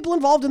the people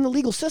involved in the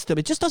legal system.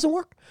 It just doesn't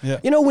work.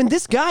 Yeah. When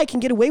this guy can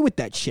get away with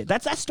that shit,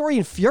 that story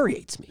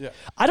infuriates me. Yeah.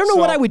 I don't know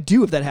what I would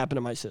do if that happened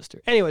to my sister.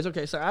 Anyways,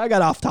 okay, sorry, I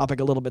got off topic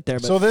a little bit there.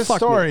 But so this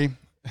story,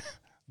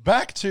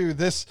 back to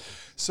this.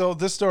 So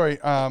this story,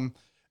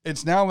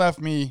 it's now left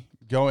me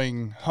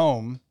going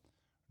home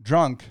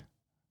drunk,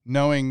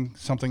 knowing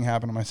something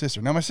happened to my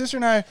sister. Now, my sister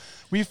and I,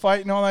 we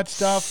fight and all that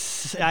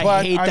stuff.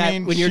 I hate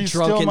that when you're she's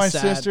drunk still and my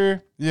sad.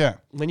 Sister. Yeah.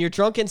 When you're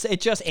drunk and it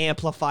just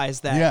amplifies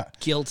that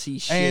guilty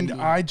shit. And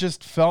I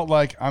just felt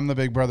like I'm the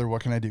big brother.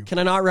 What can I do? Can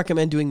I not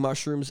recommend doing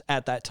mushrooms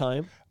at that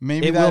time?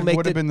 Maybe that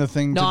would have been the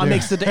thing to do.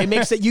 It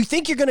makes it, you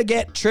think you're going to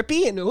get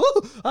trippy and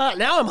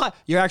now I'm high.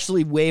 You're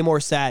actually way more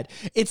sad.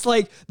 It's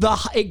like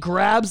it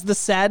grabs the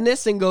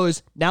sadness and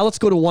goes, "Now let's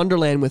go to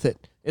Wonderland with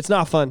it." It's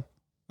not fun.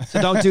 So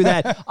don't do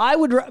that. I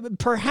would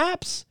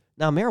perhaps...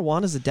 Now,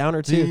 marijuana's a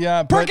downer, too.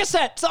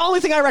 Percocet! It's the only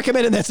thing I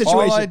recommend in that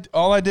situation.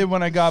 All I did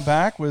when I got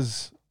back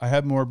was I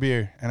had more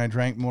beer, and I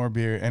drank more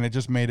beer, and it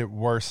just made it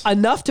worse.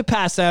 Enough to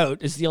pass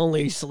out is the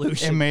only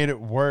solution. It made it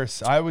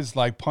worse. I was,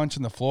 like,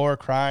 punching the floor,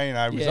 crying.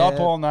 I was up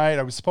all night.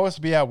 I was supposed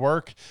to be at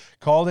work,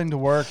 called into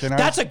work. And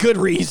that's a good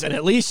reason.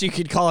 At least you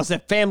could call us a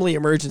family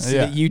emergency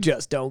that you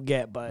just don't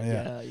get. But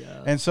yeah.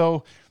 And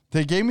so...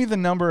 they gave me the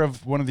number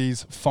of one of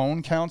these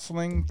phone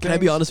counseling things. Can I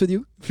be honest with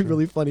you? It'd be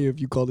really funny if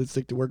you called in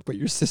sick to work, but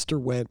your sister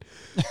went.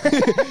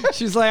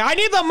 She's like, "I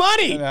need the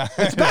money.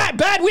 It's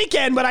bad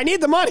weekend, but I need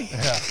the money."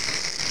 Yeah.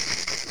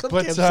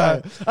 But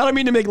I don't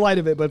mean to make light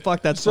of it, but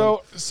fuck that.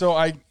 So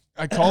I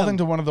called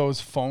into one of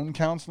those phone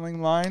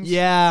counseling lines.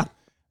 Yeah.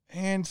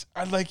 And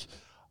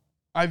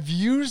I've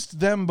used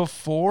them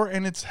before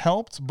and it's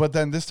helped, but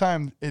then this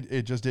time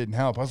it just didn't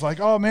help. I was like,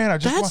 "Oh man,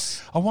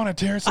 I want to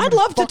tear somebody's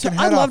fucking head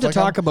off." I'd love to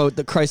talk about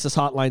the crisis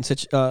hotline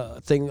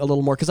thing a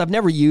little more because I've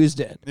never used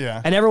it.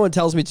 Yeah. And everyone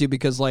tells me to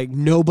because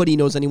nobody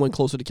knows anyone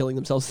closer to killing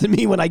themselves than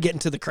me when I get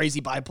into the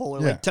crazy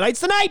bipolar.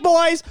 Tonight's the night,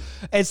 boys.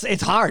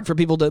 It's hard for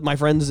people my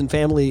friends and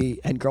family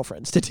and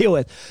girlfriends to deal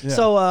with. Yeah.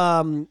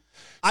 So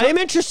I am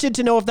interested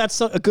to know if that's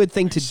a good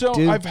thing to do. So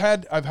I've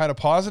had a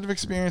positive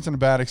experience and a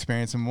bad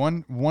experience, and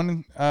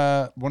one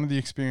of the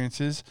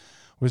experiences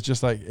was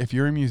just like, if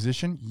you're a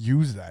musician,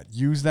 use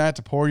that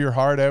to pour your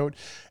heart out.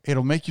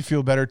 It'll make you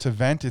feel better to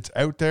vent. It's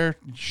out there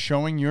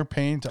showing your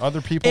pain to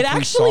other people. It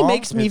actually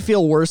makes me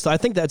feel worse. I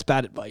think that's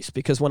bad advice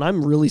because when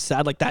I'm really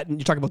sad like that, and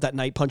you talk about that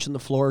night punching the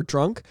floor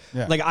drunk,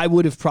 I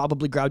would have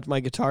probably grabbed my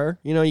guitar.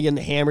 You getting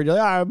hammered. You're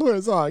like, play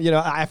a song.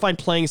 I find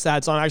playing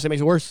sad song actually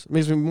makes it worse. It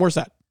makes me more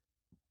sad.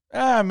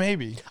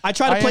 Maybe. I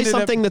try to play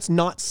something that's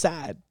not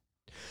sad.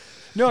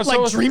 No,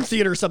 like Dream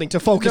Theater or something to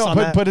focus on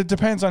that. But it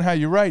depends on how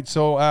you write.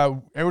 So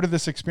out of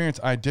this experience,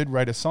 I did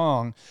write a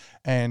song,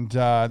 and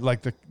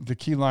the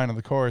key line of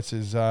the chorus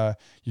is,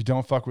 "You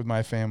don't fuck with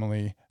my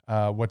family.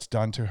 What's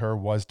done to her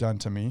was done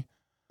to me."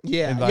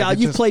 Yeah,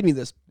 you've played me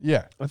this.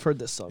 Yeah, I've heard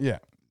this song. Yeah,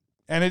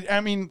 and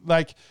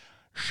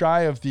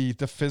shy of the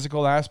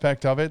physical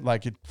aspect of it,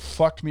 it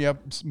fucked me up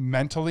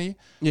mentally.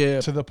 Yeah,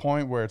 to the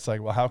point where it's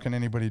like, well, how can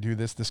anybody do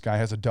this? This guy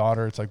has a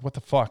daughter. It's like, what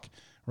the fuck,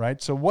 right?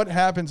 So what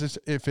happens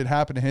if it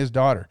happened to his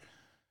daughter?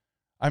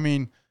 I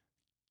mean,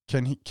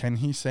 can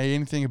he say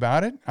anything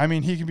about it? I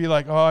mean, he can be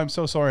like, "Oh, I'm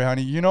so sorry,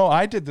 honey.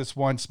 I did this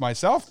once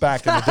myself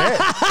back in the day."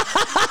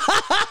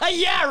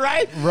 Yeah,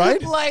 right.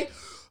 Right.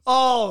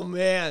 Oh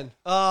man.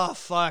 Oh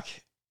fuck.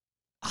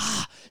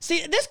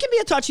 See, this can be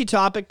a touchy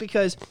topic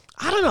because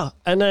I don't know,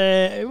 and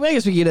I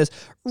guess we get this.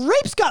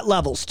 Rape's got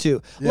levels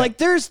too. Yeah.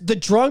 There's the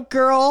drunk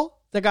girl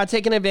that got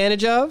taken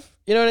advantage of.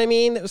 You know what I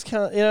mean? That was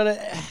kind of,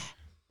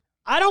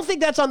 I don't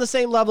think that's on the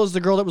same level as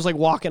the girl that was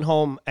walking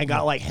home and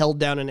got held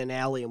down in an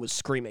alley and was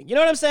screaming. You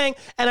know what I'm saying?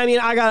 And I mean,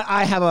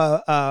 I have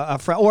a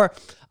friend, or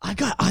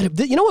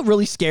you know what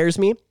really scares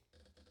me?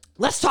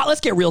 Let's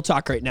get real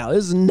talk right now.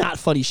 This is not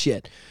funny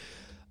shit.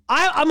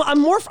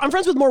 I'm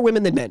friends with more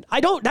women than men.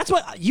 That's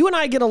what you and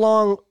I get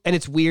along, and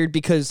it's weird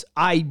because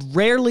I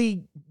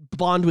rarely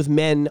bond with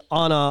men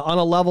on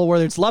a level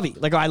where it's lovey.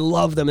 Like I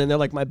love them and they're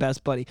like my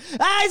best buddy.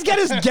 He's got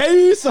his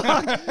gay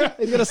sock.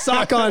 He's got a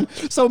sock on.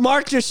 So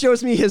Mark just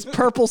shows me his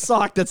purple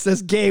sock that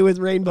says gay with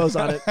rainbows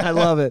on it. I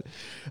love it.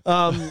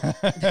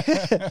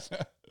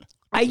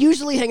 I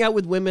usually hang out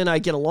with women. I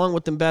get along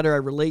with them better. I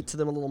relate to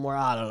them a little more.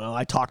 I don't know.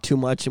 I talk too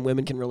much and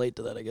women can relate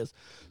to that, I guess.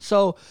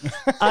 So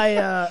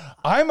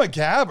I'm a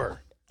gabber.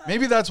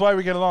 Maybe that's why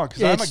we get along,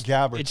 because I'm a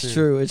gabber too. It's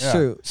true. It's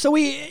true. So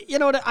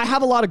I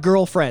have a lot of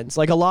girlfriends.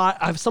 Like I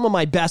have some of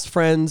my best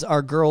friends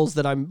are girls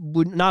that I'm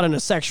not in a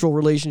sexual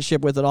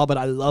relationship with at all, but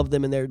I love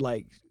them and they're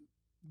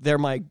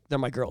my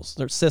girls.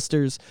 They're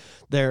sisters.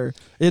 They're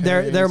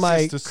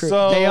my sister,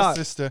 soul, they are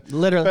sister.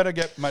 Literally. Better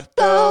get my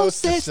dough,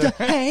 sister.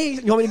 Hey,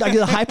 you want me to do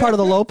the high part of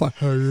the low part?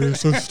 Hey,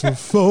 sister,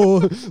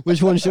 soul.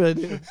 Which one should I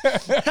do?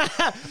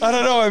 I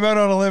don't know. I went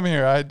on a limb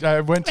here.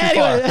 I went too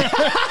far.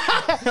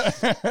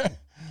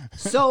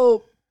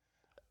 So,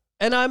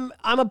 and I'm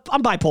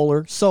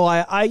bipolar. So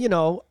I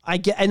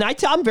get, and I'm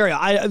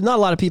not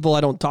a lot of people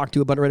I don't talk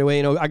to about it right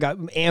away. I got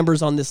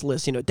Amber's on this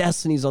list.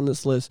 Destiny's on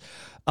this list.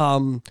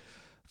 The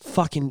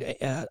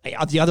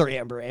other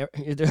Amber, I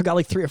got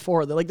like 3 or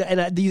 4. They're like that,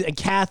 and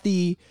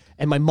Kathy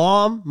and my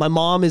mom. My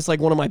mom is like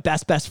one of my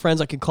best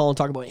friends. I can call and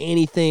talk about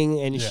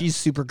anything, and she's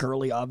super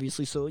girly,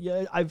 obviously. So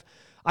yeah,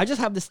 I just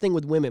have this thing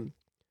with women.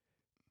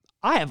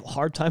 I have a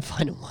hard time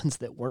finding ones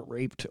that weren't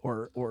raped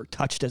or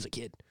touched as a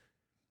kid.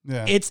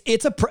 Yeah,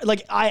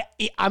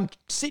 I'm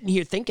sitting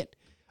here thinking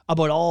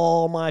about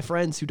all my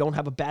friends who don't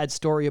have a bad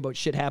story about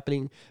shit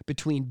happening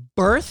between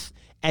birth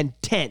and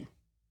 10.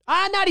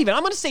 Not even.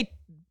 I'm going to say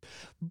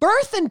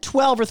birth and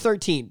 12 or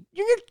 13.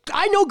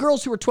 I know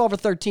girls who were 12 or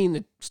 13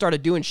 that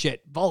started doing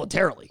shit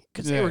voluntarily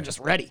because they were just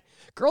ready.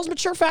 Girls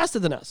mature faster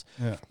than us.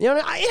 Yeah.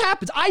 It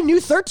happens. I knew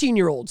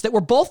 13-year-olds that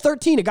were both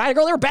 13, a guy and a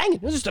girl, they were banging.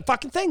 It was just a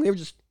fucking thing. They were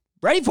just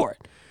ready for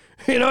it.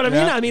 You know what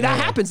I mean? That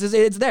happens.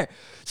 It's there.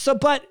 So,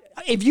 but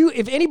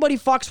if anybody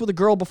fucks with a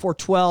girl before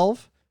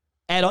 12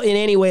 in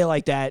any way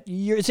like that,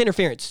 it's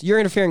interference. You're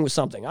interfering with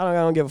something. I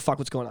don't give a fuck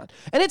what's going on.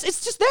 And it's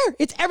just there.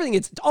 It's everything.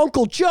 It's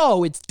Uncle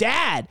Joe. It's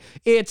dad.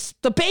 It's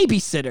the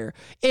babysitter.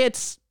 I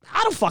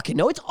don't fucking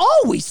know. It's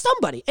always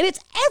somebody. And it's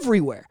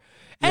everywhere.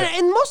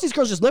 And most of these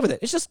girls just live with it.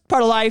 It's just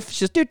part of life. It's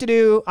just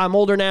do. I'm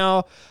older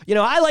now.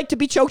 I like to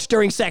be choked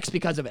during sex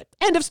because of it.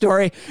 End of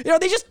story.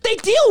 They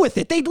deal with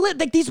it. They live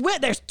like these.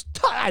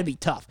 That'd be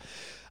tough.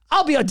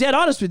 I'll be dead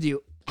honest with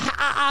you.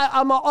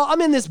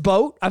 I'm in this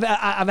boat.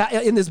 I'm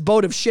in this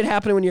boat of shit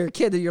happening when you're a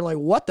kid that you're like,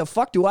 what the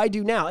fuck do I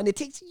do now? And it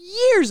takes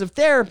years of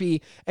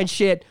therapy and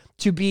shit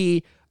to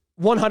be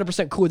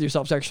 100% cool with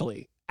yourself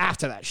sexually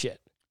after that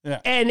shit. Yeah.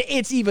 And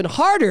it's even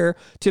harder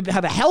to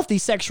have a healthy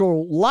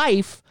sexual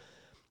life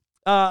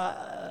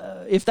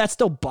if that's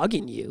still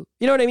bugging you.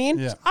 You know what I mean?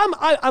 Yeah.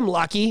 I'm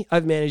lucky.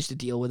 I've managed to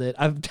deal with it.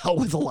 I've dealt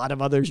with a lot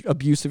of other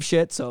abusive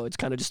shit, so it's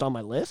kind of just on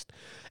my list.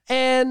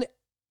 And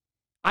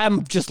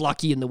I'm just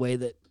lucky in the way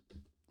that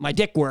my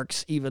dick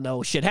works, even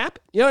though shit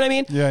happened. You know what I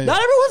mean? Yeah.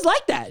 Not everyone's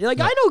like that.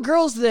 I know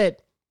girls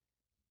that,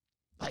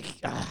 I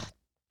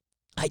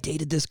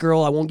dated this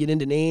girl. I won't get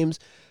into names.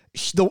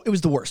 It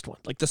was the worst one.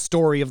 Like the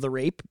story of the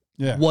rape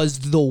was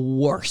the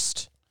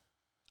worst.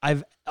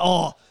 Can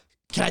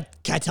I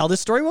tell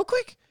this story real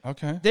quick?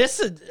 Okay.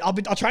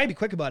 I'll try and be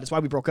quick about it. It's why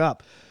we broke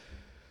up.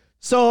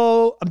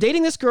 So I'm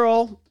dating this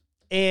girl,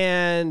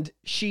 and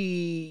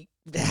she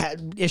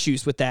had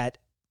issues with that,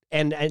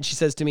 and she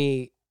says to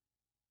me,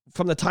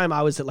 from the time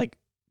I was at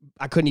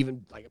I couldn't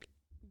even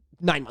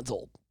 9 months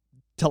old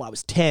till I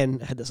was 10,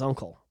 I had this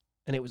uncle,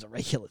 and it was a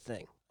regular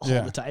thing all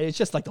the time. It's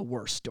just like the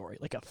worst story,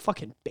 like a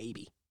fucking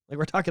baby. Like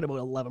we're talking about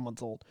 11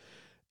 months old.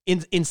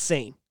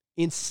 Insane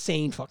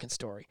fucking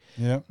story.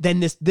 Yeah. Then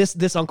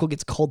this uncle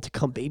gets called to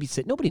come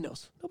babysit. Nobody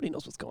knows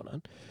what's going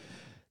on.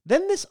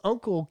 Then this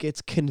uncle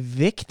gets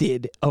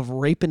convicted of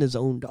raping his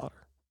own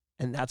daughter.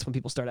 And that's when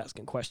people start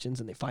asking questions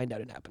and they find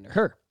out it happened to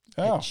her.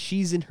 Oh. And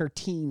she's in her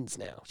teens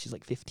now. She's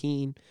like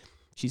 15.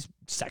 She's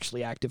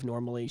sexually active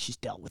normally. She's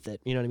dealt with it.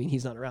 You know what I mean?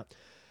 He's not around.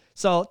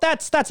 So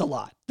that's a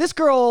lot. This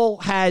girl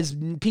has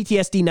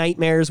PTSD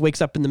nightmares,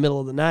 wakes up in the middle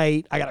of the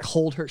night. I got to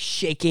hold her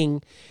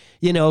shaking,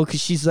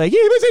 because she's like, it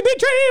was a big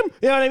dream.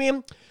 You know what I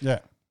mean? Yeah.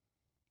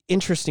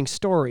 Interesting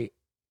story.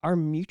 Our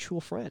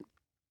mutual friend,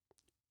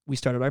 we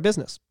started our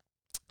business,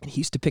 and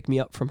he used to pick me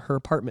up from her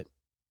apartment.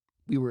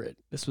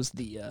 This was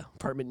the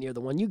apartment near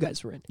the one you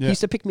guys were in. Yeah. He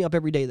used to pick me up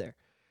every day there.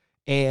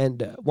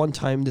 And one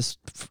time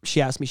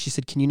she asked me, she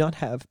said, can you not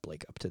have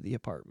Blake up to the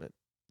apartment,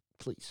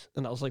 please?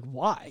 And I was like,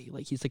 why?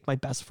 Like, he's like my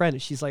best friend.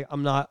 And she's like,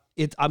 I'm not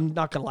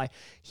going to lie.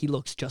 He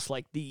looks just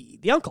like the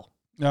uncle.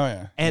 Oh,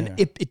 yeah. And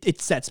it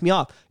sets me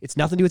off. It's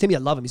nothing to do with him. I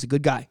love him. He's a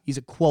good guy. He's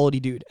a quality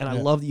dude. And I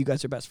love that you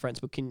guys are best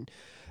friends. But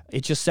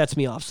it just sets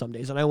me off some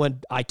days.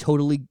 And I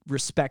totally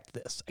respect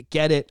this. I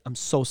get it. I'm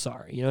so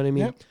sorry. You know what I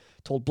mean? Yep.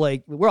 Told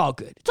Blake, we're all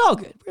good. It's all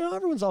good.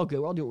 Everyone's all good.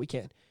 We're all doing what we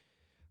can.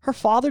 Her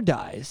father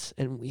dies,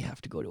 and we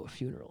have to go to a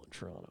funeral in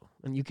Toronto.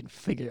 And you can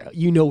figure out,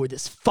 where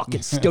this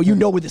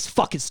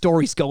fucking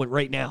story's going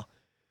right now.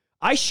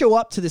 I show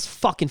up to this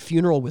fucking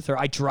funeral with her.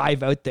 I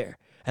drive out there.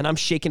 And I'm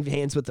shaking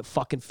hands with the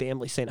fucking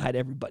family saying hi to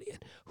everybody.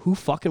 And who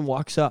fucking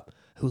walks up?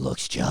 Who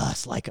looks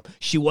just like him?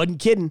 She wasn't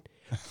kidding.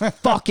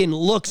 Fucking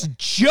looks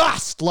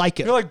just like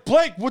him. You're like,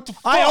 Blake, what the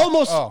fuck? I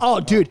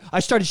almost, dude, I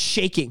started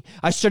shaking.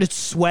 I started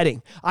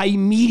sweating. I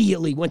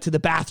immediately went to the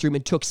bathroom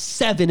and took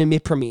 7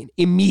 imipramine.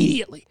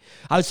 Immediately.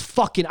 I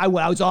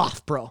was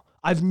off, bro.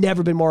 I've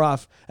never been more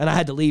off, and I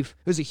had to leave.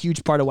 It was a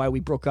huge part of why we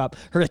broke up.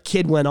 Her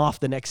kid went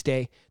off the next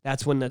day.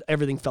 That's when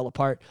everything fell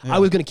apart. Yeah. I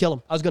was going to kill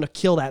him. I was going to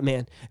kill that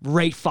man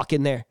right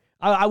fucking there.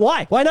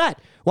 Why? Why not?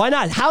 Why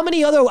not? How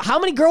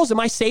many girls am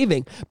I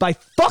saving by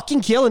fucking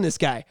killing this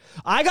guy?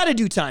 I got to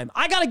do time.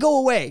 I got to go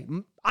away.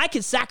 I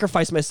can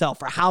sacrifice myself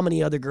for how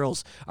many other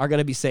girls are going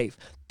to be safe.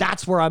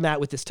 That's where I'm at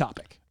with this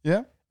topic.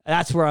 Yeah.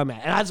 That's where I'm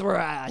at. And that's where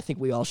I think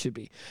we all should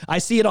be. I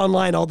see it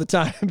online all the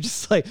time. I'm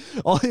just like,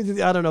 I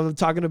don't know, I'm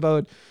talking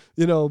about,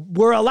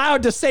 we're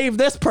allowed to save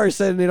this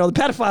person, the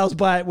pedophiles,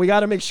 but we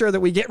got to make sure that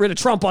we get rid of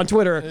Trump on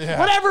Twitter. Yeah.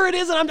 Whatever it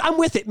is, and I'm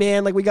with it,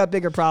 man. Like, we got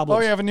bigger problems. Oh,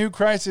 we have a new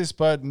crisis,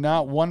 but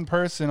not one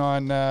person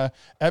on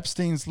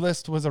Epstein's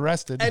list was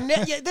arrested. And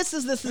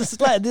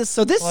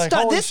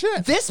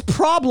this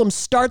problem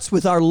starts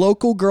with our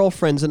local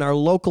girlfriends and our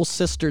local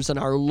sisters and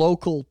our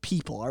local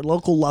people, our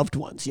local loved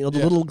ones, the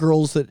little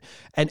girls that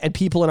and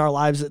people in our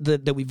lives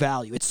that we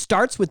value. It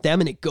starts with them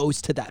and it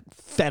goes to that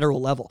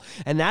federal level.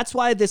 And that's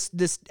why this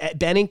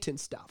Bennington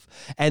stuff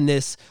and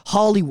this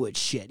Hollywood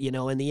shit,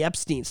 and the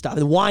Epstein stuff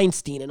and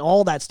Weinstein and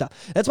all that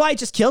stuff. That's why it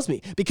just kills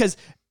me, because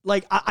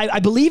like I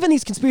believe in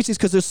these conspiracies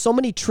because there's so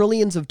many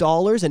trillions of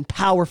dollars and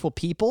powerful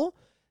people.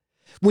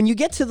 When you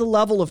get to the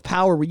level of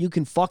power where you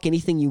can fuck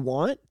anything you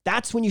want,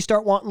 that's when you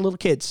start wanting little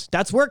kids.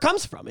 That's where it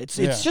comes from. It's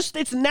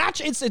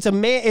natural.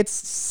 It's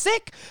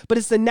sick, but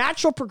it's the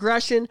natural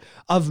progression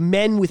of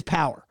men with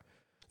power.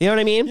 You know what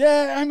I mean?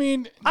 Yeah, I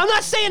mean, I'm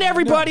not saying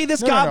everybody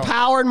that's got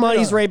power and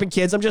money's raping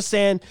kids. I'm just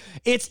saying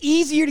it's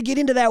easier to get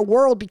into that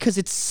world because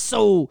it's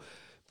so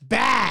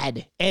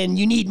bad and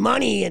you need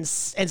money and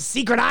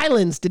secret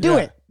islands to do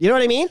it. You know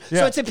what I mean?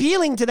 Yeah. So it's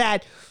appealing to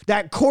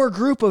that core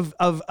group of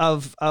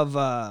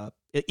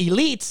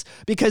elites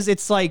because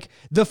it's like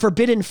the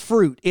forbidden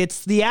fruit.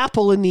 It's the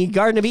apple in the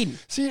Garden of Eden.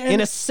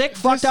 In a sick,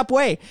 fucked up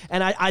way.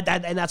 And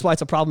and that's why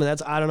it's a problem.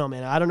 I don't know,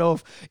 man. I don't know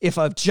if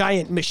a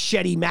giant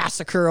machete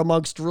massacre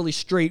amongst really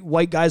straight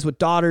white guys with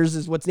daughters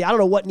is I don't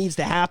know what needs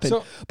to happen.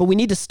 But we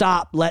need to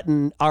stop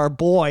letting our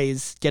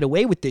boys get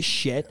away with this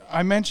shit.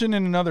 I mentioned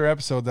in another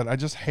episode that I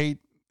just hate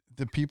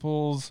the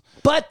people's...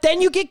 But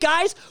then you get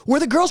guys where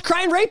the girl's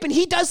crying rape and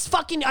he does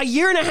fucking a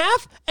year and a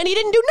half and he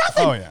didn't do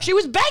nothing. Oh, yeah. She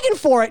was begging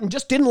for it and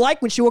just didn't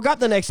like when she woke up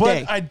the next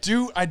day. I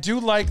do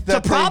like that.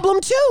 It's a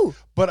problem too.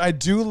 But I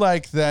do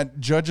like that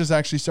judges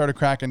actually started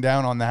cracking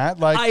down on that.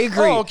 Like, I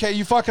agree. Oh, okay,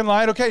 you fucking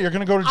lied. Okay, you're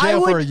going to go to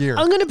jail for a year.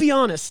 I'm going to be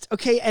honest.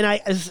 Okay, and I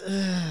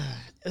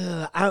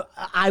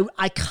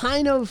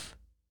kind of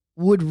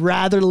would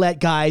rather let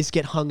guys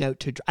get hung out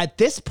to... At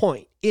this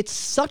point, it's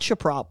such a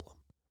problem.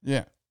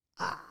 Yeah.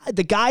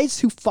 The guys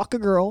who fuck a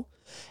girl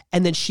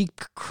and then she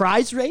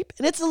cries rape,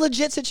 and it's a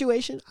legit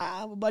situation.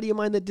 I have a buddy of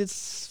mine that did a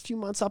few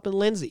months up in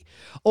Lindsay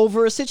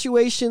over a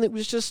situation that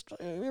was just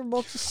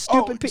both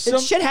stupid.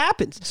 Shit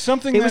happens.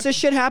 It was a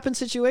shit happens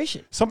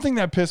situation. Something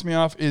that pissed me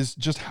off is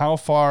just how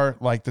far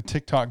like the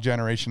TikTok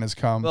generation has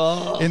come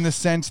in the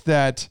sense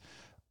that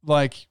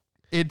like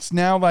it's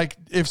now like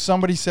if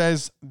somebody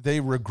says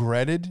they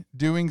regretted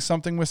doing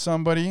something with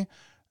somebody,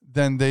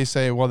 then they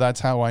say, well,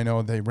 that's how I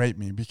know they raped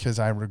me because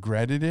I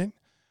regretted it.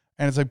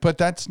 And it's like, but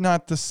that's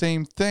not the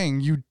same thing.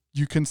 You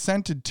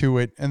consented to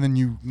it, and then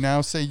you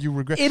now say you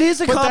regret. It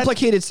is a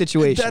complicated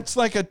situation. That's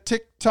like a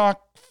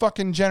TikTok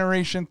fucking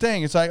generation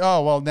thing. It's like,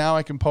 oh, well, now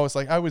I can post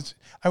like I was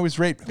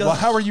raped. Well,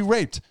 how were you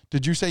raped?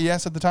 Did you say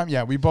yes at the time?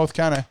 Yeah, we both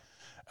kind of.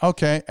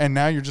 Okay, and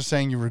now you're just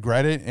saying you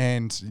regret it,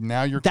 and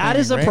now you're... That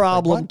is a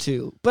problem,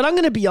 too. But I'm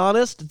going to be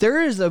honest,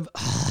 there is a...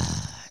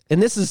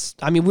 And this is...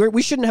 I mean,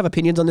 we shouldn't have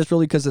opinions on this,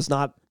 really, because it's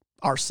not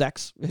our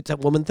sex. It's a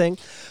woman thing.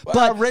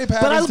 But rape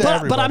happens to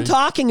everybody. But I'm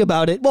talking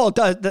about it. Well,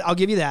 I'll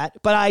give you that.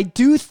 But I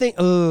do think...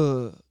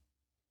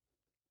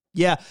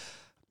 yeah.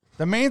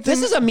 The main thing...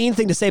 This is a mean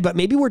thing to say, but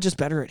maybe we're just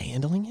better at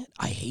handling it.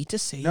 I hate to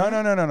say that.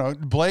 No.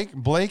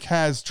 Blake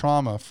has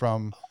trauma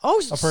from a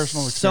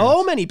personal experience.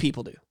 So many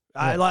people do.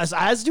 Yeah.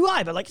 As do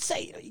I. But like I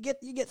say,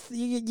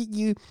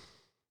 you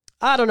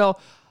I don't know.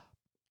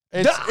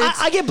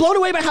 I get blown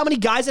away by how many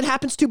guys it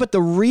happens to, but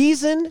the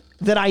reason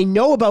that I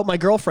know about my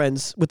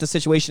girlfriends with the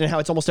situation and how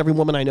it's almost every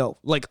woman I know,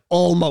 like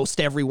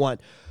almost everyone,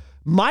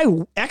 my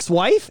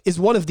ex-wife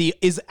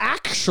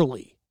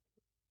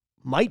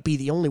might be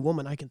the only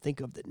woman I can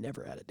think of that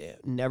never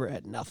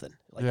had nothing.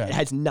 Like it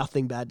has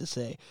nothing bad to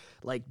say.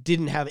 Like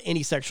didn't have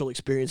any sexual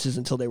experiences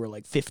until they were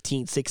like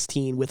 15,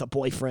 16 with a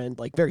boyfriend,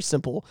 like very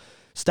simple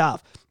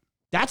stuff.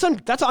 That's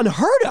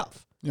unheard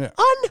of. Yeah.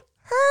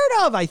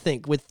 Unheard of, I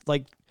think, with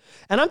like...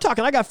 And I'm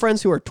talking, I got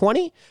friends who are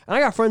 20, and I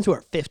got friends who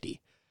are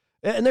 50.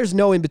 And there's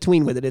no in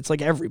between with it. It's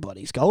like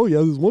everybody's go, oh yeah,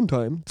 this one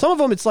time. Some of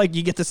them, it's like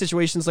you get the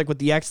situations like with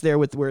the ex there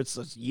where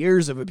it's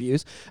years of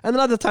abuse. And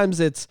then other times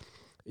it's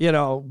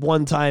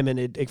one time and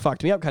it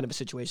fucked me up kind of a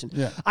situation.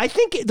 Yeah. I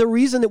think the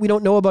reason that we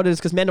don't know about it is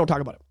because men don't talk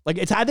about it.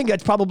 Like I think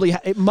that's probably,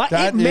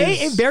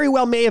 it very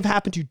well may have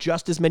happened to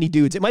just as many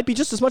dudes. It might be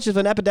just as much of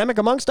an epidemic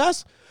amongst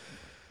us,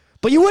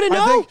 but you wouldn't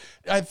know.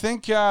 I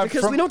think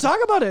because we don't talk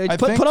about it.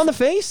 Put on the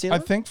face. I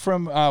think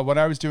from what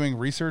I was doing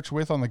research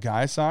with on the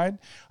guy side,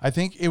 I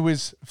think it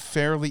was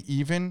fairly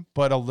even,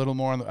 but a little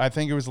more. I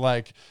think it was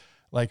like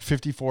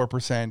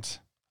 54%.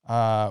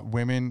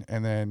 Women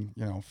and then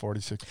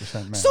 46%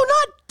 men. So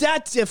not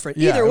that different.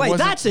 Either way,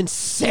 that's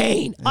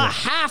insane. Yeah.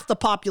 Half the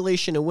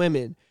population of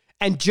women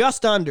and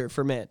just under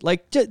for men.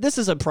 Like this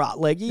is a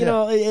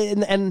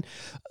and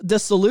the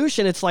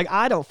solution, it's like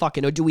I don't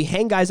fucking know. Do we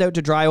hang guys out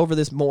to dry over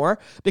this more?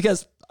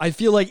 Because I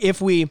feel like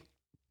if we,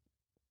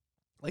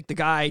 like the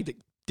guy that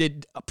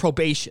did a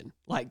probation,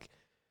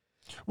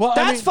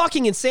 that's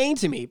fucking insane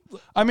to me.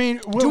 I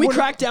mean, do we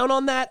crack down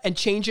on that and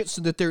change it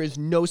so that there is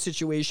no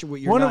situation where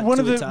you're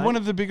one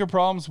of the bigger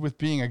problems with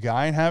being a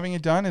guy and having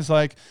it done is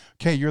like,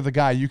 okay, you're the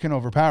guy, you can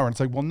overpower. And it's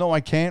like, well, no,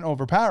 I can't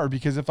overpower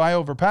because if I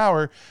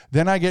overpower,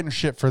 then I get in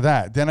shit for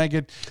that. Then I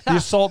get the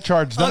assault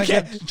charge. Then I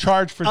get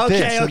charged for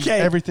this and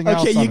everything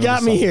else. Okay, you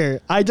got me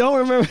here. I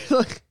don't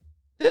remember.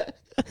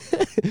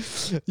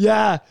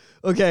 Yeah.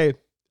 Okay.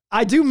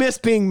 I do miss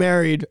being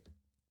married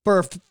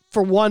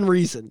for one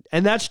reason.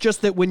 And that's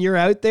just that when you're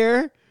out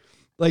there,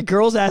 like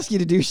girls ask you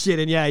to do shit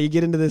and you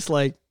get into this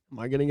like, am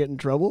I going to get in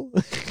trouble?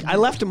 I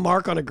left a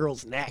mark on a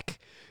girl's neck.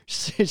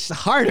 It's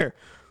harder.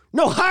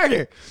 No,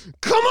 harder.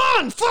 Come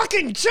on,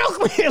 fucking choke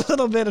me a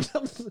little bit.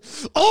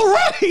 All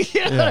right.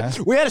 Yeah.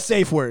 We had a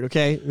safe word,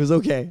 okay? It was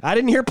okay. I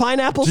didn't hear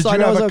pineapple, so I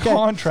know it was okay. Did you have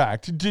a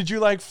contract? Did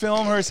you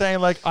film her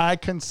saying I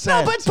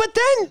consent? No, but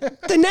then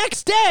the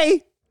next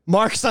day,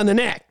 marks on the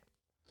neck.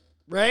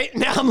 Right?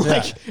 Now I'm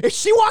like, if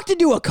she walked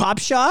into a cop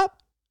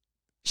shop,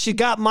 she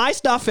got my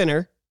stuff in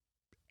her,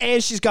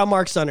 and she's got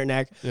marks on her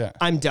neck. Yeah.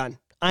 I'm done.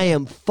 I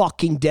am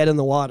fucking dead in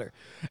the water.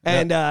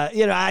 And,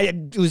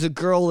 it was a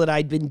girl that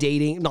I'd been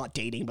not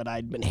dating, but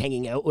I'd been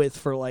hanging out with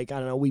for I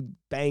don't know, we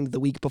banged the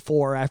week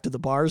before after the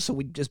bar, so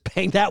we just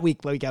banged that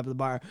week after the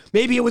bar.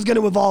 Maybe it was going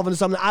to evolve into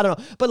something, I don't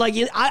know. But,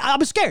 I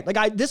was scared.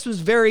 This was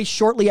very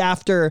shortly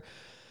after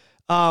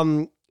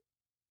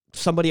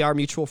somebody our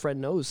mutual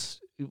friend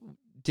knows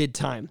did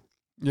time.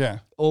 Yeah.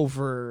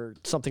 Over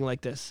something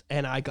like this.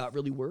 And I got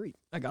really worried.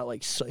 I got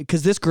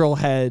because this girl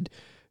had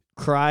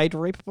cried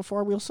rape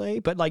before, we'll say.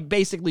 But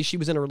basically she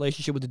was in a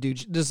relationship with a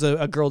dude. This is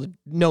a girl that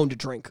known to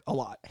drink a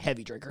lot.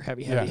 Heavy drinker.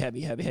 Heavy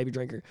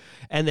drinker.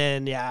 And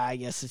then, I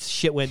guess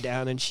shit went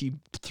down and she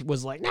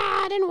was like, nah,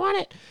 I didn't want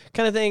it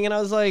kind of thing. And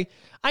I was like,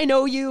 I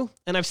know you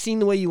and I've seen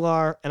the way you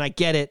are and I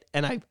get it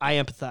and I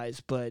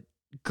empathize. But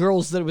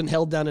girls that have been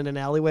held down in an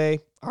alleyway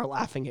are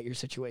laughing at your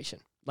situation.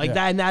 That,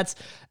 and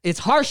it's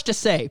harsh to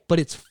say, but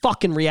it's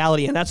fucking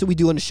reality, and that's what we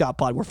do in the shop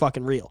pod. We're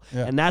fucking real,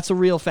 and that's a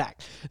real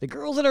fact. The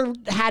girls that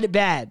had it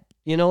bad,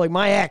 like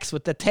my ex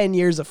with the 10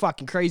 years of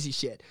fucking crazy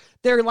shit,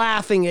 they're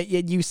laughing at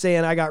you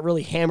saying I got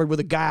really hammered with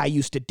a guy I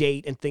used to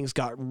date and things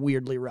got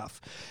weirdly rough.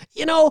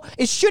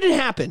 It shouldn't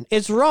happen.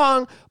 It's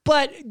wrong,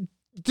 but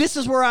this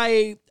is where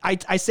I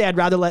say I'd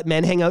rather let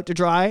men hang out to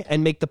dry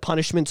and make the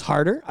punishments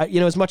harder.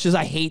 As much as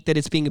I hate that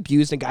it's being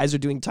abused and guys are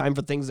doing time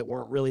for things that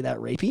weren't really that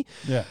rapey.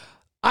 Yeah.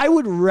 I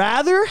would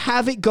rather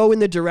have it go in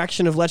the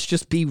direction of let's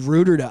just be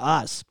ruder to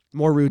us,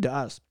 more rude to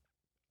us.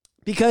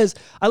 Because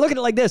I look at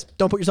it like this.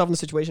 Don't put yourself in the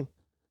situation.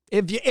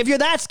 If you're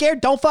that scared,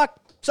 don't fuck.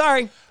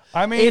 Sorry.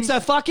 I mean, it's a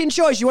fucking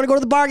choice. You want to go to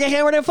the bar, get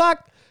hammered and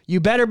fuck?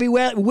 You better be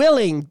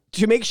willing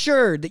to make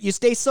sure that you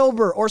stay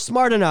sober or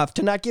smart enough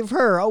to not give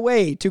her a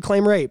way to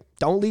claim rape.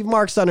 Don't leave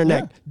marks on her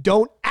neck.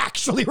 Don't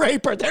actually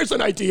rape her. There's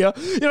an idea.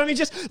 You know what I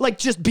mean?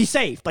 Just be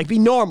safe. Be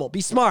normal.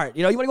 Be smart.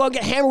 You want to go out and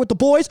get hammered with the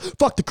boys?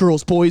 Fuck the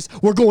girls, boys.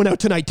 We're going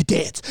out tonight to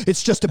dance.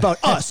 It's just about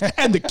us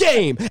and the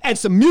game and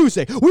some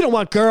music. We don't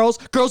want girls.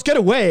 Girls, get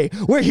away.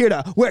 We're here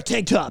to wear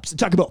tank tops and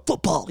talk about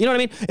football. You know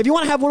what I mean? If you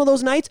want to have one of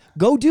those nights,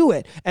 go do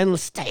it and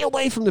stay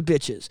away from the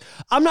bitches.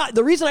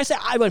 The reason I say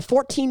I went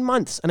 14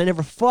 months and I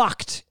never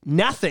fucked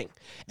nothing.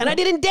 And I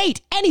didn't date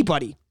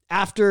anybody.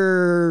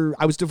 After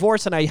I was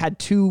divorced and I had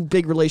 2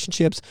 big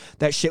relationships,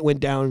 that shit went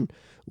down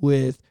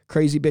with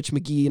crazy bitch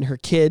McGee and her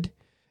kid.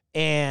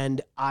 And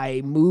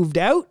I moved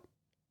out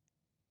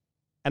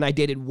and I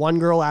dated one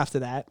girl after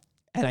that.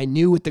 And I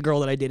knew with the girl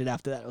that I dated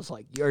after that, I was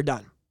like, you're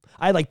done.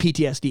 I had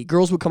PTSD.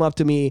 Girls would come up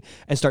to me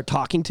and start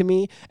talking to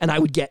me and I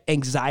would get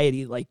anxiety.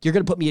 You're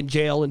going to put me in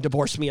jail and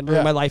divorce me and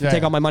ruin my life and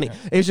take all my money.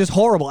 Yeah. It was just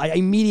horrible. I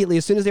immediately,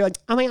 as soon as they were like,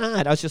 oh my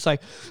God, I was just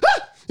like,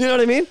 ah! You know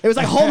what I mean? It was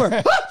like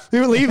Homer. We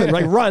were leaving,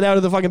 run out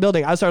of the fucking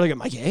building. I started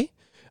am I gay?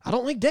 I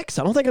don't like dicks.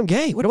 I don't think I'm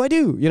gay. What do I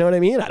do? You know what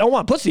I mean? I don't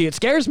want pussy. It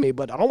scares me,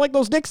 but I don't like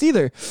those dicks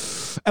either.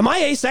 Am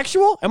I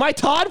asexual? Am I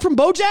Todd from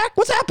BoJack?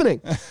 What's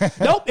happening?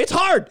 Nope, it's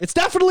hard. It's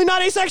definitely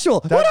not asexual.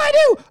 What do I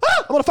do?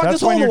 I'm going to fuck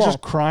this hole in the wall. That's when you're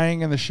just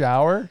crying in the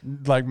shower,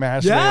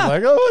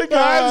 masturbating, oh my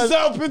God. I'm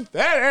so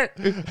pathetic.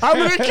 I'm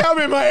going to come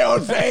in my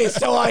own face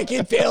so I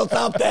can feel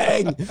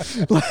something.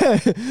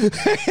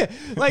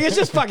 It's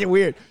just fucking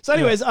weird. So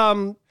anyways,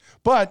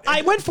 But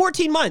I went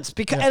 14 months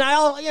because, and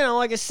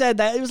like I said,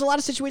 that it was a lot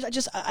of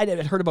situations. I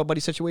had heard about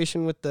Buddy's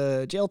situation with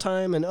the jail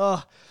time, and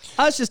I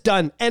was just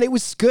done, and it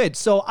was good.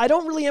 So I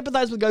don't really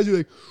empathize with guys who are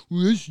like,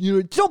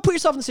 well, don't put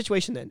yourself in the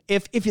situation. Then,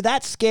 if you're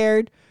that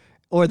scared,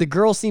 or the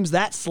girl seems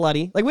that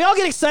slutty, like we all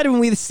get excited when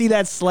we see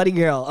that slutty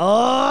girl.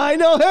 Oh, I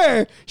know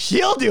her.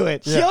 She'll do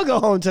it. Yeah. She'll go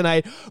home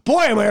tonight.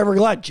 Boy, am I ever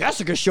glad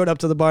Jessica showed up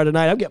to the bar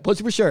tonight. I'm getting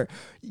pussy for sure.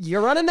 You're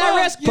running that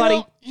risk,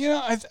 buddy.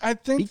 I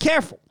think be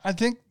careful. I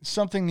think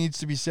something needs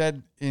to be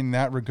said in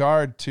that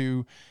regard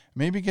to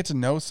maybe get to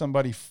know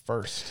somebody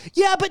first.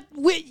 Yeah, but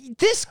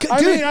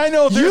I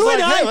know. You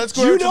and I, let's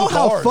go. You know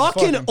how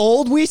fucking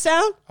old we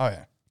sound? Oh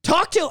yeah.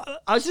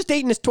 I was just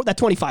dating that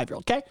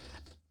 25-year-old. Okay.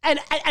 And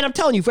I'm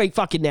telling you right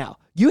fucking now,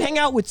 you hang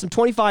out with some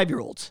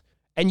 25-year-olds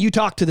and you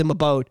talk to them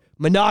about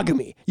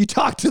monogamy. You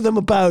talk to them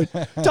about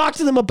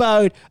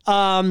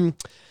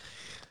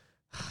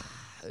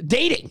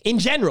dating in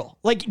general.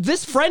 Like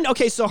this friend,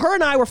 okay, so her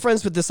and I were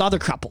friends with this other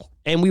couple,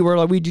 and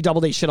we do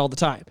double date shit all the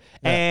time.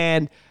 Yeah.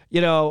 And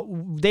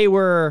they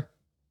were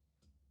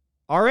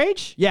our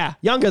age? Yeah,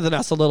 younger than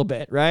us a little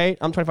bit, right?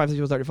 I'm 25, she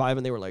was 35,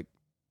 and they were like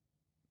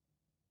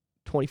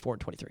 24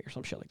 and 23 or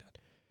some shit like that.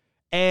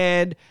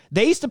 And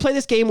they used to play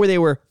this game where they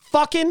were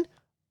fucking,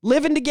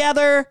 living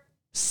together,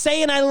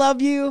 saying I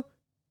love you.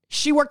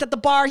 She worked at the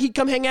bar. He'd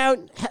come hang out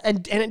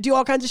and do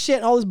all kinds of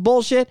shit, all this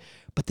bullshit.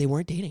 But they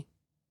weren't dating.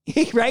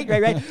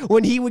 right.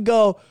 When he would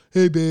go,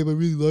 hey, babe, I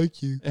really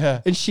like you.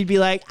 Yeah. And she'd be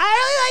like, I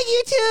really like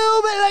you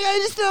too, but like I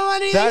just don't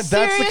want to That's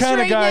the kind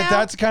of guy. Now.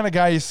 That's the kind of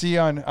guy you see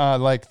on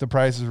like The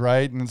Price is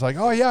Right. And it's like,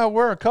 oh, yeah,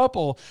 we're a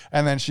couple.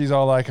 And then she's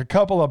all like, a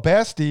couple of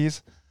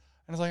besties.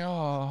 And it's like,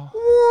 oh.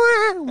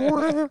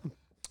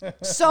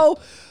 So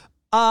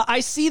I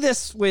see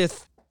this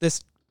with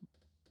this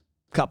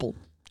couple,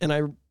 and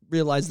I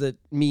realize that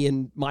me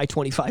and my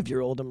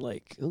 25-year-old, I'm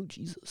like, oh,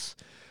 Jesus.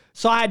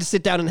 So I had to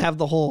sit down and have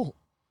the whole,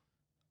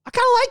 I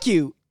kind of like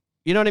you.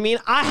 You know what I mean?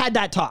 I had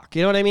that talk.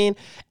 You know what I mean?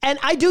 And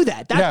I do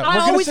that. We're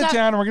going to sit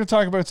down and we're going to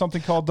talk about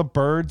something called the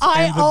birds and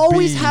the bees. I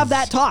always have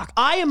that talk.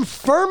 I am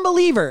firm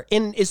believer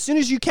in as soon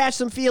as you catch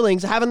some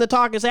feelings, having the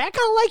talk and say, I kind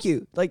of like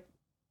you. Like,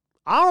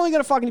 I don't really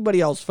going to fuck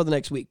anybody else for the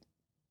next week.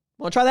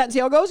 Want to try that and see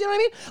how it goes? You know what I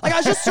mean? Like, I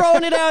was just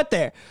throwing it out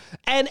there.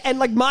 And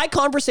like, my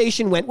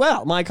conversation went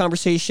well. That's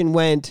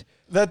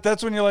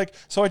when you're like,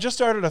 so I just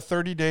started a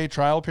 30-day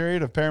trial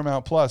period of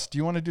Paramount Plus. Do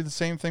you want to do the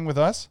same thing with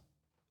us?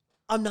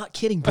 I'm not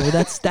kidding, bro.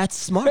 That's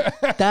smart.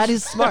 That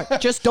is smart.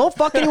 Just don't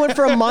fuck anyone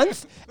for a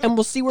month, and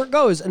we'll see where it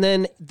goes. And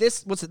then the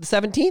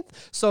 17th?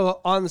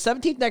 So on the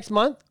 17th next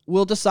month,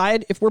 we'll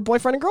decide if we're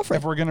boyfriend and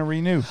girlfriend. If we're going to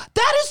renew.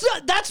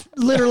 That's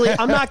literally,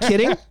 I'm not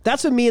kidding.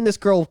 That's what me and this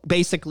girl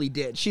basically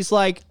did. She's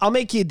like, I'll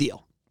make you a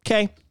deal,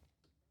 okay?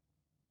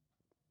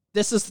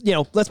 This is,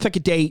 let's pick a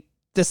date.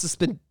 This has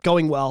been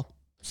going well.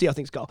 See how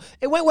things go.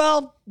 It went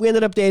well. We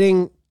ended up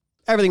dating.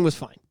 Everything was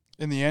fine.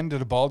 In the end,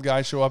 did a bald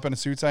guy show up in a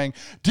suit saying,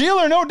 deal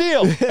or no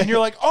deal? And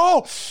you're like,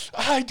 oh,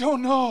 I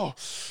don't know.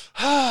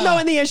 No,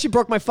 in the end, she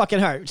broke my fucking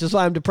heart, which is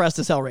why I'm depressed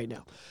as hell right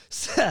now.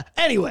 So,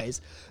 anyways,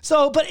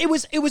 but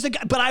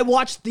but I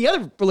watched the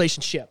other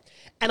relationship,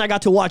 and I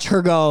got to watch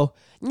her go,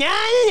 no,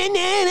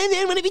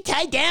 I want to be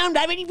tied down.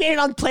 I want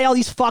to play all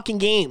these fucking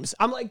games.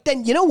 I'm like,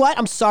 then you know what?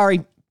 I'm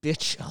sorry,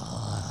 bitch.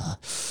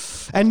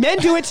 And men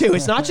do it too.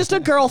 It's not just a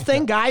girl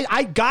thing, guys.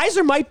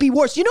 Guys might be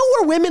worse. You know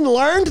where women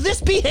learned this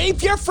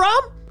behavior from?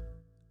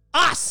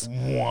 Us.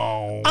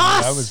 Wow.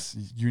 Us. That was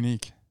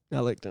unique. I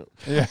like that.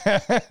 Yeah.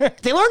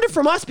 They learned it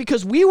from us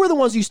because we were the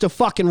ones who used to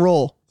fucking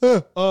roll.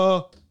 It's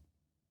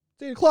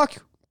 8 o'clock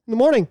in the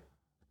morning.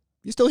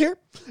 You still here?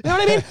 You know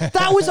what I mean?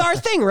 That was our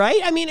thing, right?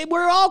 I mean,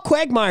 we're all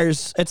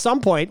quagmires at some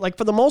point, like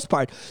for the most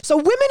part. So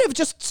women have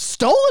just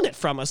stolen it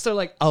from us. They're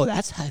like, oh,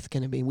 that's how it's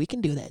going to be. We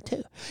can do that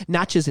too.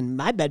 Notches in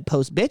my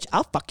bedpost, bitch.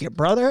 I'll fuck your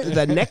brother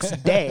the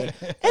next day.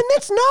 And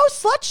it's no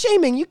slut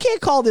shaming. You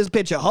can't call this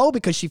bitch a hoe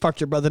because she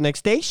fucked your brother the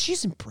next day.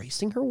 She's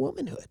embracing her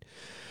womanhood.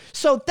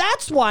 So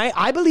that's why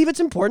I believe it's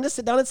important to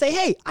sit down and say,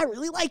 hey, I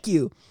really like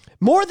you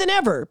more than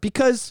ever,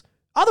 because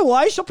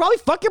otherwise, she'll probably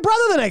fuck your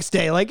brother the next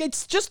day. Like,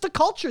 it's just the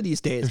culture these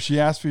days. If she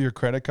asks for your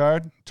credit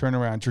card, turn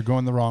around. You're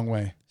going the wrong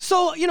way.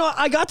 So,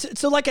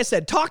 like I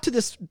said, talk to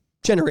this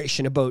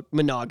generation about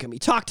monogamy.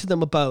 Talk to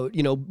them about,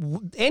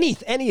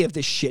 any of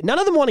this shit. None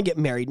of them want to get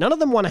married. None of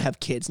them want to have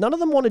kids. None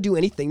of them want to do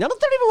anything. None of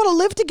them even want to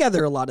live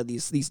together, a lot of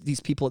these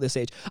people at this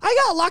age.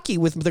 I got lucky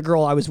with the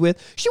girl I was with.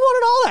 She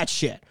wanted all that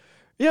shit.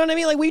 You know what I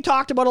mean? Like, we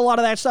talked about a lot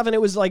of that stuff, and it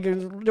was like,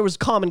 there was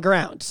common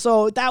ground.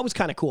 So that was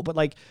kind of cool. But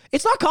like,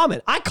 it's not common.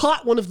 I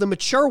caught one of the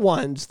mature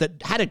ones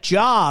that had a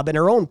job in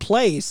her own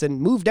place and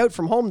moved out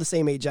from home the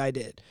same age I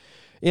did.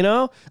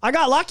 I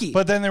got lucky.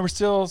 But then there were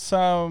still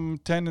some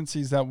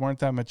tendencies that we're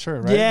that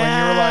mature, right? Yeah.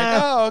 When you were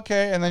like, oh,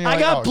 okay. And then I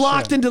got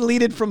blocked and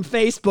deleted from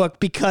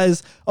Facebook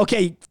because,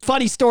 okay,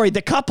 funny story.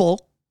 The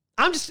couple,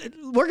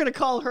 we're going to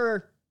call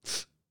her,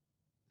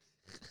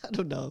 I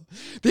don't know.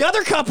 The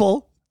other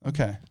couple.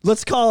 Okay.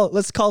 Let's call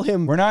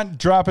him. We're not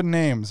dropping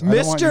names.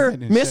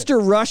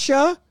 Mr.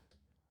 Russia.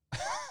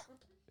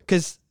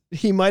 Because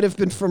he might have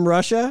been from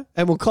Russia.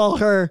 And we'll call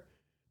her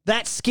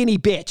that skinny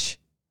bitch.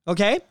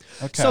 Okay?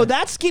 So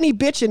that skinny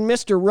bitch and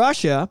Mr.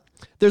 Russia,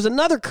 there's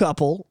another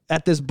couple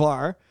at this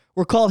bar.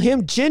 We'll call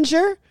him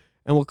Ginger,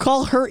 and we'll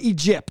call her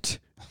Egypt.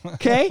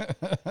 Okay?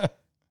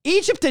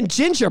 Egypt and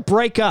Ginger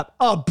break up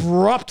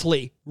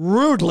abruptly,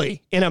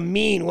 rudely, in a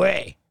mean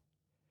way.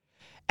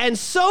 And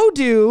so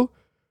do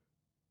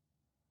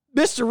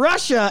Mr.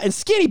 Russia and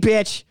Skinny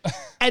Bitch.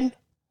 And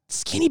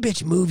Skinny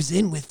Bitch moves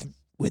in with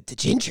the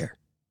Ginger,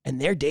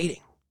 and they're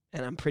dating.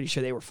 And I'm pretty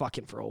sure they were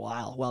fucking for a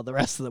while the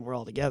rest of them were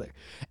all together.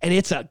 And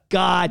it's a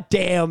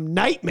goddamn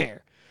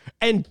nightmare.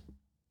 And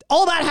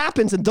all that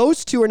happens, and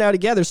those two are now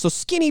together. So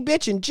Skinny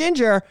Bitch and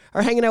Ginger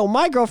are hanging out with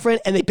my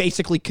girlfriend, and they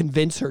basically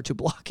convince her to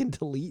block and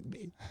delete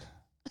me.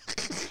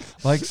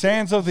 Like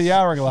sands of the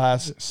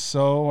hourglass,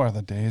 so are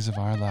the days of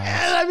our lives.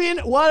 And I mean,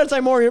 what was I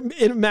more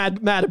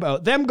mad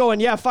about? Them going,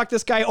 yeah, fuck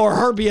this guy, or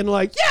her being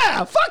like,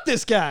 yeah, fuck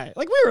this guy.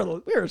 Like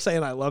we were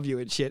saying I love you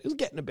and shit. It was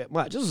getting a bit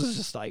much. This was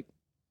just like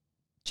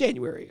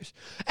January-ish.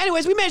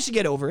 Anyways, we managed to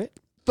get over it.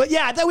 But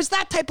yeah, that was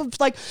that type of,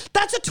 like,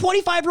 that's a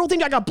 25-year-old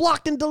thing. I got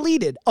blocked and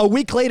deleted. A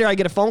week later, I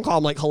get a phone call.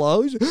 I'm like,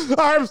 hello?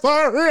 I'm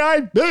sorry,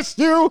 I missed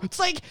you. It's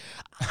like,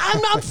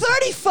 I'm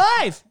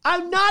 35.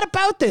 I'm not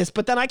about this.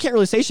 But then I can't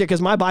really say shit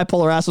because my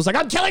bipolar ass was like,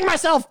 I'm killing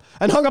myself,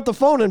 and hung up the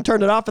phone and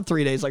turned it off for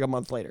 3 days, like a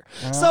month later.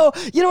 So,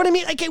 you know what I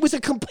mean? Like, it was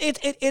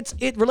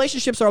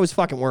relationships are always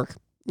fucking work.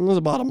 It was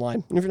the bottom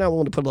line. And if you're not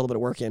willing to put a little bit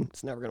of work in,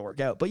 it's never going to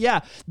work out. But yeah,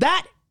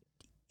 that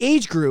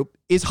age group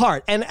is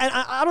hard. And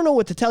I don't know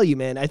what to tell you,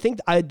 man. I think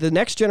the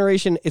next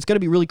generation, it's going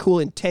to be really cool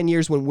in 10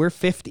 years when we're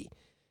 50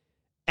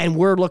 and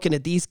we're looking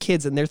at these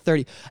kids and they're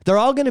 30. They're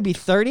all going to be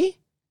 30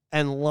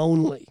 and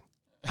lonely.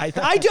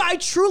 I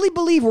truly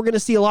believe we're going to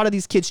see a lot of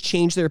these kids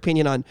change their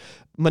opinion on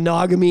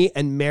monogamy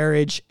and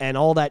marriage and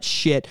all that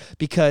shit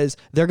because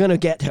they're going to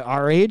get to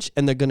our age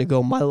and they're going to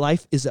go, my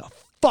life is a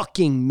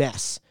fucking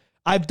mess.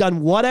 I've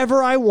done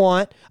whatever I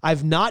want.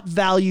 I've not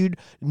valued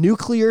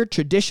nuclear,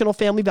 traditional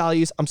family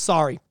values. I'm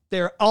sorry.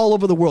 They're all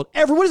over the world.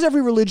 What does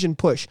every religion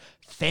push?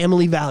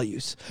 Family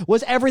values.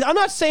 I'm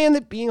not saying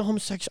that being a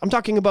homosexual, I'm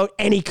talking about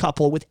any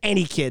couple with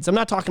any kids. I'm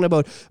not talking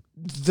about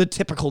the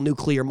typical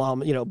nuclear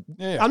mom,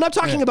 I'm not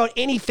talking about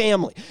any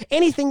family,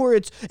 anything where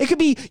it could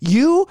be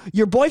you,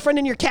 your boyfriend,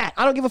 and your cat.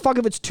 I don't give a fuck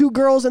if it's two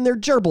girls and they're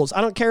gerbils.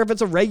 I don't care if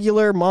it's a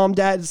regular mom,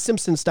 dad,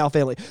 Simpson style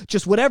family.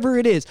 Just whatever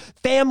it is.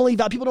 Family,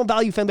 people don't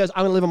value family values.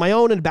 I'm going to live on my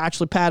own in a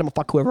bachelor pad. I'm going to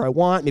fuck whoever I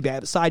want. Maybe I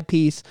have a side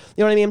piece.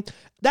 You know what I mean?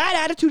 That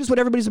attitude is what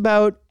everybody's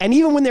about. And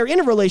even when they're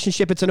in a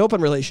relationship, it's an open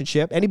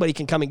relationship. Anybody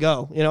can come and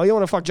go. You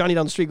want to fuck Johnny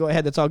down the street, go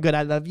ahead. That's all good.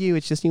 I love you.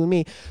 It's just you and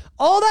me.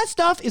 All that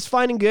stuff is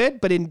fine and good,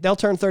 but they'll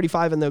turn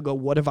 35 and they'll go,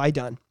 what have I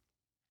done?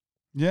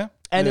 Yeah.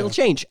 And it'll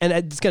change. And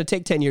it's going to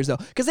take 10 years, though.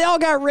 Because they all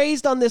got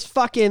raised on this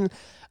fucking,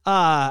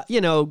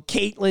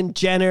 Caitlyn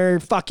Jenner,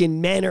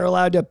 fucking men are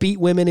allowed to beat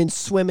women in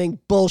swimming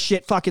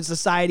bullshit fucking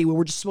society where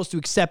we're just supposed to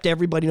accept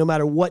everybody no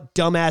matter what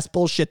dumbass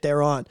bullshit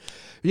they're on.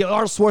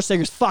 Arnold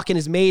Schwarzenegger's fucking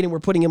his maid and we're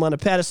putting him on a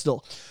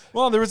pedestal.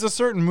 Well, there was a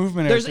certain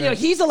movement.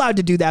 He's allowed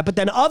to do that, but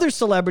then other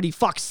celebrity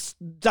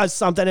does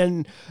something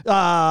and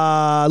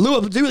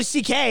Louis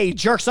C.K.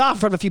 jerks off in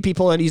front of a few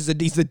people and he's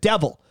the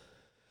devil.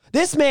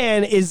 This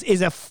man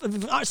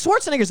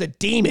Schwarzenegger's a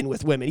demon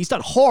with women. He's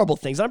done horrible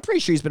things. I'm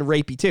pretty sure he's been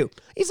rapey too.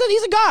 He's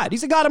a god.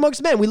 He's a god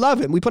amongst men. We love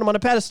him. We put him on a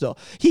pedestal.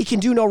 He can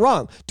do no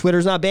wrong.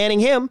 Twitter's not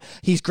banning him.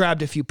 He's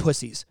grabbed a few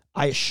pussies,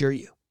 I assure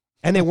you.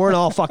 And they weren't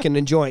all fucking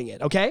enjoying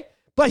it, okay?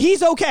 But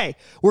he's okay.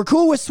 We're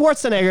cool with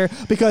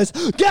Schwarzenegger because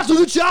get to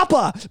the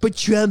chopper. But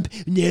Trump,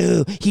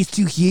 no, he's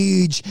too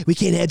huge. We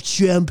can't have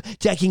Trump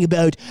talking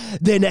about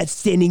they're not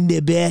sending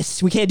the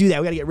best. We can't do that.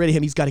 We got to get rid of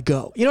him. He's got to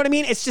go. You know what I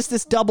mean? It's just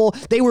this double.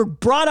 They were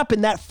brought up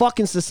in that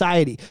fucking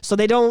society. So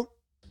they're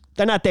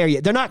not there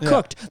yet. They're not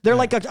cooked. They're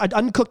like an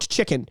uncooked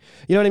chicken.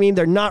 You know what I mean?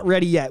 They're not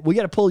ready yet. We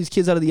got to pull these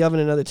kids out of the oven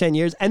in another 10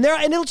 years and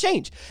it'll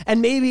change.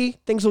 And maybe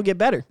things will get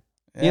better.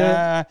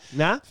 Nah.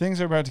 Things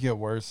are about to get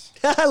worse.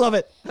 I love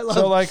it.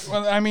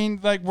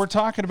 We're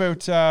talking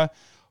about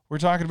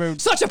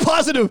such a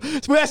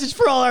positive message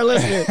for all our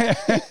listeners.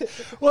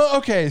 Well,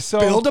 okay, so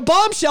build a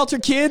bomb shelter,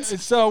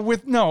 kids. So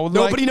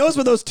nobody knows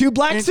where those two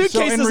black suitcases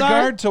are. So in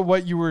regard to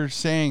what you were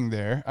saying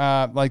there,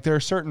 there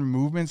are certain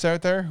movements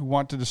out there who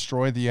want to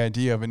destroy the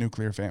idea of a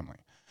nuclear family,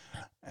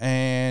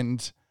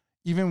 and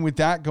even with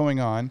that going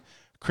on,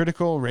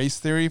 critical race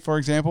theory, for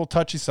example,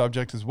 touchy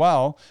subject as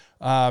well,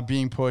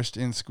 being pushed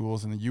in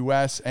schools in the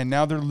U.S. And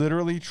now they're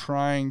literally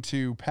trying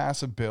to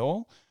pass a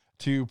bill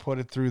to put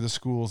it through the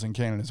schools in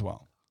Canada as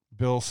well.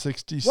 Bill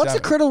 67. What's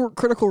a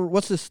critical?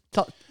 What's this?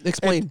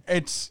 Explain.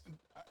 It's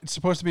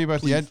supposed to be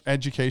about the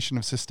education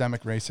of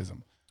systemic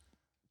racism.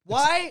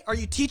 Why are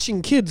you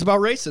teaching kids about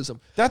racism?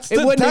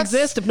 It wouldn't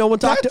exist if no one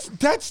talked.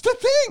 That's the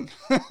thing,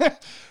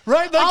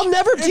 right? I'll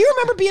never. Do you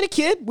remember being a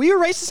kid? Were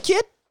you a racist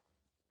kid?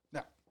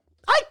 No.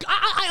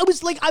 I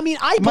was like,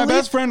 my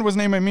best friend was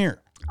named Amir.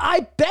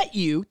 I bet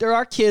you there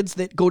are kids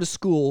that go to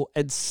school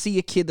and see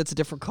a kid that's a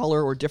different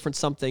color or different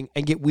something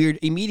and get weird,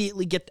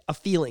 immediately get a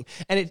feeling.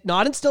 And it's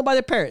not instilled by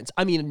their parents.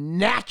 I mean, a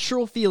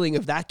natural feeling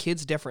of that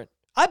kid's different.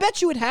 I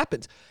bet you it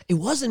happens. It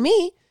wasn't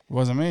me. It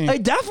wasn't me.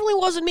 It definitely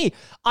wasn't me.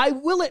 I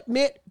will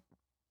admit,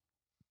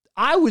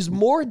 I was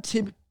more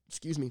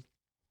excuse me.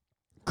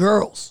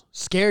 Girls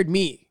scared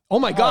me. Oh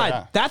my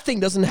God, that thing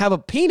doesn't have a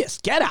penis.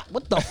 Get out.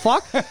 What the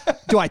fuck?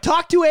 Do I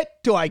talk to it?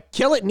 Do I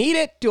kill it and eat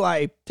it? Do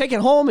I take it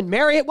home and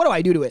marry it? What do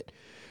I do to it?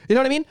 You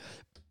know what I mean?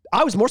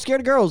 I was more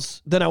scared of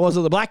girls than I was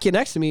of the black kid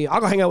next to me. I'll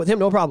go hang out with him,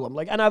 no problem.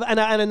 Like, and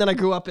then I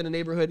grew up in a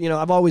neighborhood. You know,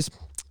 I'm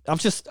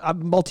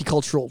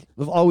multicultural.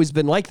 I've always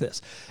been like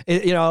this.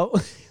 You know,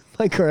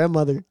 my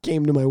grandmother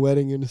came to my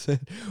wedding and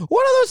said,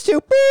 "What are those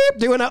two beep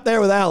doing up there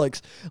with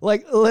Alex?"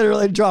 Like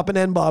literally dropping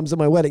N-bombs at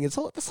my wedding. That's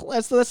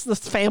the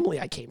family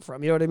I came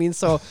from. You know what I mean?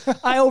 So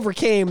I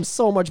overcame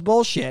so much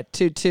bullshit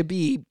to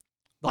be.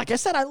 Like I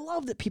said, I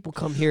love that people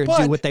come here and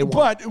do what they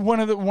want. But one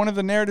of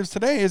the narratives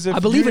today is if I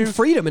believe in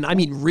freedom, and I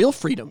mean real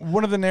freedom.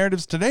 One of the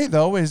narratives today,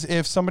 though, is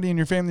if somebody in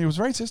your family was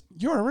racist,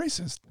 you're a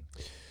racist.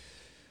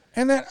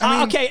 And then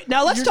okay,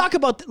 now let's talk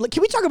about.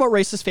 Can we talk about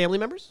racist family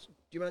members?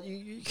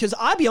 Because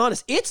I'll be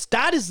honest, it's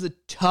a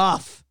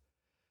tough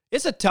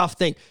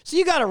thing. So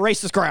you got a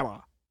racist grandma.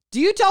 Do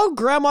you tell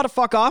grandma to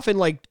fuck off and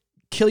like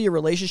kill your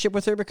relationship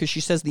with her because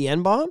she says the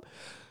N-bomb?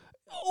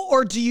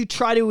 Or do you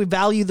try to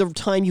value the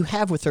time you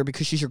have with her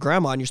because she's your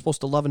grandma and you're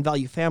supposed to love and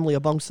value family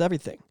above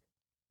everything?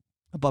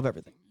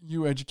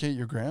 You educate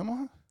your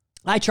grandma?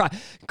 I try.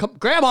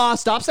 Grandma,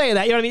 stop saying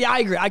that. You know what I mean? I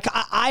agree.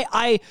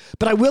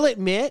 But I will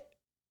admit,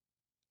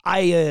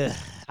 I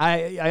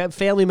have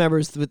family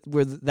members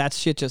where that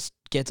shit just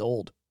gets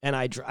old. And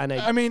I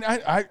mean,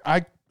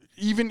 I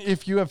even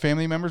if you have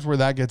family members where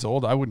that gets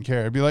old, I wouldn't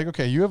care. I'd be like,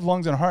 okay, you have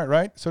lungs and a heart,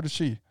 right? So does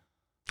she.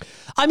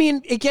 I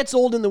mean, it gets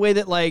old in the way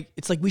that, like,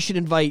 it's like we should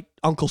invite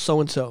Uncle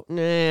So-and-so.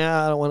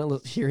 Nah, I don't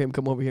want to hear him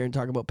come over here and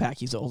talk about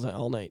Packies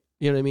all night.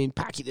 You know what I mean?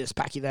 Packy this,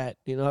 Packy that.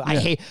 You know, I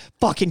hate,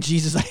 fucking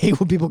Jesus, I hate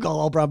when people call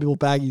all brown people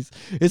Packies.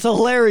 It's a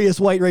hilarious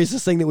white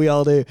racist thing that we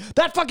all do.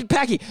 That fucking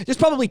Packy. There's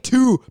probably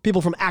 2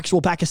 people from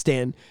actual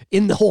Pakistan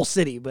in the whole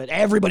city, but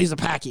everybody's a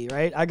Packy,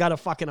 right? I got a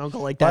fucking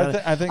uncle like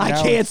that. I think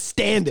I can't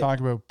stand it. Talk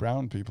about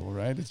brown people,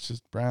 right? It's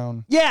just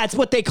brown. Yeah, it's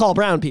what they call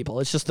brown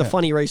people. It's just the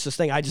funny racist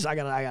thing. I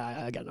got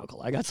an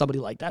uncle. I got somebody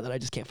like that I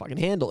just can't fucking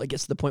handle. It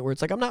gets to the point where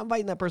it's like, I'm not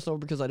inviting that person over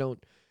because I don't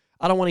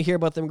want to hear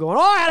about them going,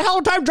 I had a hell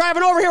of a time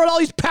driving over here with all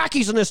these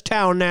Packies in this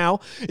town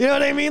now. You know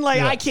what I mean?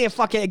 Like, I can't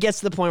fucking, it gets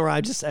to the point where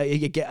I just,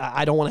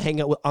 I don't want to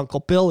hang out with Uncle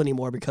Bill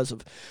anymore because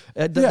of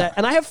that.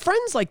 And I have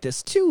friends like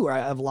this too, where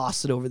I've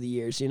lost it over the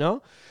years, you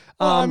know?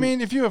 Well, I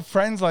mean, if you have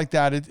friends like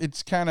that,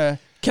 it's kind of.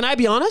 Can I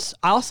be honest?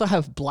 I also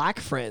have black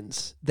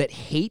friends that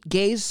hate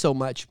gays so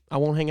much, I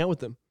won't hang out with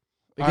them.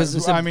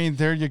 Because I mean,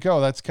 there you go.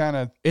 That's kind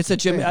of it's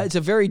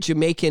a very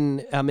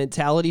Jamaican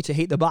mentality to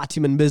hate the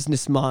Batman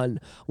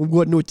businessman. We've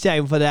got no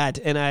time for that,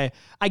 and I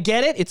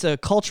get it. It's a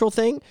cultural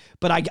thing,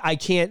 but I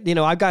can't. You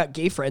know, I've got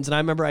gay friends, and I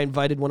remember I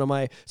invited one of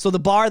my the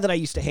bar that I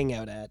used to hang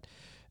out at,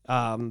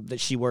 that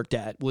she worked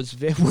at was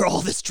where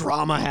all this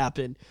drama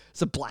happened.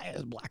 It's a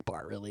black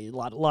bar, really. A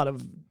lot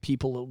of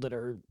people that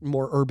are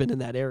more urban in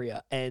that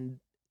area, and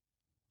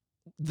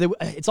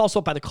it's also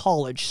up by the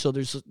college, so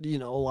there's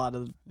a lot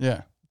of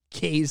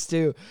gays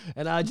too.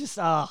 And I just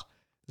it was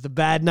a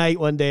bad night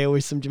one day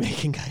where some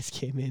Jamaican guys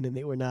came in and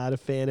they were not a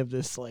fan of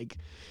this. Like,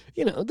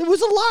 there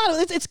was a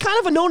lot of it's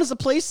kind of known as a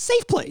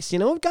safe place.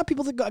 We've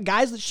got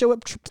guys that show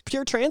up,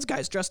 pure trans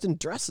guys dressed in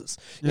dresses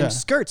and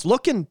skirts,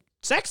 looking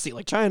sexy,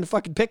 like trying to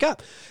fucking pick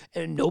up,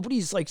 and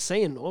nobody's like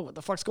saying, "Oh, what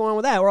the fuck's going on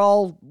with that?"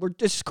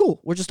 It's just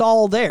cool. We're just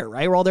all there,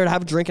 right? We're all there to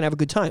have a drink and have a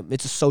good time.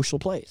 It's a social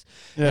place.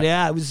 And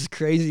it was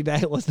crazy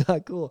bad. It was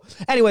not cool.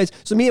 Anyways,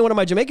 so me and one of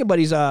my Jamaican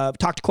buddies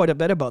talked quite a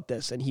bit about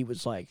this, and he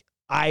was like,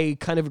 I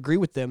kind of agree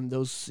with them.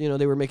 Those,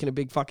 they were making a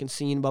big fucking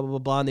scene, blah, blah, blah,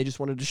 blah, and they just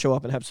wanted to show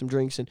up and have some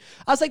drinks. And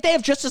I was like, they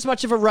have just as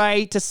much of a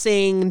right to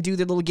sing and do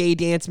their little gay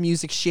dance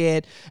music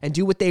shit and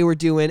do what they were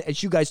doing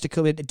as you guys to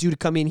come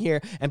in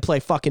here and play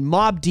fucking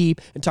Mob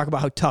Deep and talk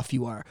about how tough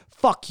you are.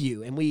 Fuck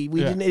you. And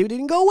it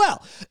didn't go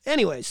well.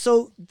 Anyway,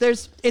 so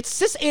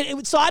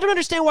so I don't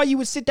understand why you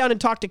would sit down and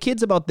talk to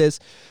kids about this,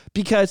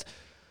 because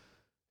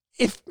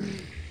what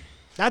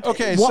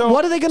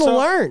are they going to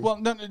learn? Well,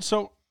 no,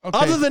 so. Okay.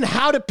 Other than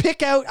how to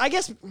pick out, I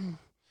guess.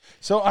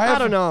 So I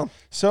don't know.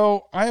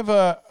 So I have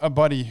a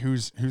buddy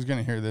who's going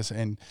to hear this,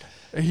 and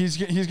he's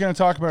going to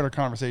talk about our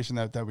conversation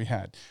that we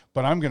had.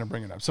 But I'm going to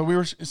bring it up. So we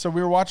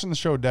were watching the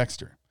show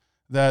Dexter,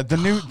 the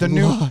new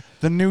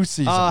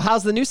season.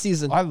 How's the new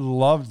season? I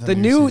loved the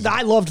new season.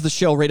 I loved the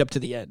show right up to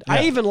the end. Yeah.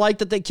 I even liked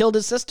that they killed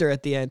his sister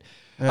at the end.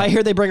 Yeah. I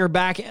hear they bring her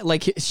back,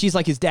 like she's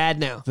like his dad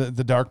now.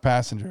 The Dark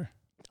Passenger.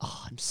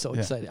 Oh, I'm so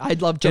excited. I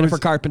love Jennifer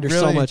Carpenter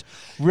so much.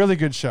 Really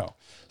good show.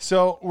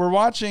 So we're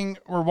watching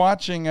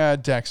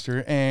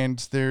Dexter, and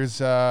there's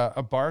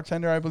a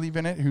bartender, I believe,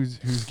 in it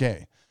who's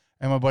gay,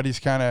 and my buddy's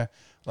kind of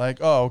like,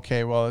 oh,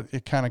 okay, well,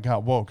 it kind of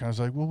got woke, and I was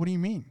like, well, what do you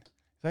mean?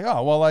 He's like,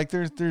 oh, well, like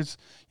there's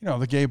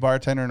the gay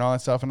bartender and all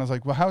that stuff, and I was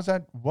like, well, how's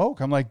that woke?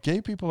 I'm like, gay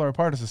people are a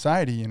part of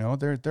society,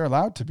 they're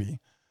allowed to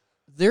be.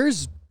 There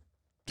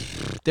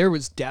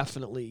was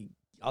definitely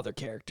other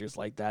characters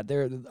like that.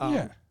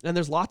 And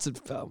there's lots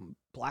of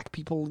black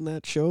people in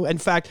that show. In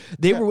fact,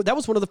 that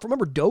was one of the,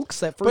 remember Dokes,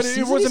 that first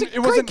season? It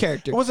wasn't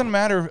character. It wasn't a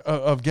matter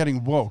of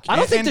getting woke. I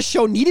don't think the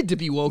show needed to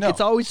be woke. No.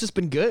 It's always just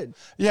been good.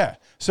 Yeah.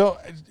 So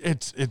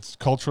it's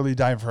culturally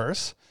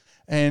diverse.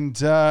 And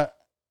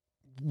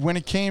when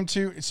it came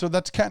to, so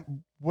that's kind of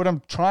what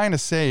I'm trying to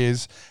say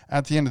is,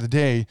 at the end of the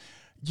day,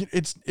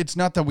 it's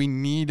not that we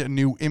need a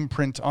new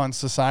imprint on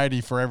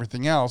society for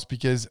everything else,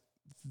 because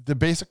the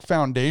basic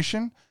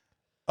foundation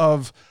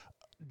of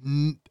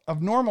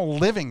normal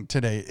living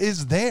today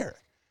is there.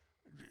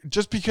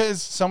 Just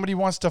because somebody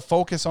wants to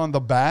focus on the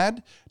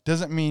bad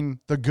doesn't mean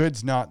the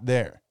good's not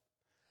there.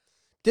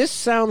 This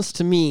sounds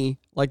to me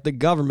like the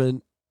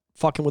government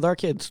fucking with our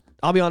kids.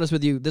 I'll be honest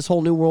with you. This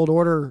whole New World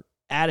Order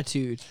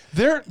attitude,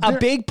 a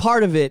big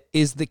part of it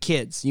is the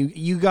kids.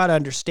 You got to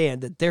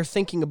understand that they're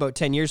thinking about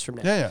 10 years from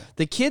now. Yeah.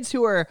 The kids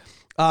who are,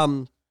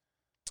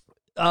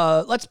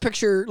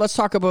 let's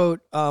talk about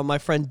my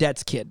friend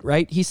Det's kid,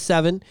 right? He's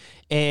 7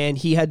 and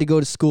he had to go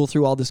to school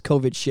through all this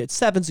COVID shit.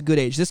 7's a good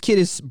age. This kid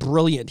is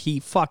brilliant.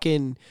 He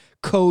fucking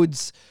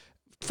codes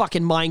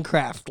fucking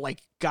Minecraft.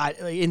 Like, God,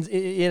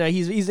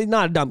 he's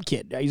not a dumb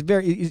kid.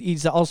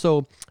 He's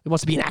also, he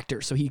wants to be an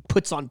actor. So he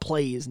puts on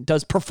plays and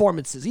does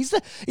performances.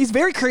 He's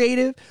very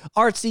creative,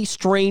 artsy,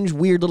 strange,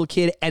 weird little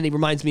kid. And he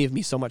reminds me of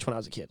me so much when I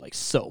was a kid, like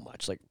so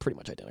much, like pretty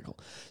much identical.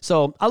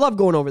 So I love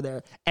going over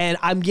there, and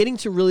I'm getting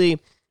to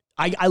really,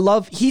 I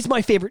love, he's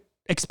my favorite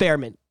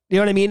experiment. You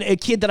know what I mean? A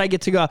kid that I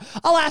get to go,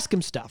 I'll ask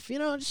him stuff,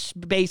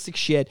 just basic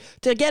shit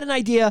to get an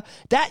idea.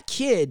 That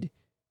kid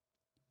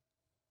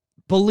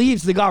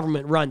believes the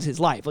government runs his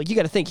life. Like, you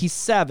got to think, he's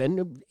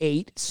 7,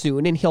 8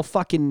 soon, and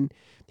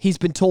he's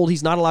been told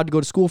he's not allowed to go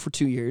to school for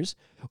 2 years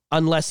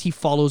unless he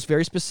follows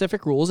very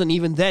specific rules. And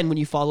even then, when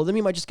you follow them,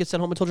 you might just get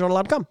sent home and told you're not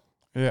allowed to come.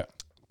 Yeah.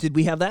 Did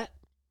we have that?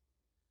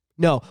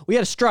 No. We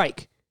had a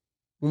strike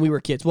when we were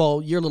kids.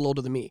 Well, you're a little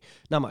older than me.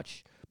 Not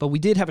much. But we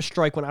did have a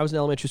strike when I was in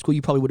elementary school.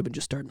 You probably would have been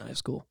just starting high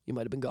school. You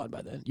might have been gone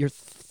by then. You're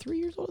 3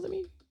 years older than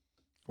me?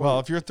 Well,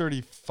 if you're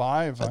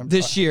 35...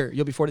 this year.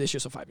 You'll be 40 this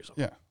year, so 5 years old.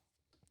 Yeah.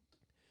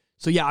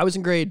 So, yeah, I was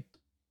in grade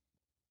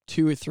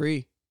 2 or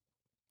 3.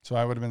 So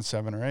I would have been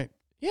 7 or 8.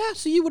 Yeah,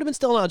 so you would have been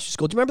still in elementary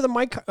school. Do you remember the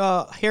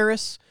Mike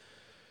Harris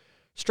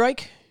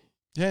strike?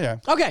 Yeah.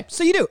 Okay,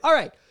 so you do. All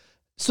right.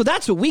 So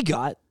that's what we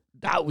got.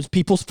 That was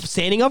people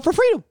standing up for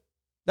freedom.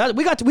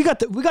 We got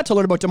to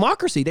learn about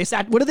democracy.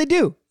 What did they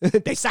do?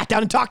 They sat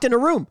down and talked in a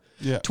room.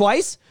 Yeah.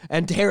 Twice,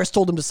 and Harris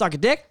told them to suck a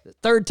dick. The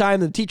third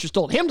time, the teachers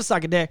told him to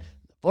suck a dick.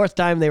 The fourth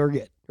time, they were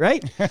good,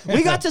 right?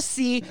 We got to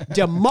see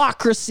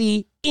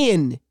democracy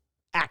in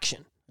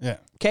action. Yeah.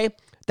 Okay?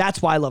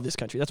 That's why I love this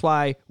country. That's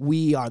why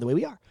we are the way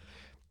we are.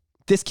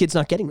 This kid's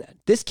not getting that.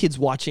 This kid's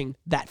watching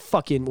that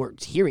fucking, or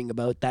hearing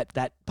about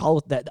that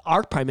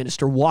our prime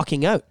minister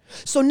walking out.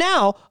 So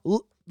now,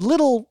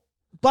 little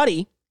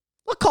buddy,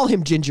 I'll call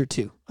him Ginger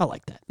too. I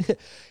like that.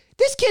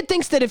 This kid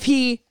thinks that if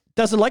he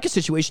doesn't like a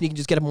situation, he can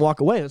just get up and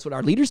walk away. That's what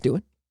our leader's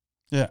doing.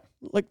 Yeah.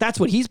 Like, that's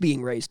what he's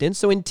being raised in.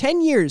 So in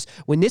 10 years,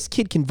 when this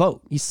kid can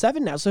vote, he's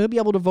 7 now, so he'll be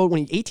able to vote when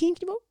he's 18.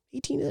 Can you vote?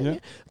 18? Yeah.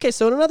 Okay,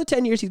 so in another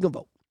 10 years, he's going to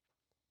vote.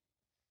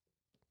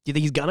 Do you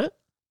think he's gonna?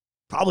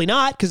 Probably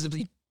not, because if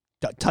he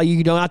tell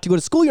you don't have to go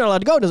to school, you're not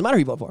allowed to go. It doesn't matter who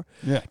you vote for.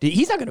 Yeah.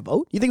 He's not going to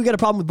vote. You think we got a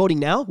problem with voting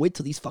now? Wait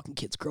till these fucking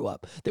kids grow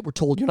up that we're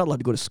told you're not allowed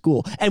to go to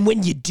school. And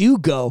when you do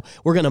go,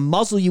 we're going to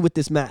muzzle you with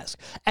this mask.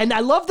 And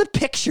I love the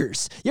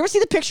pictures. You ever see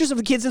the pictures of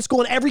the kids in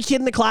school and every kid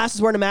in the class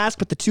is wearing a mask,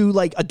 but the 2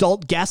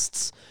 adult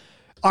guests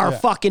are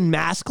fucking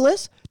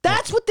maskless?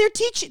 That's what they're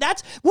teaching.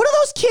 What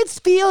are those kids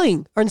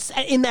feeling? Or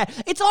in that,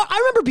 I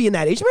remember being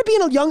that age. I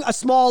remember being a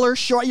smaller,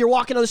 short, you're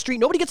walking on the street,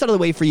 nobody gets out of the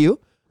way for you.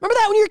 Remember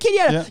that when you were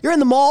a kid? You're in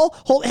the mall,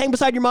 hang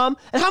beside your mom,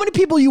 and how many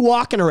people are you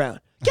walking around?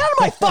 Get out of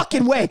my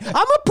fucking way.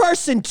 I'm a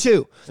person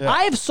too. Yeah.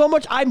 I have so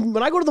much,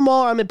 when I go to the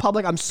mall or I'm in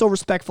public, I'm so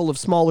respectful of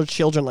smaller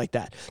children like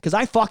that because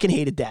I fucking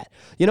hated that.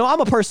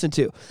 I'm a person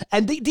too.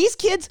 And these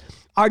kids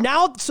are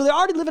now, so they're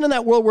already living in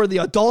that world where the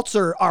adults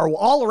are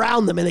all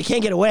around them and they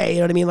can't get away. You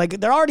know what I mean? Like,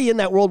 they're already in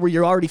that world where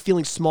you're already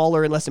feeling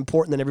smaller and less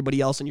important than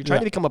everybody else and you're trying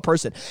to become a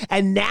person.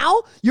 And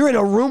now you're in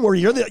a room where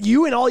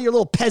you and all your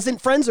little peasant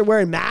friends are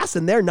wearing masks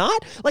and they're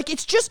not. Like,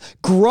 it's just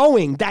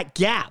growing that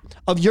gap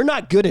of you're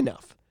not good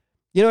enough.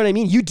 You know what I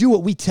mean? You do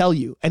what we tell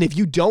you. And if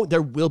you don't,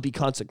 there will be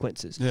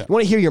consequences. Yeah. You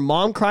want to hear your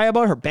mom cry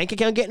about her bank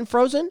account getting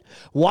frozen?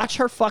 Watch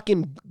her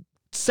fucking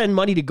send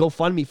money to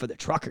GoFundMe for the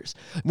truckers.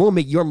 We'll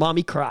make your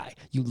mommy cry,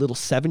 you little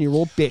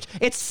 7-year-old bitch.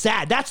 It's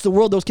sad. That's the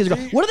world those kids are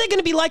going. What are they going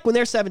to be like when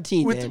they're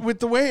 17, man? With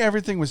the way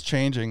everything was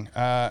changing.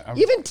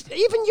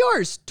 Even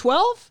yours,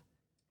 12?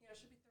 Yeah,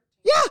 should be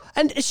 13. Yeah,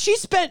 and she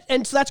spent,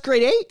 and so that's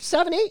grade 8,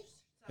 7, 8?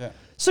 Yeah.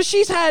 So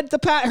she's had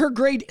her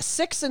grade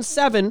 6 and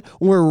 7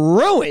 were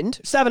ruined.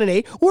 7 and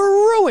 8 were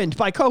ruined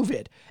by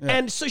COVID. Yeah.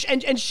 And so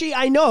and she,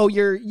 I know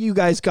you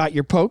guys got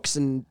your pokes.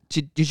 And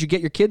did you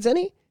get your kids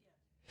any?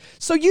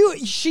 So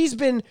she's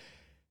been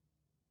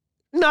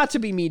not to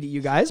be mean to you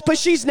guys, but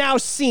she's now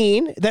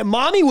seen that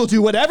mommy will do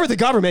whatever the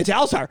government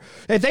tells her.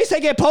 If they say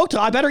get poked,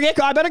 I better get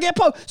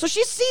poked. So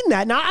she's seen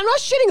that. Now, I'm not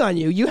shitting on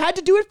you. You had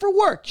to do it for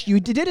work. You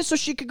did it so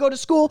she could go to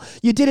school.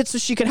 You did it so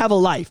she could have a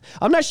life.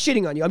 I'm not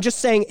shitting on you. I'm just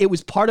saying it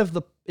was part of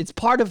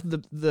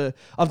the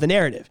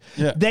narrative.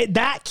 Yeah.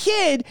 That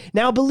kid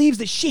now believes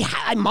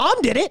that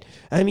mom did it.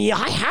 I mean,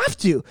 I have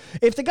to.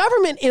 If the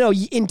government,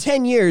 in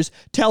 10 years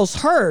tells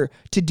her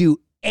to do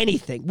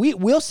anything,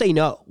 we'll say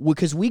no,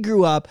 because we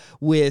grew up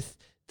with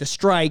the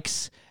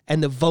strikes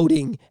and the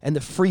voting and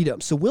the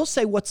freedom. So we'll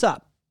say, what's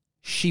up?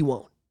 She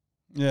won't.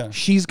 Yeah.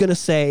 She's going to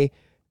say,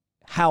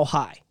 how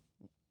high?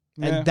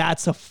 And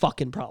that's a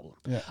fucking problem.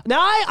 Yeah. Now,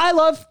 I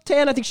love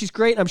Tan. I think she's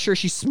great. I'm sure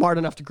she's smart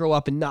enough to grow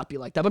up and not be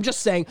like that. But I'm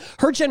just saying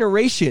her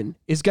generation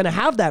is going to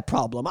have that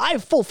problem. I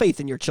have full faith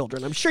in your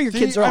children. I'm sure your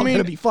kids are all going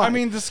to be fine. I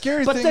mean, the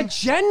scary thing... But the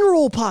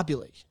general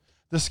population...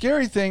 The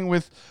scary thing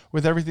with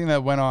everything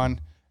that went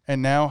on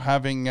and now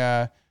having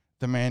the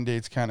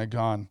mandates kind of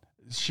gone...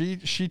 She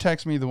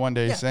texted me the one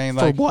day saying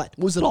for what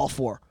was it all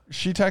for?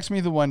 She texted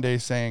me the one day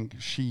saying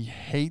she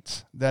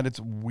hates that it's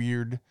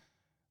weird,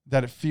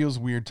 that it feels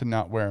weird to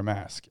not wear a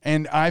mask.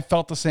 And I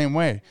felt the same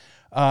way.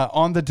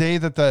 On the day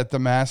that the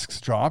masks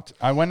dropped,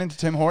 I went into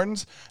Tim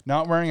Hortons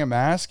not wearing a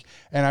mask,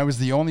 and I was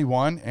the only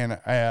one. And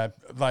I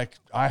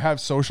have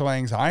social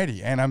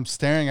anxiety, and I'm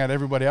staring at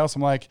everybody else.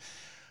 I'm like,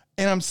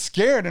 and I'm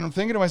scared, and I'm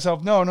thinking to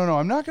myself, no,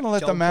 I'm not going to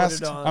let the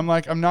masks. I'm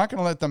not going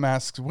to let the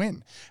masks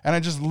win. And I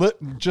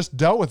just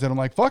dealt with it. I'm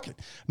like, fuck it.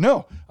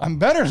 No, I'm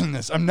better than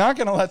this. I'm not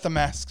going to let the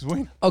masks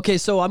win. Okay,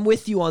 so I'm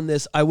with you on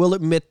this. I will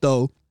admit,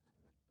 though,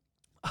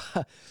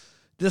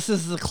 this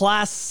is the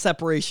class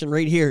separation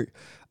right here.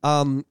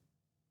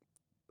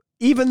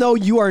 Even though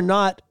you are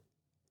not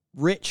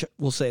rich,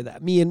 we'll say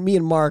that. Me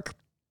and Mark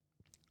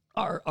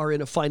are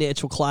in a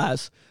financial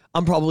class.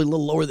 I'm probably a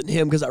little lower than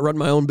him because I run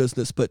my own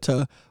business, but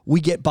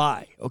we get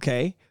by,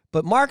 okay?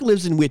 But Mark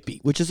lives in Whitby,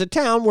 which is a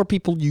town where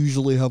people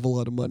usually have a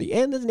lot of money,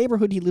 and the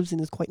neighborhood he lives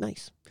in is quite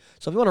nice.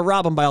 So if you want to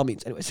rob him, by all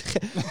means. Anyways,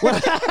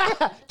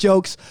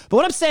 jokes. But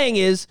what I'm saying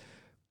is,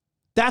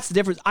 that's the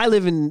difference. I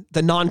live in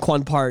the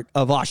non-Quan part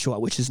of Oshawa,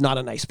 which is not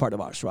a nice part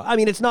of Oshawa. I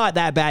mean, it's not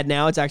that bad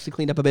now. It's actually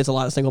cleaned up a bit. It's a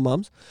lot of single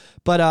moms.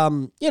 But,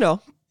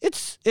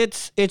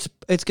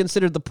 it's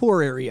considered the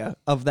poor area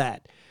of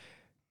that.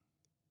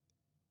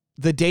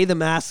 The day the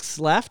masks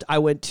left, I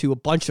went to a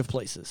bunch of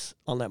places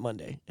on that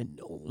Monday, and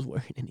no one was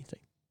wearing anything.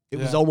 It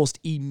was almost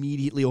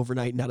immediately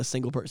overnight, not a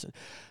single person.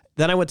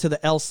 Then I went to the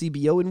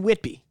LCBO in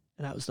Whitby,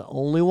 and I was the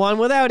only one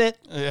without it,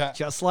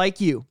 just like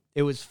you.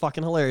 It was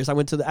fucking hilarious. I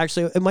went to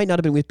actually, it might not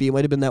have been Whitby. It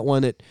might have been that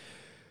one at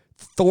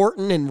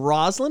Thornton and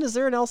Roslyn. Is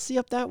there an LC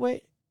up that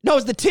way? No, it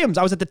was the Tims.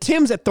 I was at the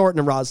Tims at Thornton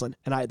and Roslyn,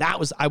 and I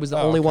was the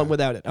only one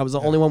without it. I was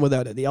the only one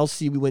without it. The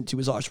LC we went to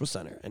was Oshawa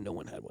Center, and no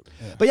one had one.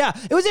 Yeah. But yeah,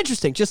 it was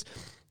interesting.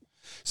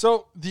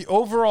 So the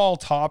overall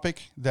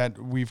topic that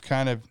we've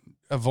kind of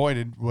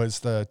avoided was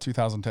the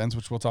 2010s,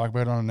 which we'll talk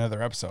about on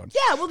another episode.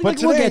 Yeah, we'll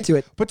get to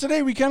it. But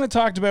today we kind of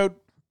talked about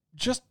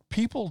just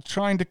people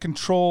trying to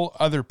control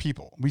other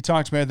people. We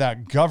talked about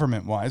that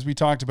government-wise. We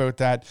talked about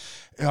that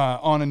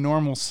on a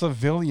normal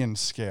civilian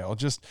scale.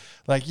 Just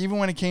like even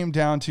when it came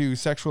down to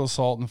sexual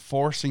assault and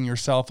forcing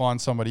yourself on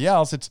somebody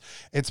else,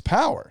 it's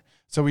power.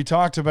 So we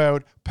talked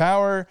about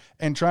power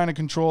and trying to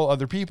control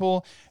other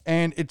people,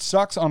 and it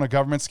sucks on a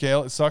government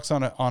scale. It sucks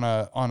on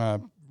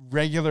a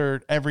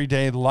regular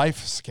everyday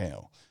life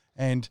scale,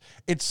 and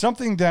it's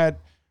something that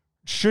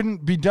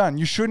shouldn't be done.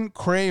 You shouldn't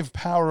crave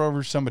power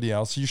over somebody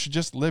else. You should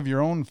just live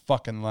your own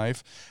fucking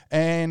life,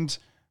 and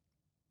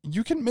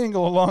you can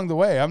mingle along the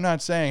way. I'm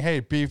not saying, hey,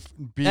 be.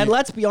 And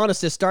let's be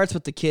honest, it starts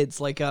with the kids.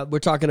 Like we're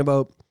talking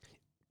about,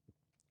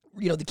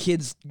 the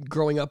kids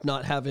growing up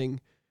not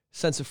having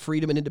sense of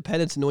freedom and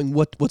independence and knowing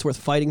what's worth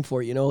fighting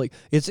for, like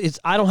it's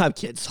I don't have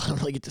kids, so I don't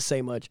really get to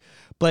say much,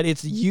 but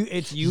it's you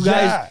guys.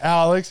 Yeah,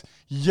 Alex.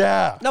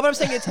 Yeah. No, but I'm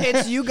saying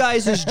it's you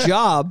guys'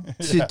 job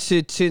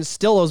to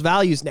instill those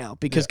values now,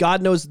 because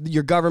God knows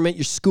your government,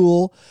 your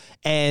school,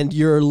 and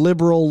your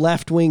liberal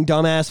left-wing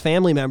dumbass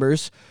family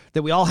members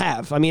that we all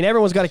have. I mean,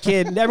 everyone's got a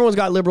kid, and everyone's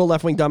got liberal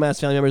left-wing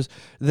dumbass family members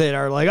that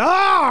are like,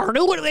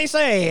 do what they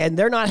say, and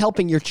they're not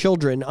helping your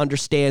children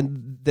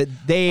understand that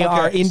they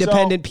are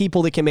independent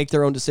people that can make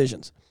their own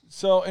decisions.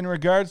 So in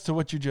regards to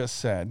what you just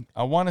said,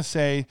 I want to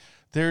say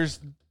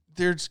there's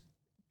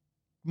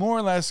more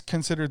or less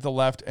considered the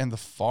left and the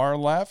far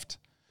left.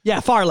 Yeah,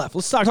 far left.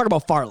 Let's talk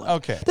about far left.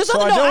 Okay. There's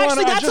something,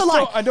 that's a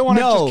lie. I don't want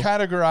to just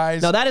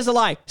categorize. No, that is a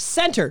lie.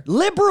 Center.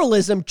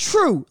 Liberalism,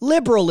 true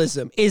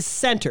liberalism is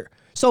center.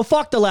 So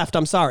fuck the left.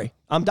 I'm sorry.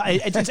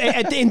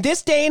 In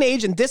this day and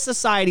age, in this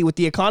society, with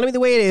the economy the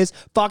way it is,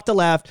 fuck the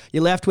left.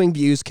 Your left-wing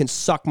views can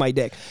suck my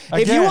dick.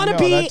 Again,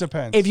 that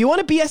depends. If you want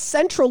to be a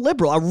central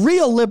liberal, a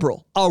real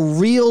liberal,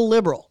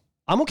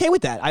 I'm okay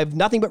with that. I have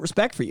nothing but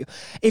respect for you.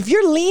 If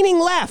you're leaning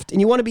left and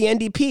you want to be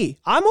NDP,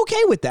 I'm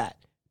okay with that.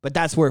 But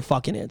that's where it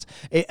fucking ends.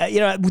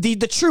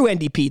 The true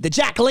NDP, the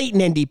Jack Layton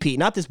NDP,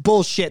 not this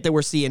bullshit that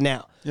we're seeing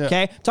now. Yeah.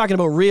 Okay? Talking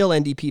about real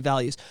NDP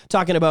values.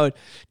 Talking about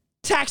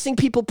taxing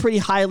people pretty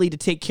highly to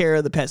take care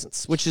of the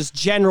peasants, which is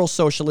general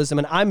socialism,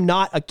 and I'm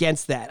not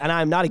against that, and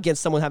I'm not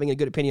against someone having a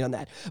good opinion on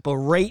that. But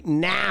right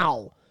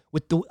now,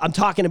 I'm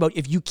talking about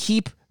if you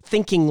keep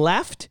thinking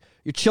left,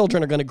 your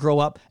children are going to grow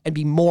up and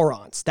be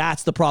morons.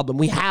 That's the problem.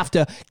 We have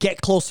to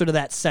get closer to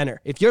that center.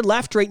 If you're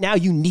left right now,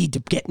 you need to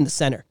get in the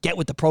center. Get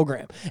with the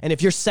program. And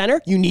if you're center,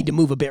 you need to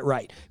move a bit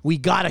right. We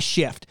got to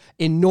shift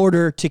in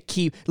order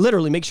to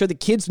literally make sure the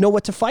kids know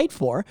what to fight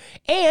for.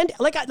 And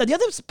the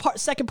other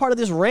second part of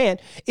this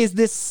rant is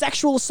this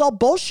sexual assault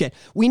bullshit.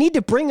 We need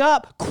to bring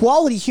up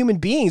quality human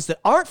beings that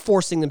aren't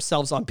forcing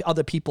themselves on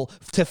other people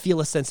to feel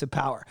a sense of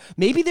power.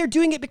 Maybe they're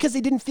doing it because they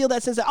didn't feel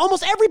that sense.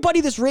 Almost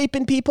everybody that's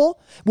raping people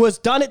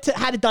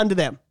had it done to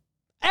them.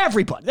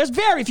 Everybody. There's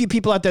very few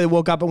people out there that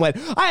woke up and went,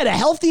 I had a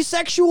healthy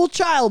sexual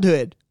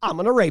childhood. I'm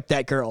going to rape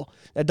that girl.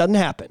 That doesn't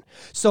happen.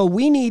 So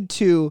we need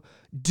to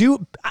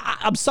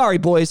I'm sorry,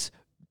 boys.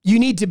 You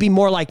need to be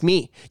more like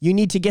me. You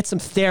need to get some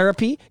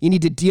therapy. You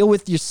need to deal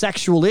with your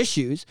sexual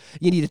issues.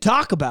 You need to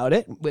talk about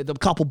it with a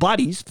couple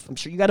buddies. I'm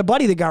sure you got a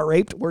buddy that got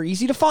raped. We're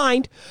easy to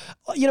find.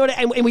 You know,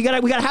 and we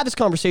gotta have this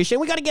conversation.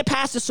 We gotta get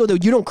past this so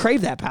that you don't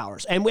crave that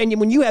powers. And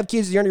when you have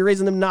kids, you're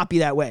raising them to not be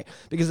that way.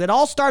 Because it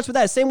all starts with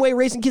that. Same way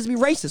raising kids to be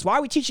racist. Why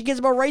are we teaching kids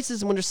about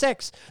racism when they're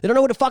 6? They don't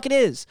know what the fuck it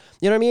is.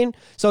 You know what I mean?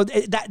 So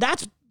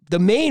that's the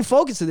main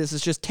focus of this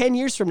is just 10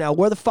 years from now,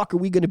 where the fuck are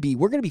we going to be?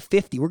 We're going to be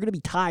 50. We're going to be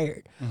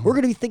tired. Mm-hmm. We're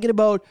going to be thinking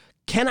about,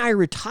 can I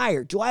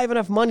retire? Do I have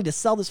enough money to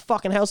sell this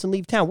fucking house and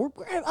leave town? We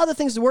have other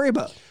things to worry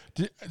about.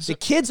 The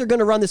kids are going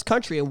to run this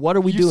country, and what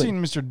are we doing? You've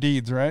seen Mr.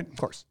 Deeds, right? Of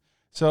course.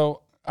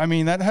 So, I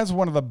mean, that has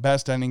one of the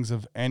best endings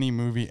of any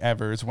movie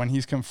ever is when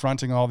he's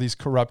confronting all these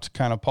corrupt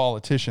kind of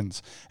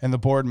politicians and the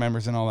board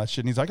members and all that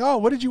shit. And he's like, oh,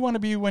 what did you want to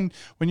be when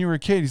you were a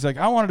kid? He's like,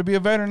 I wanted to be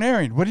a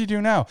veterinarian. What do you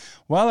do now?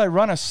 Well, I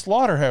run a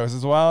slaughterhouse.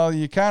 Well,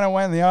 you kind of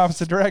went in the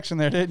opposite direction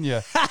there, didn't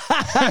you?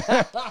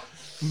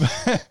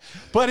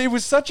 But it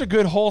was such a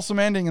good, wholesome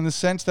ending in the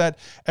sense that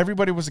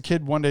everybody was a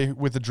kid one day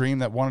with a dream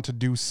that wanted to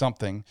do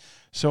something.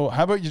 So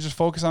how about you just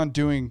focus on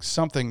doing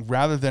something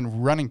rather than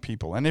running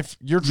people? And if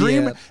your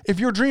dream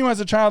as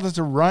a child is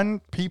to run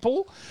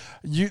people,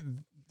 you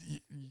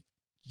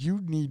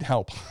need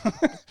help.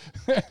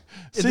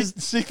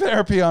 Seek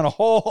therapy on a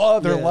whole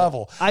other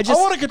level. I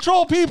want to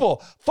control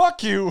people.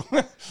 Fuck you.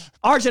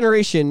 Our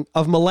generation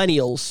of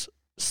millennials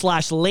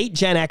 / late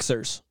Gen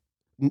Xers,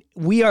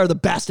 we are the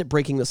best at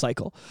breaking the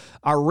cycle.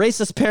 Our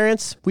racist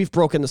parents, we've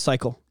broken the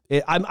cycle.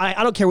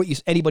 I don't care what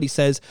anybody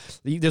says.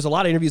 There's a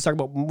lot of interviews talking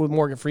about with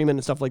Morgan Freeman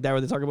and stuff like that where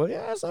they talk about,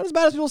 it's not as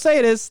bad as people say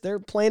it is. They're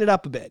playing it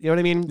up a bit. You know what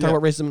I mean? Talking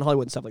about racism in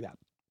Hollywood and stuff like that.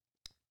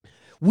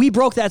 We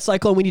broke that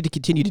cycle, and we need to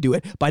continue to do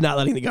it by not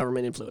letting the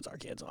government influence our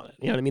kids on it.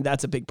 You know what I mean?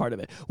 That's a big part of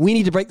it. We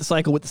need to break the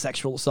cycle with the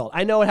sexual assault.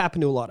 I know it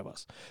happened to a lot of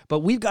us, but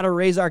we've got to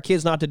raise our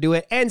kids not to do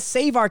it and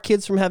save our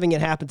kids from having it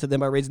happen to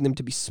them by raising them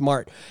to be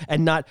smart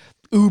and not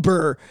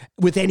Uber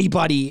with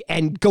anybody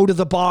and go to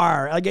the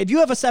bar. Like, if you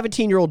have a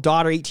 17-year-old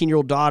daughter,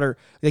 18-year-old daughter,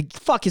 like,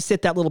 fuck you,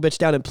 sit that little bitch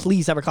down and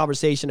please have a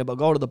conversation about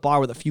going to the bar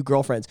with a few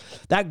girlfriends.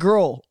 That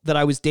girl that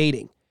I was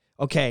dating,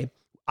 okay,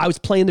 I was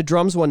playing the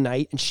drums one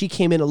night and she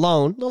came in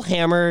alone, a little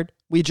hammered.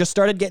 We just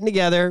started getting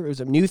together. It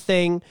was a new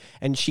thing.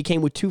 And she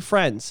came with 2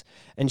 friends.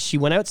 And she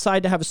went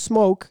outside to have a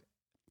smoke.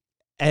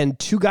 And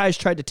 2 guys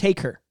tried to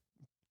take her,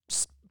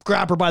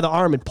 grab her by the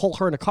arm and pull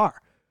her in a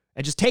car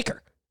and just take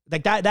her.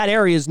 Like that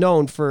area is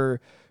known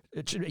for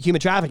human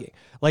trafficking.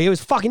 Like, it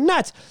was fucking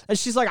nuts. And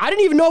she's like, I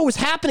didn't even know it was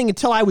happening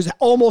until I was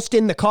almost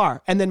in the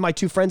car. And then my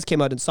 2 friends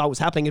came out and saw what was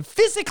happening and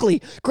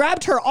physically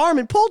grabbed her arm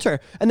and pulled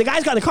her. And the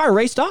guys got in the car and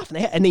raced off.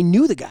 And they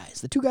knew the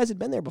guys. The 2 guys had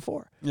been there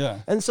before. Yeah.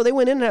 And so they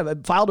went in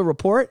and filed a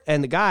report.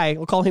 And the guy,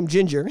 we'll call him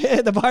Ginger,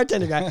 the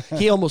bartender guy,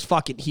 he almost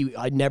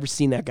I'd never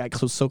seen that guy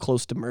so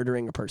close to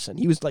murdering a person.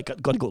 He was like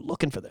going to go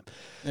looking for them.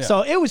 Yeah.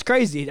 So it was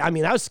crazy. I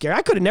mean, I was scared.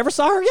 I could have never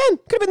saw her again.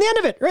 Could have been the end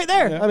of it right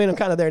there. Yeah. I mean, I'm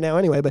kind of there now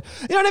anyway. But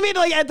you know what I mean?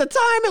 Like, at the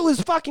time, it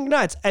was fucking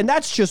nuts. And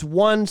that's just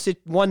one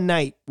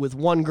night with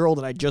one girl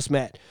that I just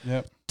met.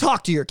 Yep.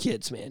 Talk to your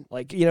kids, man.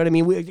 Like, you know what I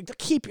mean? We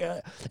keep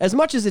as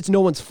much as it's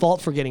no one's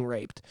fault for getting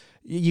raped,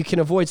 you can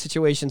avoid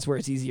situations where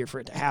it's easier for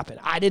it to happen.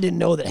 I didn't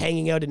know that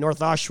hanging out in North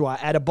Oshawa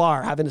at a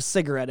bar, having a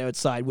cigarette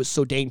outside was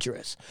so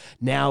dangerous.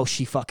 Now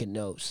she fucking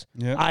knows.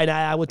 Yep.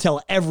 I would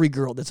tell every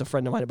girl that's a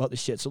friend of mine about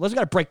this shit. So we got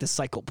to break this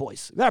cycle,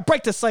 boys. We got to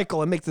break this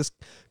cycle and make this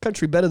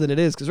country better than it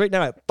is. Because right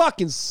now it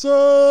fucking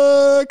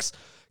sucks.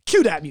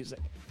 Cue that music.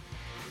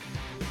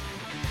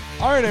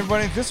 All right,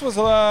 everybody. This was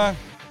a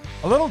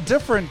little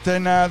different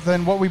than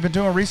what we've been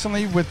doing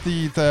recently with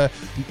the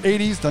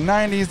 80s, the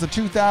 90s, the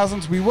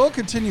 2000s. We will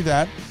continue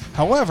that.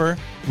 However,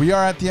 we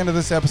are at the end of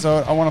this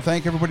episode. I want to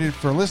thank everybody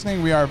for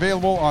listening. We are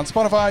available on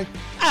Spotify,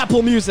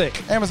 Apple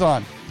Music,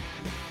 Amazon,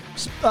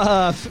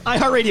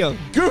 iHeartRadio,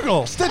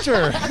 Google,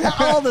 Stitcher,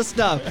 all the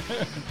stuff.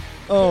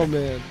 Oh,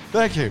 man.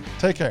 Thank you.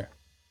 Take care.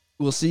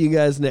 We'll see you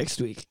guys next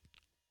week.